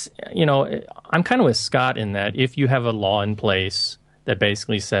no, it's, I'm kind of with Scott in that if you have a law in place that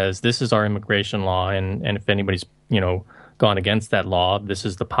basically says this is our immigration law, and if anybody's, gone against that law, this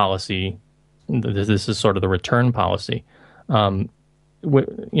is the policy, this is sort of the return policy. Everybody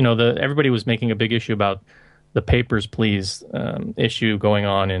was making a big issue about the papers, please issue going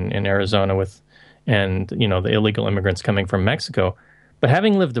on in Arizona and the illegal immigrants coming from Mexico. But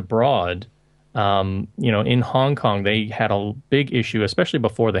having lived abroad, in Hong Kong, they had a big issue, especially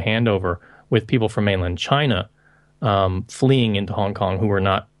before the handover, with people from mainland China fleeing into Hong Kong who were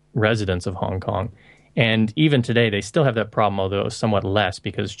not residents of Hong Kong. And even today, they still have that problem, although somewhat less,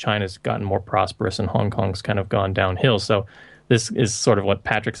 because China's gotten more prosperous and Hong Kong's kind of gone downhill. So this is sort of what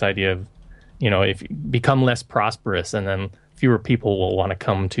Patrick's idea of, if you become less prosperous, and then fewer people will want to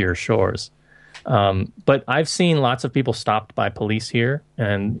come to your shores. But I've seen lots of people stopped by police here,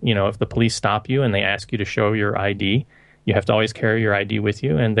 and if the police stop you and they ask you to show your ID, you have to always carry your ID with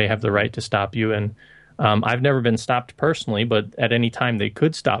you, and they have the right to stop you. And I've never been stopped personally, but at any time they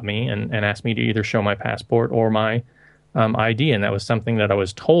could stop me and ask me to either show my passport or my ID, and that was something that I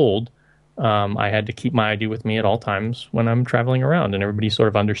was told I had to keep my ID with me at all times when I'm traveling around, and everybody sort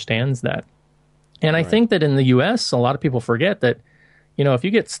of understands that. And I think that in the U.S., a lot of people forget that if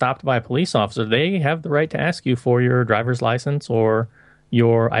you get stopped by a police officer, they have the right to ask you for your driver's license or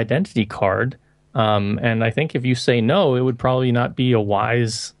your identity card. And I think if you say no, it would probably not be a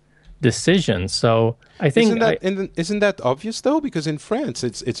wise decision. So I think... Isn't that obvious, though? Because in France,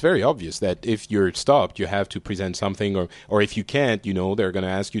 it's very obvious that if you're stopped, you have to present something, or if you can't, they're going to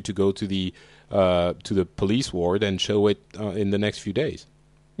ask you to go to the police ward and show it in the next few days.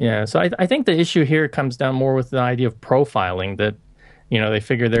 Yeah, so I think the issue here comes down more with the idea of profiling, that they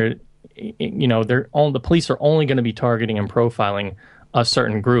figure the police are only going to be targeting and profiling a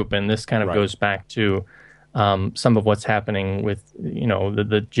certain group, and this kind of goes back to some of what's happening with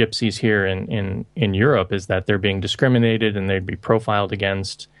the gypsies here in Europe is that they're being discriminated and they'd be profiled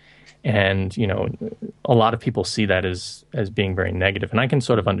against, and a lot of people see that as being very negative, and I can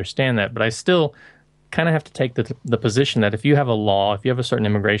sort of understand that, but I still kind of have to take the position that if you have a law, if you have a certain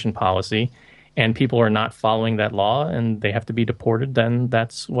immigration policy, and people are not following that law and they have to be deported, then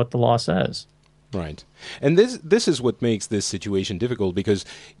that's what the law says. Right. And this is what makes this situation difficult, because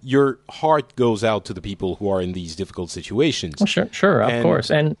your heart goes out to the people who are in these difficult situations. Well, sure, of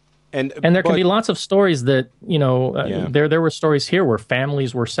course. And there can be lots of stories that, there were stories here where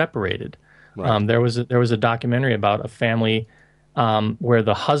families were separated. Right. There was a documentary about a family where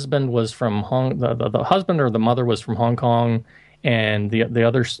the husband was from the husband or the mother was from Hong Kong, and the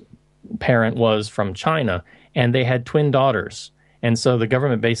other parent was from China, and they had twin daughters. And so the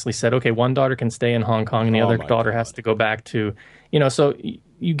government basically said, okay, one daughter can stay in Hong Kong and the other daughter has to go back to, so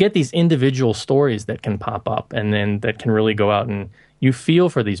you get these individual stories that can pop up, and then that can really go out and you feel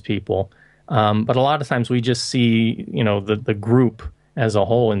for these people. But a lot of times we just see, the group as a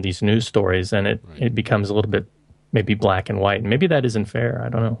whole in these news stories, and it becomes a little bit maybe black and white. And maybe that isn't fair. I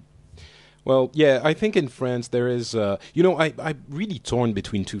don't know. Well, yeah, I think in France there is, I'm really torn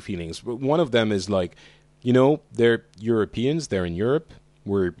between two feelings. One of them is like, they're Europeans, they're in Europe,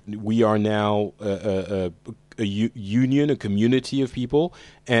 we are now a union, a community of people,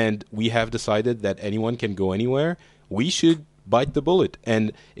 and we have decided that anyone can go anywhere. We should bite the bullet,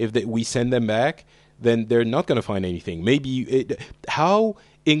 and if we send them back, then they're not going to find anything. How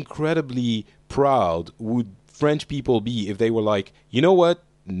incredibly proud would French people be if they were like, you know what?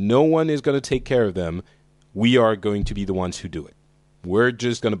 No one is going to take care of them. We are going to be the ones who do it. We're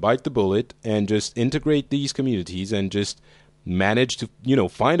just going to bite the bullet and just integrate these communities and just manage to,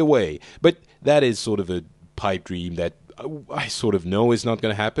 find a way. But that is sort of a pipe dream that I sort of know is not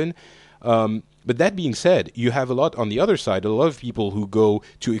going to happen. But that being said, you have on the other side, a lot of people who go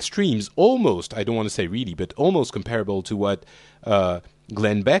to extremes, almost, I don't want to say really, but almost comparable to what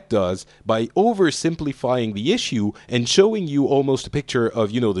Glenn Beck does, by oversimplifying the issue and showing you almost a picture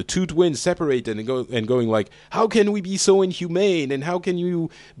of, the two twins separated and going like, how can we be so inhumane, and how can you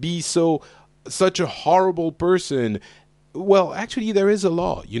be such a horrible person? Well, actually, there is a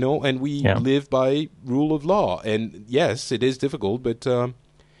law, and we live by rule of law. And yes, it is difficult, but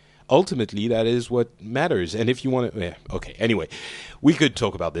ultimately, that is what matters. And if you want to... okay, anyway, we could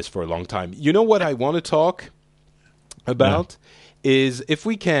talk about this for a long time. You know what I want to talk about is, if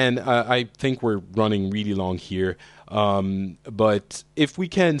we can... I think we're running really long here, but if we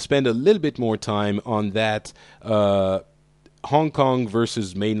can spend a little bit more time on that Hong Kong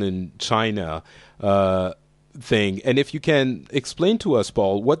versus mainland China thing, and if you can explain to us,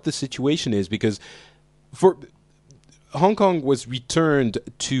 Paul, what the situation is, because Hong Kong was returned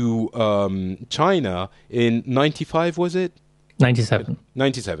to China in 95, was it? 97.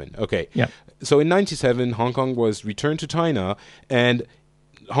 97, okay. Yeah. So in 97, Hong Kong was returned to China, and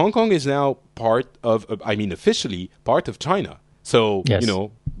Hong Kong is now officially part of China. So, yes.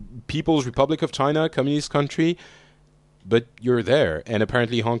 People's Republic of China, communist country, but you're there. And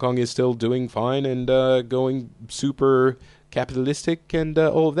apparently Hong Kong is still doing fine and going super capitalistic and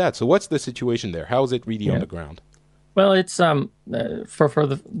all of that. So what's the situation there? How is it really on the ground? Well, it's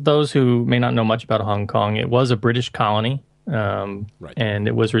for those who may not know much about Hong Kong, it was a British colony, right. And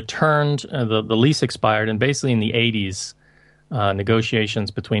it was returned. The lease expired, and basically in the 80s,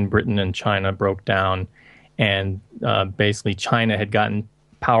 negotiations between Britain and China broke down, and basically China had gotten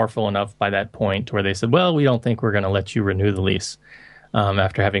powerful enough by that point where they said, well, we don't think we're going to let you renew the lease,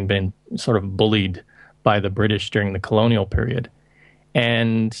 after having been sort of bullied by the British during the colonial period.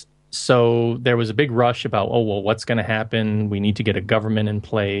 And so there was a big rush about, what's going to happen? We need to get a government in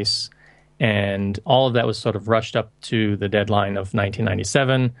place. And all of that was sort of rushed up to the deadline of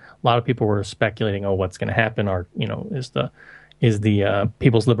 1997. A lot of people were speculating, what's going to happen? Or, is the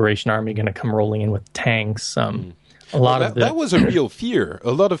People's Liberation Army going to come rolling in with tanks? That was a real fear.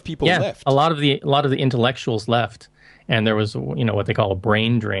 A lot of people left. A lot of the intellectuals left, and there was what they call a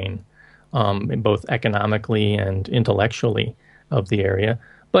brain drain, both economically and intellectually, of the area.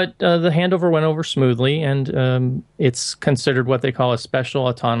 But the handover went over smoothly, and it's considered what they call a special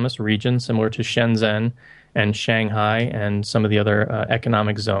autonomous region, similar to Shenzhen and Shanghai and some of the other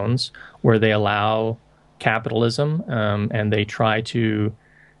economic zones, where they allow capitalism, and they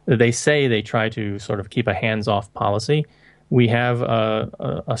say they try to sort of keep a hands-off policy. We have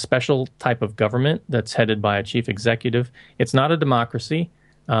a special type of government that's headed by a chief executive. It's not a democracy.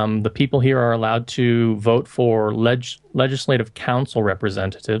 The people here are allowed to vote for legislative council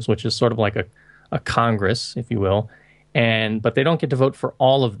representatives, which is sort of like a Congress, if you will. But they don't get to vote for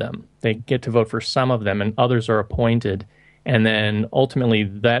all of them. They get to vote for some of them, and others are appointed. And then ultimately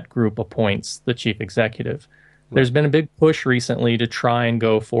that group appoints the chief executive. There's been a big push recently to try and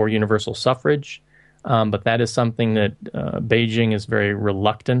go for universal suffrage, but that is something that Beijing is very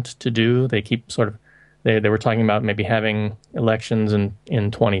reluctant to do. They keep they were talking about maybe having elections in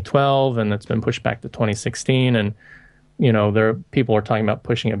 2012, and it's been pushed back to 2016. And, people are talking about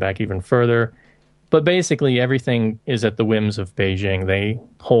pushing it back even further. But basically everything is at the whims of Beijing. They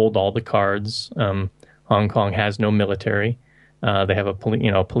hold all the cards. Hong Kong has no military. They have a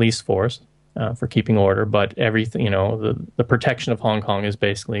police force for keeping order, but everything, the protection of Hong Kong is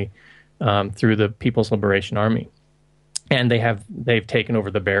basically through the People's Liberation Army, and they've taken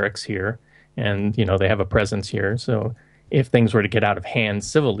over the barracks here, and they have a presence here. So if things were to get out of hand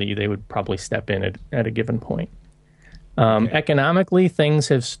civilly, they would probably step in at a given point. Economically, things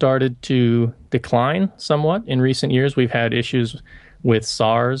have started to decline somewhat in recent years. We've had issues with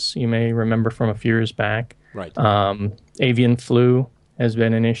SARS, you may remember from a few years back. Right. Avian flu has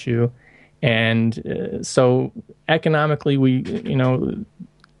been an issue. And so economically,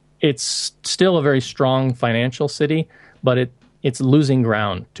 it's still a very strong financial city, but it's losing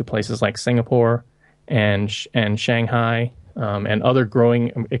ground to places like Singapore and Shanghai and other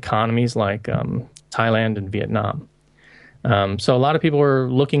growing economies like Thailand and Vietnam. So a lot of people are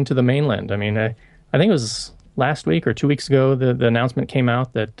looking to the mainland. I mean, I think it was last week or 2 weeks ago, the announcement came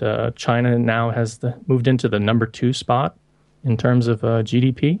out that China now has moved into the number 2 spot in terms of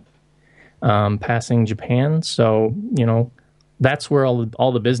GDP, passing Japan. So, that's where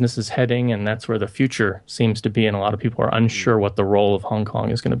all the business is heading, and that's where the future seems to be. And a lot of people are unsure what the role of Hong Kong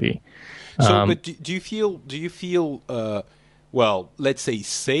is going to be. So, but do you feel, well, let's say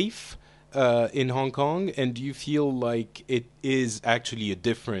safe in Hong Kong? And do you feel like it is actually a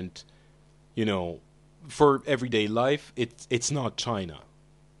different, for everyday life, it's not China?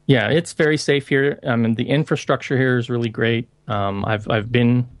 Yeah, it's very safe here. I mean, the infrastructure here is really great. I've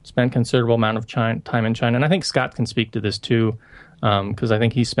spent considerable amount of time in China, and I think Scott can speak to this too, because I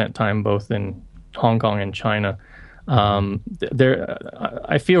think he spent time both in Hong Kong and China.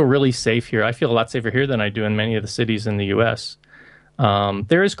 I feel really safe here. I feel a lot safer here than I do in many of the cities in the U.S.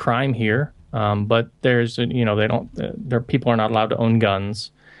 There is crime here, but there's people are not allowed to own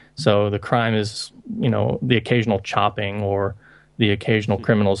guns, so the crime is the occasional chopping or the occasional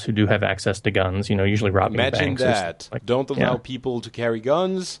criminals who do have access to guns, usually robbing banks. Imagine that. Don't allow people to carry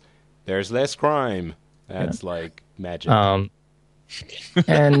guns. There's less crime. That's like magic.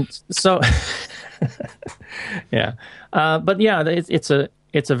 And so, yeah. But yeah, it's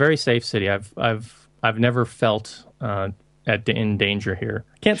a very safe city. I've never felt in danger here.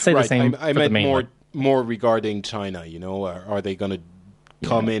 Can't say the same. I meant more regarding China. Are they going to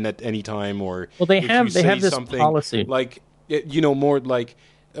come in at any time, or they have this policy like more like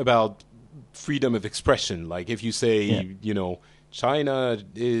about freedom of expression. Like if you say China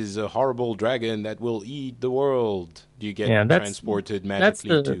is a horrible dragon that will eat the world, do you get transported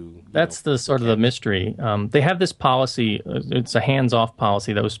magically to? That's the sort of the mystery. They have this policy. It's a hands-off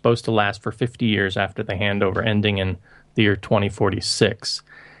policy that was supposed to last for 50 years after the handover, ending in the year 2046.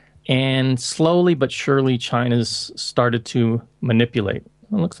 And slowly but surely, China's started to manipulate.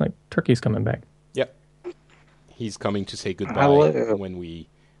 It looks like Turkey's coming back. Yep, he's coming to say goodbye when we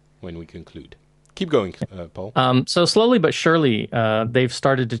conclude. Keep going, Paul. So slowly but surely, they've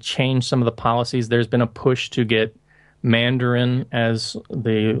started to change some of the policies. There's been a push to get Mandarin as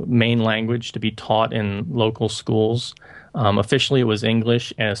the main language to be taught in local schools. Officially, it was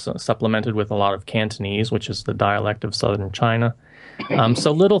English, as supplemented with a lot of Cantonese, which is the dialect of southern China.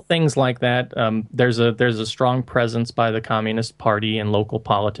 So little things like that. There's a strong presence by the Communist Party in local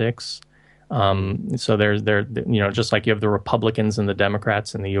politics. So there's just like you have the Republicans and the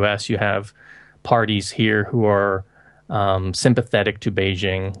Democrats in the U.S., you have parties here who are sympathetic to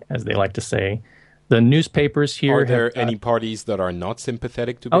Beijing, as they like to say. The newspapers here. Are there any parties that are not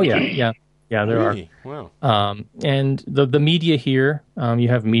sympathetic to Beijing? Oh yeah, there really? Are. Wow. And the media here, you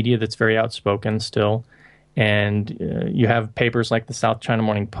have media that's very outspoken still. And you have papers like the South China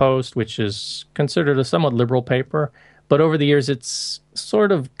Morning Post, which is considered a somewhat liberal paper. But over the years, it's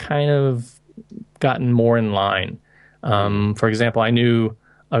sort of kind of gotten more in line. For example, I knew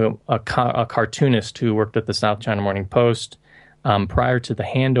a cartoonist who worked at the South China Morning Post prior to the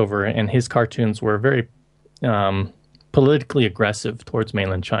handover, and his cartoons were very politically aggressive towards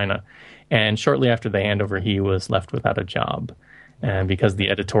mainland China. And shortly after the handover, he was left without a job. And because the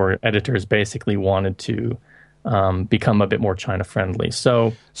editors basically wanted to become a bit more China-friendly.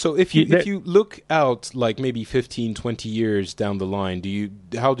 So if you look out like maybe 15, 20 years down the line,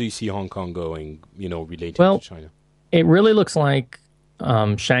 how do you see Hong Kong going, related to China? It really looks like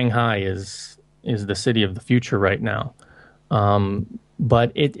Shanghai is the city of the future right now.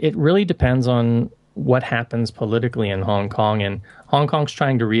 But it really depends on what happens politically in Hong Kong. And Hong Kong's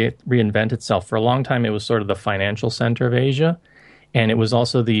trying to reinvent itself. For a long time, it was sort of the financial center of Asia. And it was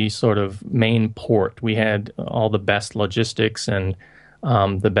also the sort of main port. We had all the best logistics and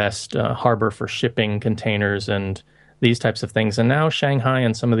the best harbor for shipping containers and these types of things. And now Shanghai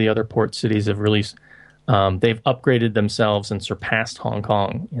and some of the other port cities have really, they've upgraded themselves and surpassed Hong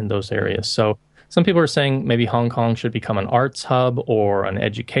Kong in those areas. So some people are saying maybe Hong Kong should become an arts hub or an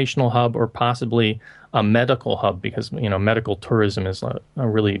educational hub or possibly a medical hub because, medical tourism is a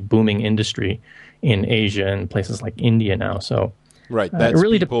really booming industry in Asia and places like India now. So right, that's it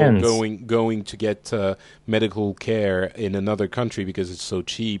really people depends. going to get medical care in another country because it's so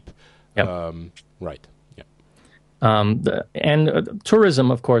cheap. Yep. Right. Yeah. And tourism,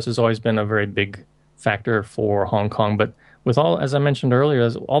 of course, has always been a very big factor for Hong Kong. But with all, as I mentioned earlier,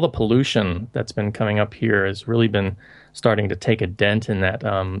 all the pollution that's been coming up here has really been starting to take a dent in that.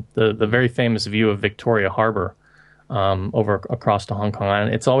 The very famous view of Victoria Harbor over across to Hong Kong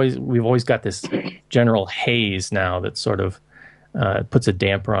Island. We've always got this general haze now that sort of puts a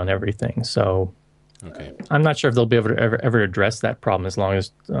damper on everything. So okay. I'm not sure if they'll be able to ever address that problem as long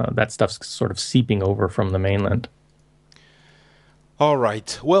as that stuff's sort of seeping over from the mainland. All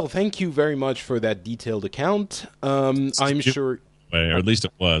right. Well, thank you very much for that detailed account. I'm sure, or at least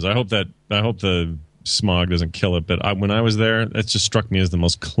it was. I hope the smog doesn't kill it. But when I was there, it just struck me as the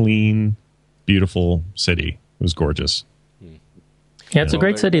most clean, beautiful city. It was gorgeous. Yeah, it's a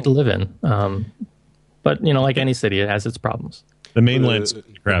great city to live in. But like any city, it has its problems. The mainland scared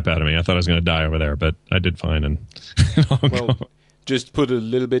the crap out of me. I thought I was going to die over there, but I did fine. And well, just put a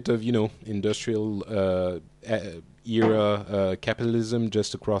little bit of industrial era capitalism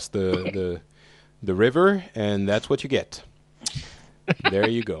just across the river, and that's what you get. There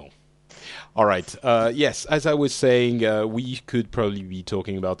you go. All right. Yes, as I was saying, we could probably be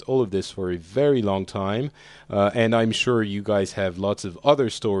talking about all of this for a very long time, and I'm sure you guys have lots of other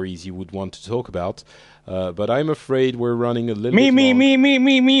stories you would want to talk about, but I'm afraid we're running a little bit long.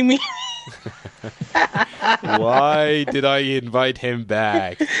 Me. Why did I invite him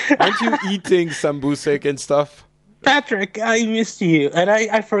back? Aren't you eating sambusek and stuff? Patrick, I missed you, and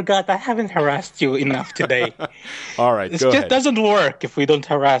I forgot I haven't harassed you enough today. All right, It go just ahead. doesn't work if we don't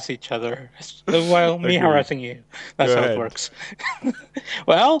harass each other. While me Agreed. harassing you. That's Go how ahead. it works.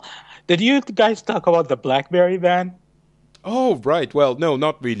 Well, did you guys talk about the BlackBerry ban? Oh, right. Well, no,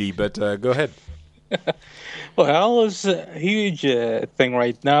 not really, but go ahead. Well, it's a huge thing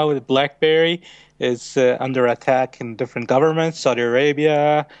right now. The BlackBerry is under attack in different governments: Saudi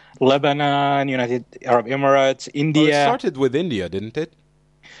Arabia, Lebanon, United Arab Emirates, Oh, it India. started with India, didn't it?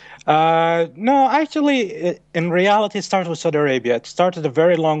 No, actually, in reality, it started with Saudi Arabia. It started a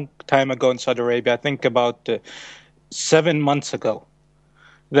very long time ago in Saudi Arabia. I think about 7 months ago.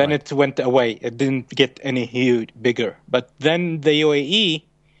 Then Right. it went away. It didn't get any bigger. But then the UAE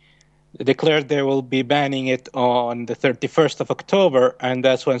declared they will be banning it on the 31st of October, and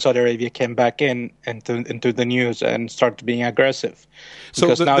that's when Saudi Arabia came back into the news and started being aggressive. So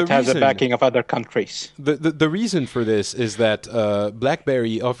Because now the it has reason- the backing of other countries. The reason for this is that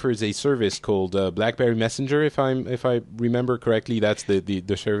BlackBerry offers a service called BlackBerry Messenger. If I remember correctly, that's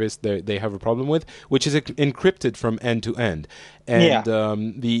the service they have a problem with, which is encrypted from end to end. And Yeah.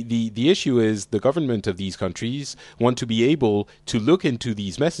 The issue is the government of these countries want to be able to look into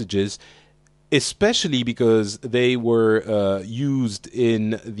these messages, especially because they were used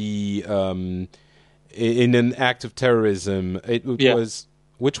in the in an act of terrorism. It Yeah. was,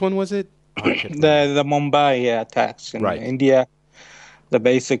 which one was it? The Mumbai attacks in Right. India.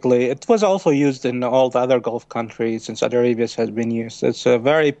 Basically, it was also used in all the other Gulf countries, and Saudi Arabia has been used. It's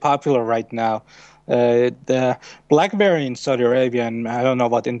very popular right now. The BlackBerry in Saudi Arabia, and I don't know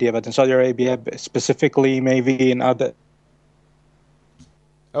about India, but in Saudi Arabia specifically, maybe in other.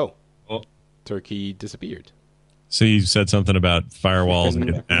 Oh, Oh. Turkey disappeared. So you said something about firewalls and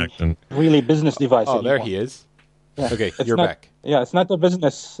getting hacked, and Really business device. Oh, there anymore. he is. Yeah. Okay, It's you're not- back. Yeah, it's not a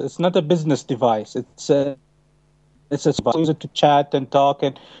business. It's not a business device. It's a use it to chat and talk,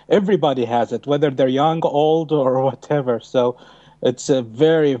 and everybody has it, whether they're young, old, or whatever. So it's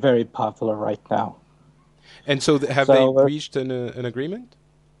very, very popular right now. And so have So, they reached an agreement?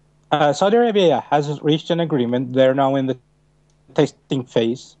 Saudi Arabia has reached an agreement. They're now in the testing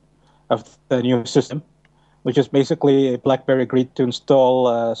phase of the new system, which is basically BlackBerry agreed to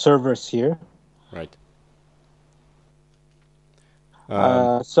install servers here. Right.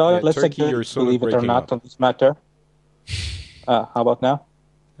 So yeah, let's Turkey, you're agree, sort of believe it or breaking not, up. on this matter. How about now?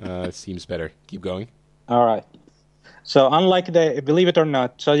 Seems better. Keep going. All right. So unlike believe it or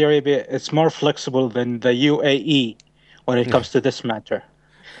not, Saudi Arabia is more flexible than the UAE when it comes to this matter.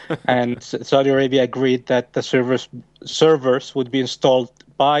 And Saudi Arabia agreed that the servers would be installed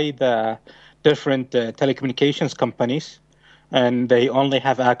by the different telecommunications companies, and they only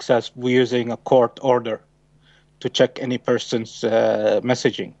have access using a court order to check any person's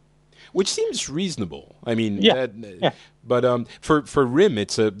messaging. Which seems reasonable. I mean, Yeah. But for RIM,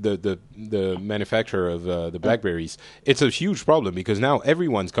 it's the manufacturer of the Blackberries. It's a huge problem because now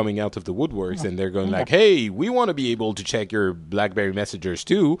everyone's coming out of the woodworks and they're going like, "Hey, we want to be able to check your BlackBerry messengers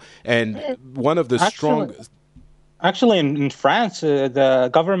too." And one of the strongest. Actually, in France, the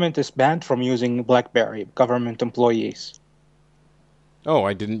government is banned from using BlackBerry. Government employees. Oh,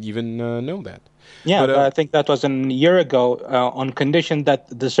 I didn't even know that. Yeah, But, I think that was a year ago, on condition that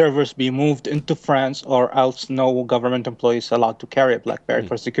the servers be moved into France, or else no government employees allowed to carry a BlackBerry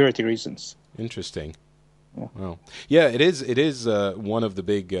for security reasons. Interesting. Yeah. Wow. Yeah, it is. It is one of the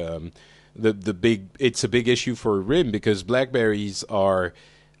big, the big. It's a big issue for RIM because Blackberries are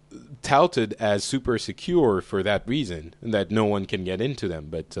touted as super secure for that reason, and that no one can get into them.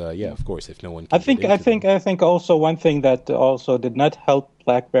 But yeah, of course, if no one can I think also one thing that also did not help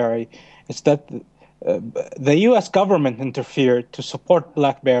BlackBerry is that the U.S. government interfered to support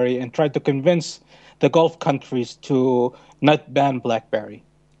BlackBerry and tried to convince the Gulf countries to not ban BlackBerry.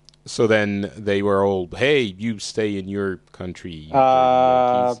 So then they were all, "Hey, you stay in your country."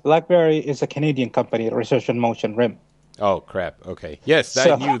 BlackBerry is a Canadian company, Research in Motion, RIM. Oh, crap. Okay. Yes,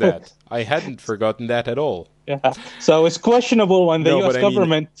 I knew that. I hadn't forgotten that at all. Yeah. So it's questionable when the U.S.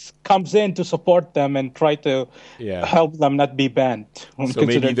 government comes in to support them and try to help them not be banned. So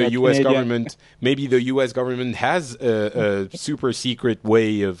maybe the U.S. government has a super secret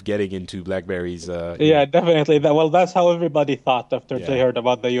way of getting into BlackBerries. Yeah, definitely. That's how everybody thought after they heard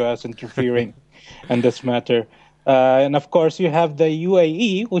about the U.S. interfering in this matter. And of course, you have the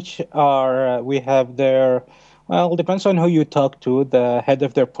UAE, which we have their. Well, it depends on who you talk to. The head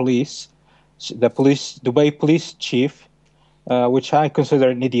of their police, Dubai police chief, which I consider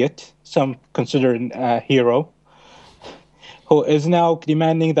an idiot, some consider a hero, who is now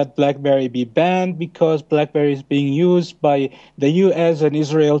demanding that BlackBerry be banned because BlackBerry is being used by the U.S. and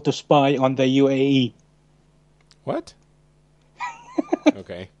Israel to spy on the UAE. What?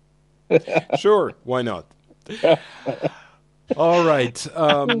 Okay. Sure, why not? All right.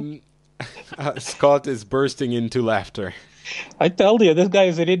 Scott is bursting into laughter. I told you, this guy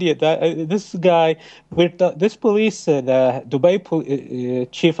is an idiot. This guy, this police, the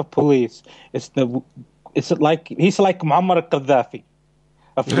Dubai chief of police, he's like Muammar al-Gaddafi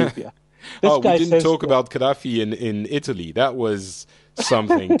of Libya. We didn't talk about Gaddafi in Italy. That was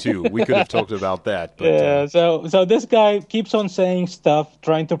something too. We could have talked about that. But, So this guy keeps on saying stuff,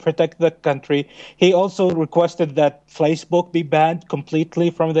 trying to protect the country. He also requested that Facebook be banned completely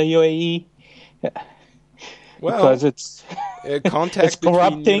from the UAE. Because it's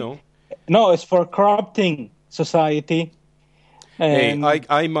corrupting. No, it's for corrupting society. And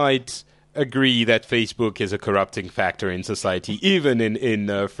I might agree that Facebook is a corrupting factor in society, even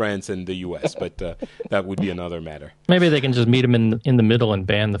in France and the US, but that would be another matter. Maybe they can just meet him in the middle and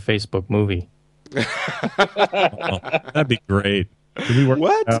ban the Facebook movie. That'd be great.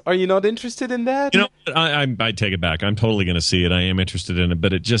 What? Are you not interested in that? You know, I take it back. I'm totally going to see it. I am interested in it,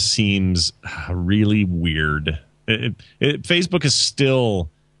 but it just seems really weird. Facebook is still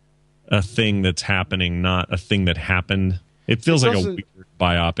a thing that's happening, not a thing that happened. It feels like a weird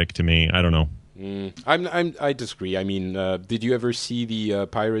biopic to me. I don't know. I disagree. I mean, did you ever see the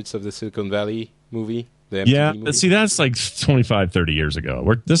Pirates of the Silicon Valley movie? The MTV movie? See, that's like 25, 30 years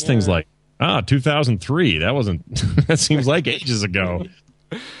ago. This thing's like 2003. That seems like ages ago.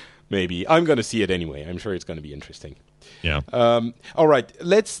 Maybe. I'm going to see it anyway. I'm sure it's going to be interesting. Yeah. All right.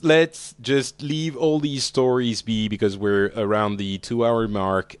 Let's just leave all these stories be because we're around the 2-hour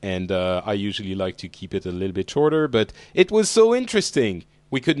mark, and I usually like to keep it a little bit shorter, but it was so interesting.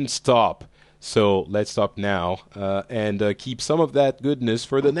 We couldn't stop. So let's stop now and keep some of that goodness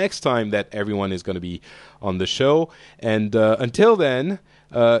for the next time that everyone is going to be on the show. And until then,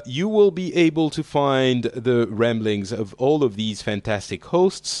 you will be able to find the ramblings of all of these fantastic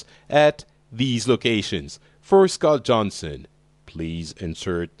hosts at these locations. For Scott Johnson, please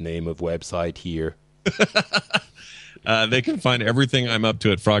insert name of website here. They can find everything I'm up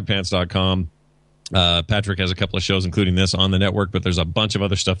to at frogpants.com. Patrick has a couple of shows, including this, on the network, but there's a bunch of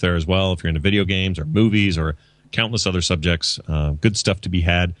other stuff there as well. If you're into video games or movies or countless other subjects, good stuff to be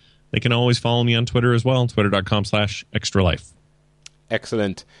had. They can always follow me on Twitter as well, twitter.com/extralife.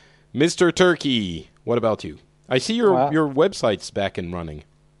 Excellent. Mr. Turkey, what about you? I see your website's back and running.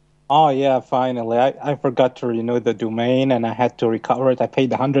 Oh, yeah, finally. I forgot to renew the domain, and I had to recover it. I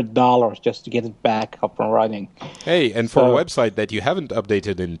paid $100 just to get it back up and running. Hey, and for a website that you haven't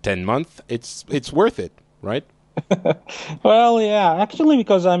updated in 10 months, it's worth it, right? Well, yeah, actually,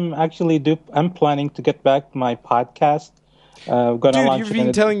 because I'm planning to get back my podcast. Dude, you've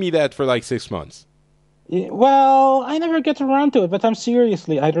been telling me that for like 6 months. Well, I never get around to it, but I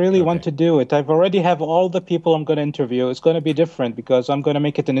really want to do it. I've already have all the people I'm going to interview. It's going to be different because I'm going to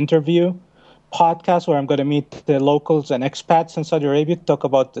make it an interview podcast where I'm going to meet the locals and expats in Saudi Arabia to talk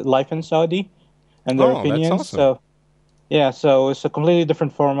about life in Saudi and their opinions. That's awesome. So it's a completely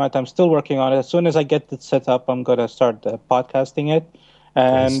different format. I'm still working on it. As soon as I get it set up, I'm going to start podcasting it.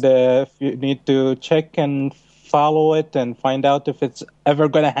 And if you need to check and follow it and find out if it's ever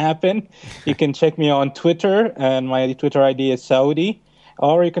going to happen, you can check me on Twitter, and my Twitter ID is Saudi,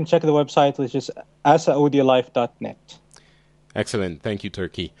 or you can check the website, which is asaudialife.net. Excellent. Thank you,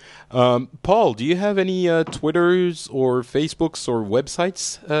 Turkey. Paul, do you have any Twitters or Facebooks or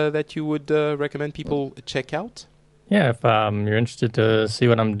websites that you would recommend people check out? Yeah, if you're interested to see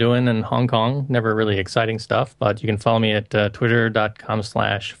what I'm doing in Hong Kong, never really exciting stuff, but you can follow me at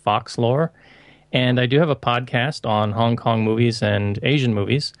twitter.com/foxlore. And I do have a podcast on Hong Kong movies and Asian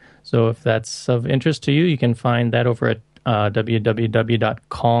movies. So if that's of interest to you, you can find that over at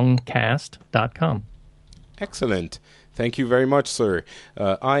www.kongcast.com. Excellent. Thank you very much, sir.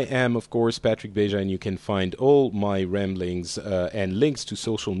 I am, of course, Patrick Beja, and you can find all my ramblings and links to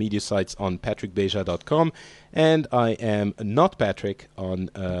social media sites on patrickbeja.com. And I am not Patrick on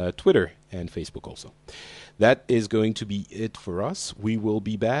Twitter and Facebook also. That is going to be it for us. We will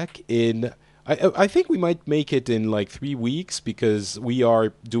be back in... I think we might make it in like 3 weeks because we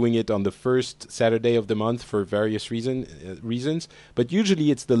are doing it on the first Saturday of the month for various reasons. But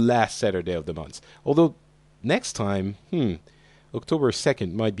usually it's the last Saturday of the month. Although next time, October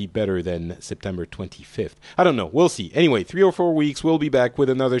 2nd might be better than September 25th. I don't know. We'll see. Anyway, 3 or 4 weeks, we'll be back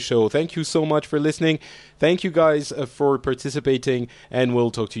with another show. Thank you so much for listening. Thank you guys for participating. And we'll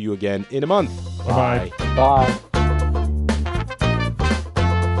talk to you again in a month. Bye-bye. Bye.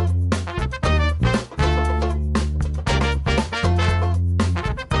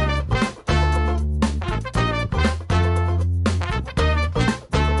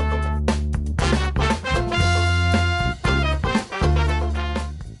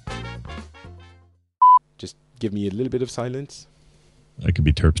 Give me a little bit of silence. I could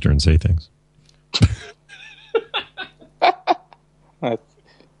be Terpster and say things. How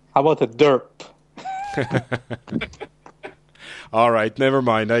about a derp? All right, never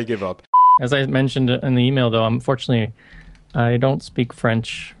mind. I give up. As I mentioned in the email, though, unfortunately, I don't speak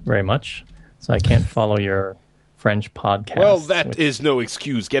French very much, so I can't follow your French podcast. Well, that is no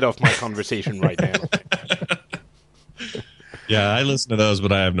excuse. Get off my conversation right now. Yeah, I listen to those,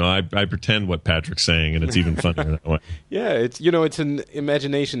 but I pretend what Patrick's saying, and it's even funnier that way. Yeah, it's an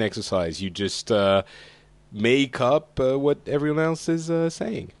imagination exercise. You just make up what everyone else is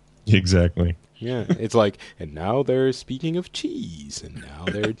saying. Exactly. Yeah, it's like, and now they're speaking of cheese, and now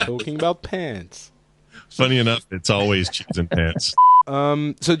they're talking about pants. Funny enough, it's always cheese and pants.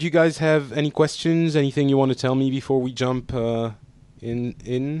 So do you guys have any questions? Anything you want to tell me before we jump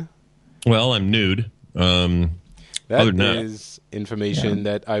in? Well, I'm nude. That is information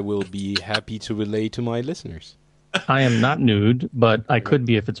that I will be happy to relay to my listeners. I am not nude, but I could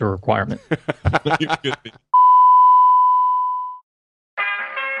be if it's a requirement. You could be.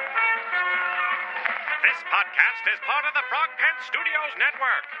 This podcast is part of the Frog Pants Studios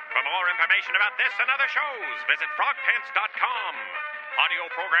Network. For more information about this and other shows, visit frogpants.com. Audio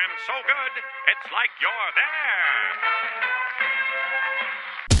program so good, it's like you're there.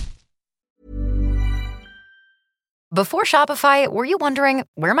 Before Shopify, were you wondering,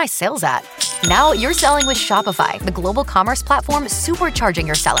 where are my sales at? Now you're selling with Shopify, the global commerce platform supercharging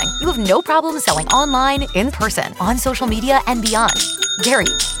your selling. You have no problem selling online, in person, on social media, and beyond. Gary,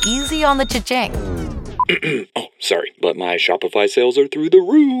 easy on the cha-ching. Oh, sorry, but my Shopify sales are through the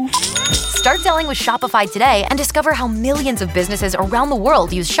roof. Start selling with Shopify today and discover how millions of businesses around the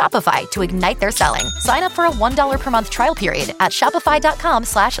world use Shopify to ignite their selling. Sign up for a $1 per month trial period at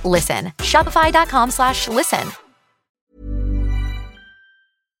shopify.com/listen. Shopify.com/listen.